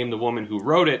have to name the woman who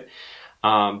wrote it.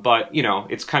 But, you know,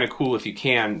 it's kind of cool if you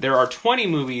can. There are 20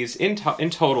 movies in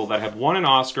total that have won an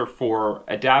Oscar for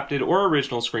adapted or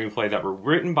original screenplay that were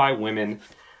written by women.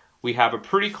 We have a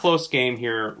pretty close game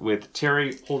here with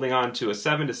Terry holding on to a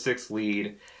 7-6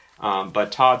 lead,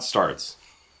 but Todd starts.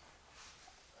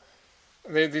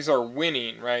 These are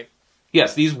winning, right?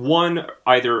 Yes, these won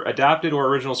either adapted or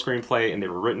original screenplay, and they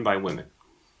were written by women.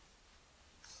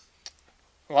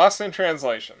 Lost in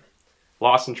Translation.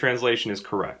 Lost in Translation is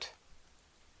correct.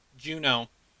 Juno.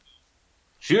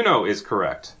 Juno is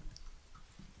correct.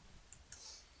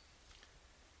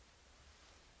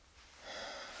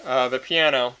 The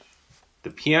Piano. The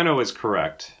Piano is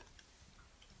correct.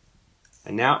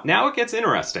 And now it gets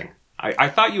interesting. I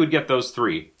thought you would get those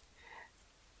three.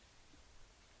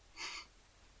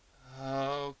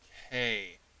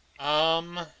 Okay.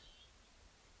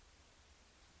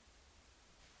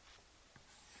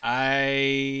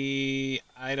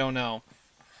 I don't know.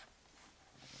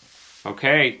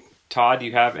 Okay, Todd, do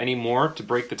you have any more to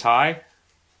break the tie?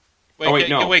 Wait,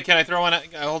 no. Wait, can I throw one?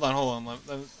 Hold on.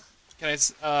 Can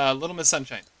I? Little Miss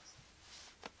Sunshine.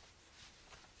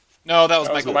 No, that was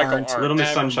Michael Arndt. Little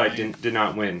Miss Sunshine did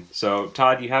not win. So,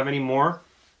 Todd, do you have any more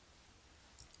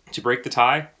to break the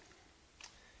tie?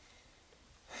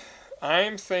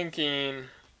 I'm thinking...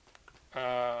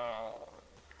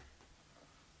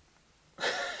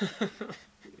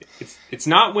 It's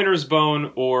not Winter's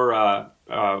Bone or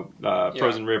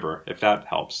Frozen River, if that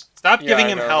helps. Stop giving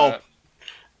him help.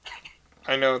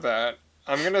 I know that.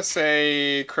 I'm gonna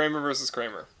say Kramer versus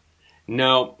Kramer.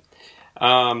 No.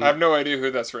 I have no idea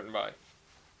who that's written by.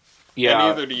 Yeah, and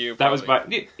neither do you. That was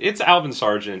it's Alvin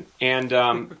Sargent, and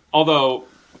although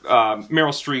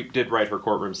Meryl Streep did write her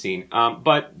courtroom scene,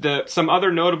 but some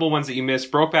other notable ones that you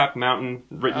missed: Brokeback Mountain,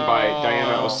 written by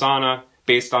Diana Ossana,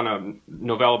 based on a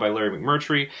novella by Larry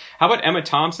McMurtry. How about Emma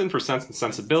Thompson for Sense and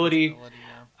Sensibility?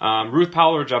 Ruth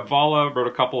Powell Jabvala wrote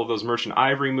a couple of those Merchant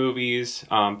Ivory movies.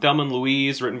 Thelma and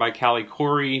Louise, written by Callie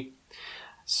Corey.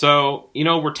 So,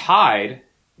 we're tied,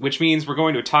 which means we're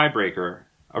going to a tiebreaker.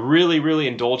 A really, really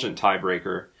indulgent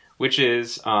tiebreaker, which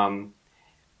is,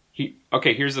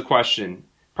 here's the question.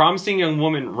 Promising Young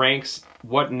Woman ranks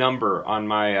what number on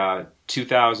my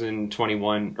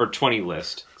 2021, or 20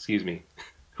 list, excuse me.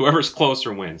 Whoever's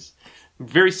closer wins.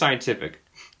 Very scientific.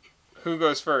 Who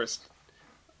goes first?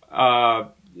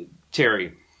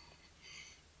 Terry.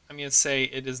 I'm going to say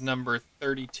it is number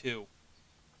 32.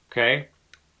 Okay.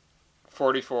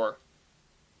 44.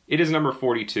 It is number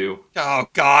 42. Oh,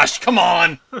 gosh, come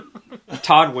on!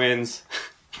 Todd wins.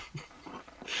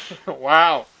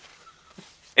 Wow.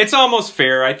 It's almost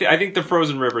fair. I think the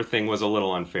Frozen River thing was a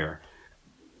little unfair.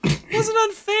 It wasn't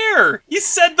unfair! He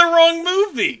said the wrong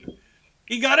movie!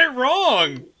 He got it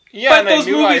wrong! Yeah, but those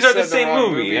movies are the same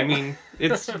movie. I mean,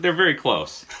 they're very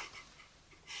close.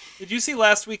 Did you see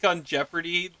last week on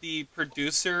Jeopardy, the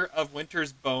producer of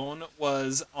Winter's Bone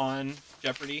was on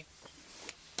Jeopardy?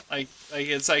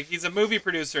 It's like he's a movie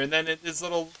producer, and then his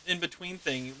little in-between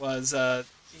thing was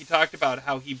he talked about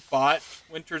how he bought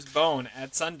Winter's Bone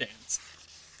at Sundance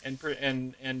and put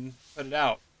it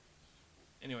out.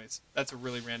 Anyways, that's a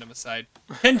really random aside.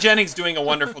 Ken Jennings doing a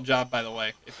wonderful job, by the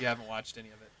way, if you haven't watched any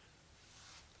of it.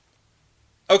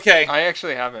 Okay. I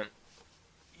actually haven't.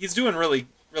 He's doing really,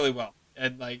 really well.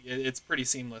 And it's pretty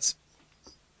seamless.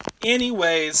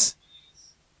 Anyways,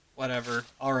 whatever.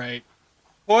 All right.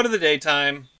 Quote of the day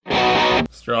time.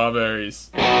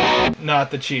 Strawberries. Not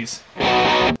the cheese.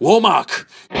 Womack.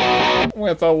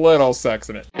 With a little sex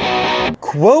in it.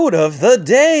 Quote of the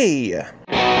day.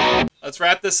 Let's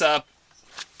wrap this up.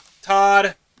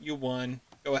 Todd, you won.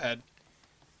 Go ahead.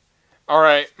 All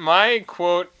right, my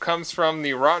quote comes from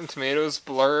the Rotten Tomatoes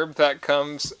blurb that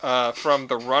comes from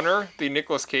The Runner, the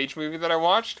Nicolas Cage movie that I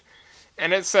watched,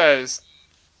 and it says,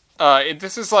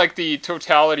 "This is like the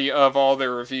totality of all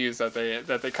their reviews that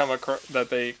they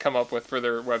come up with for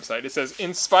their website." It says,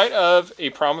 "In spite of a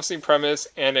promising premise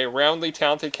and a roundly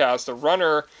talented cast, The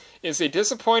Runner is a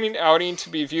disappointing outing to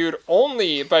be viewed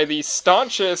only by the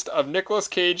staunchest of Nicolas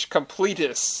Cage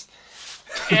completists."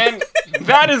 And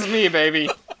that is me, baby.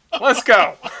 Let's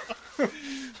go.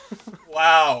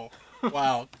 Wow.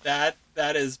 That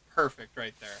is perfect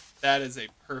right there. That is a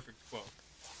perfect quote.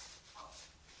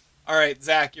 All right,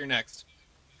 Zach, you're next.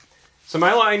 So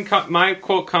my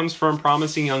quote comes from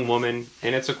Promising Young Woman,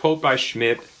 and it's a quote by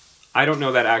Schmidt. I don't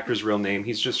know that actor's real name.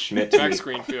 He's just Schmidt to me. Max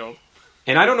Greenfield.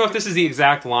 And I don't know if this is the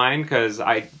exact line because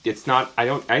I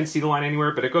didn't see the line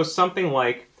anywhere, but it goes something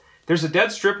like, "There's a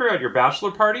dead stripper at your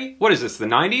bachelor party? What is this, the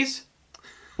 90s?"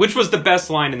 Which was the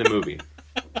best line in the movie.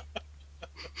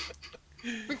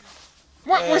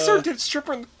 What? What's our dead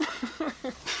stripper?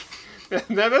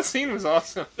 That scene was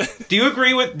awesome. Do you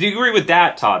agree with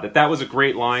that, Todd? That was a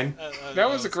great line? That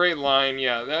was a great line,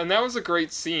 yeah. And that was a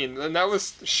great scene. And that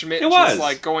was Schmidt just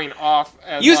like going off.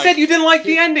 As, you said you didn't like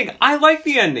the ending. I like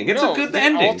the ending. It's a good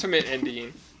ending. The ultimate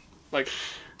ending. Like,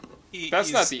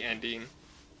 that's not the ending.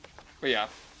 But yeah.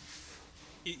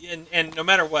 And no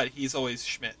matter what, he's always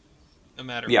Schmidt. No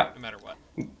matter what.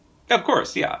 Of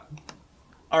course, yeah.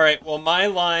 All right, well, my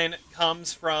line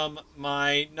comes from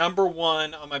my number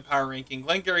one on my power ranking,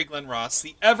 Glengarry Glen Ross,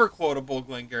 the ever-quotable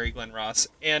Glengarry Glen Ross.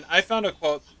 And I found a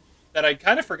quote that I'd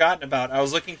kind of forgotten about. I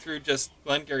was looking through just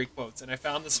Glengarry quotes, and I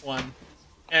found this one,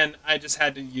 and I just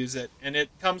had to use it. And it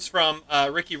comes from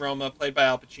Ricky Roma, played by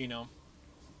Al Pacino.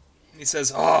 And he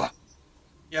says, "Oh,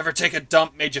 you ever take a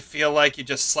dump made you feel like you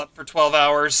just slept for 12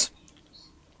 hours?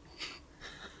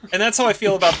 And that's how I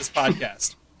feel about this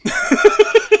podcast.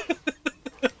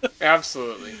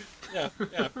 Absolutely. Yeah.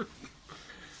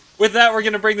 With that, we're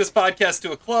going to bring this podcast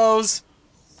to a close.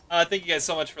 Thank you guys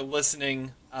so much for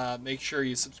listening. Make sure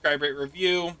you subscribe, rate,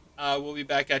 review. We'll be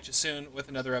back at you soon with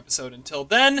another episode. Until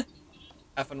then,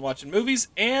 have fun watching movies,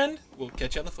 and we'll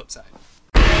catch you on the flip side.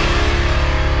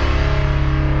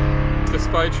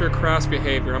 Despite your crass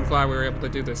behavior, I'm glad we were able to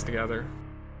do this together.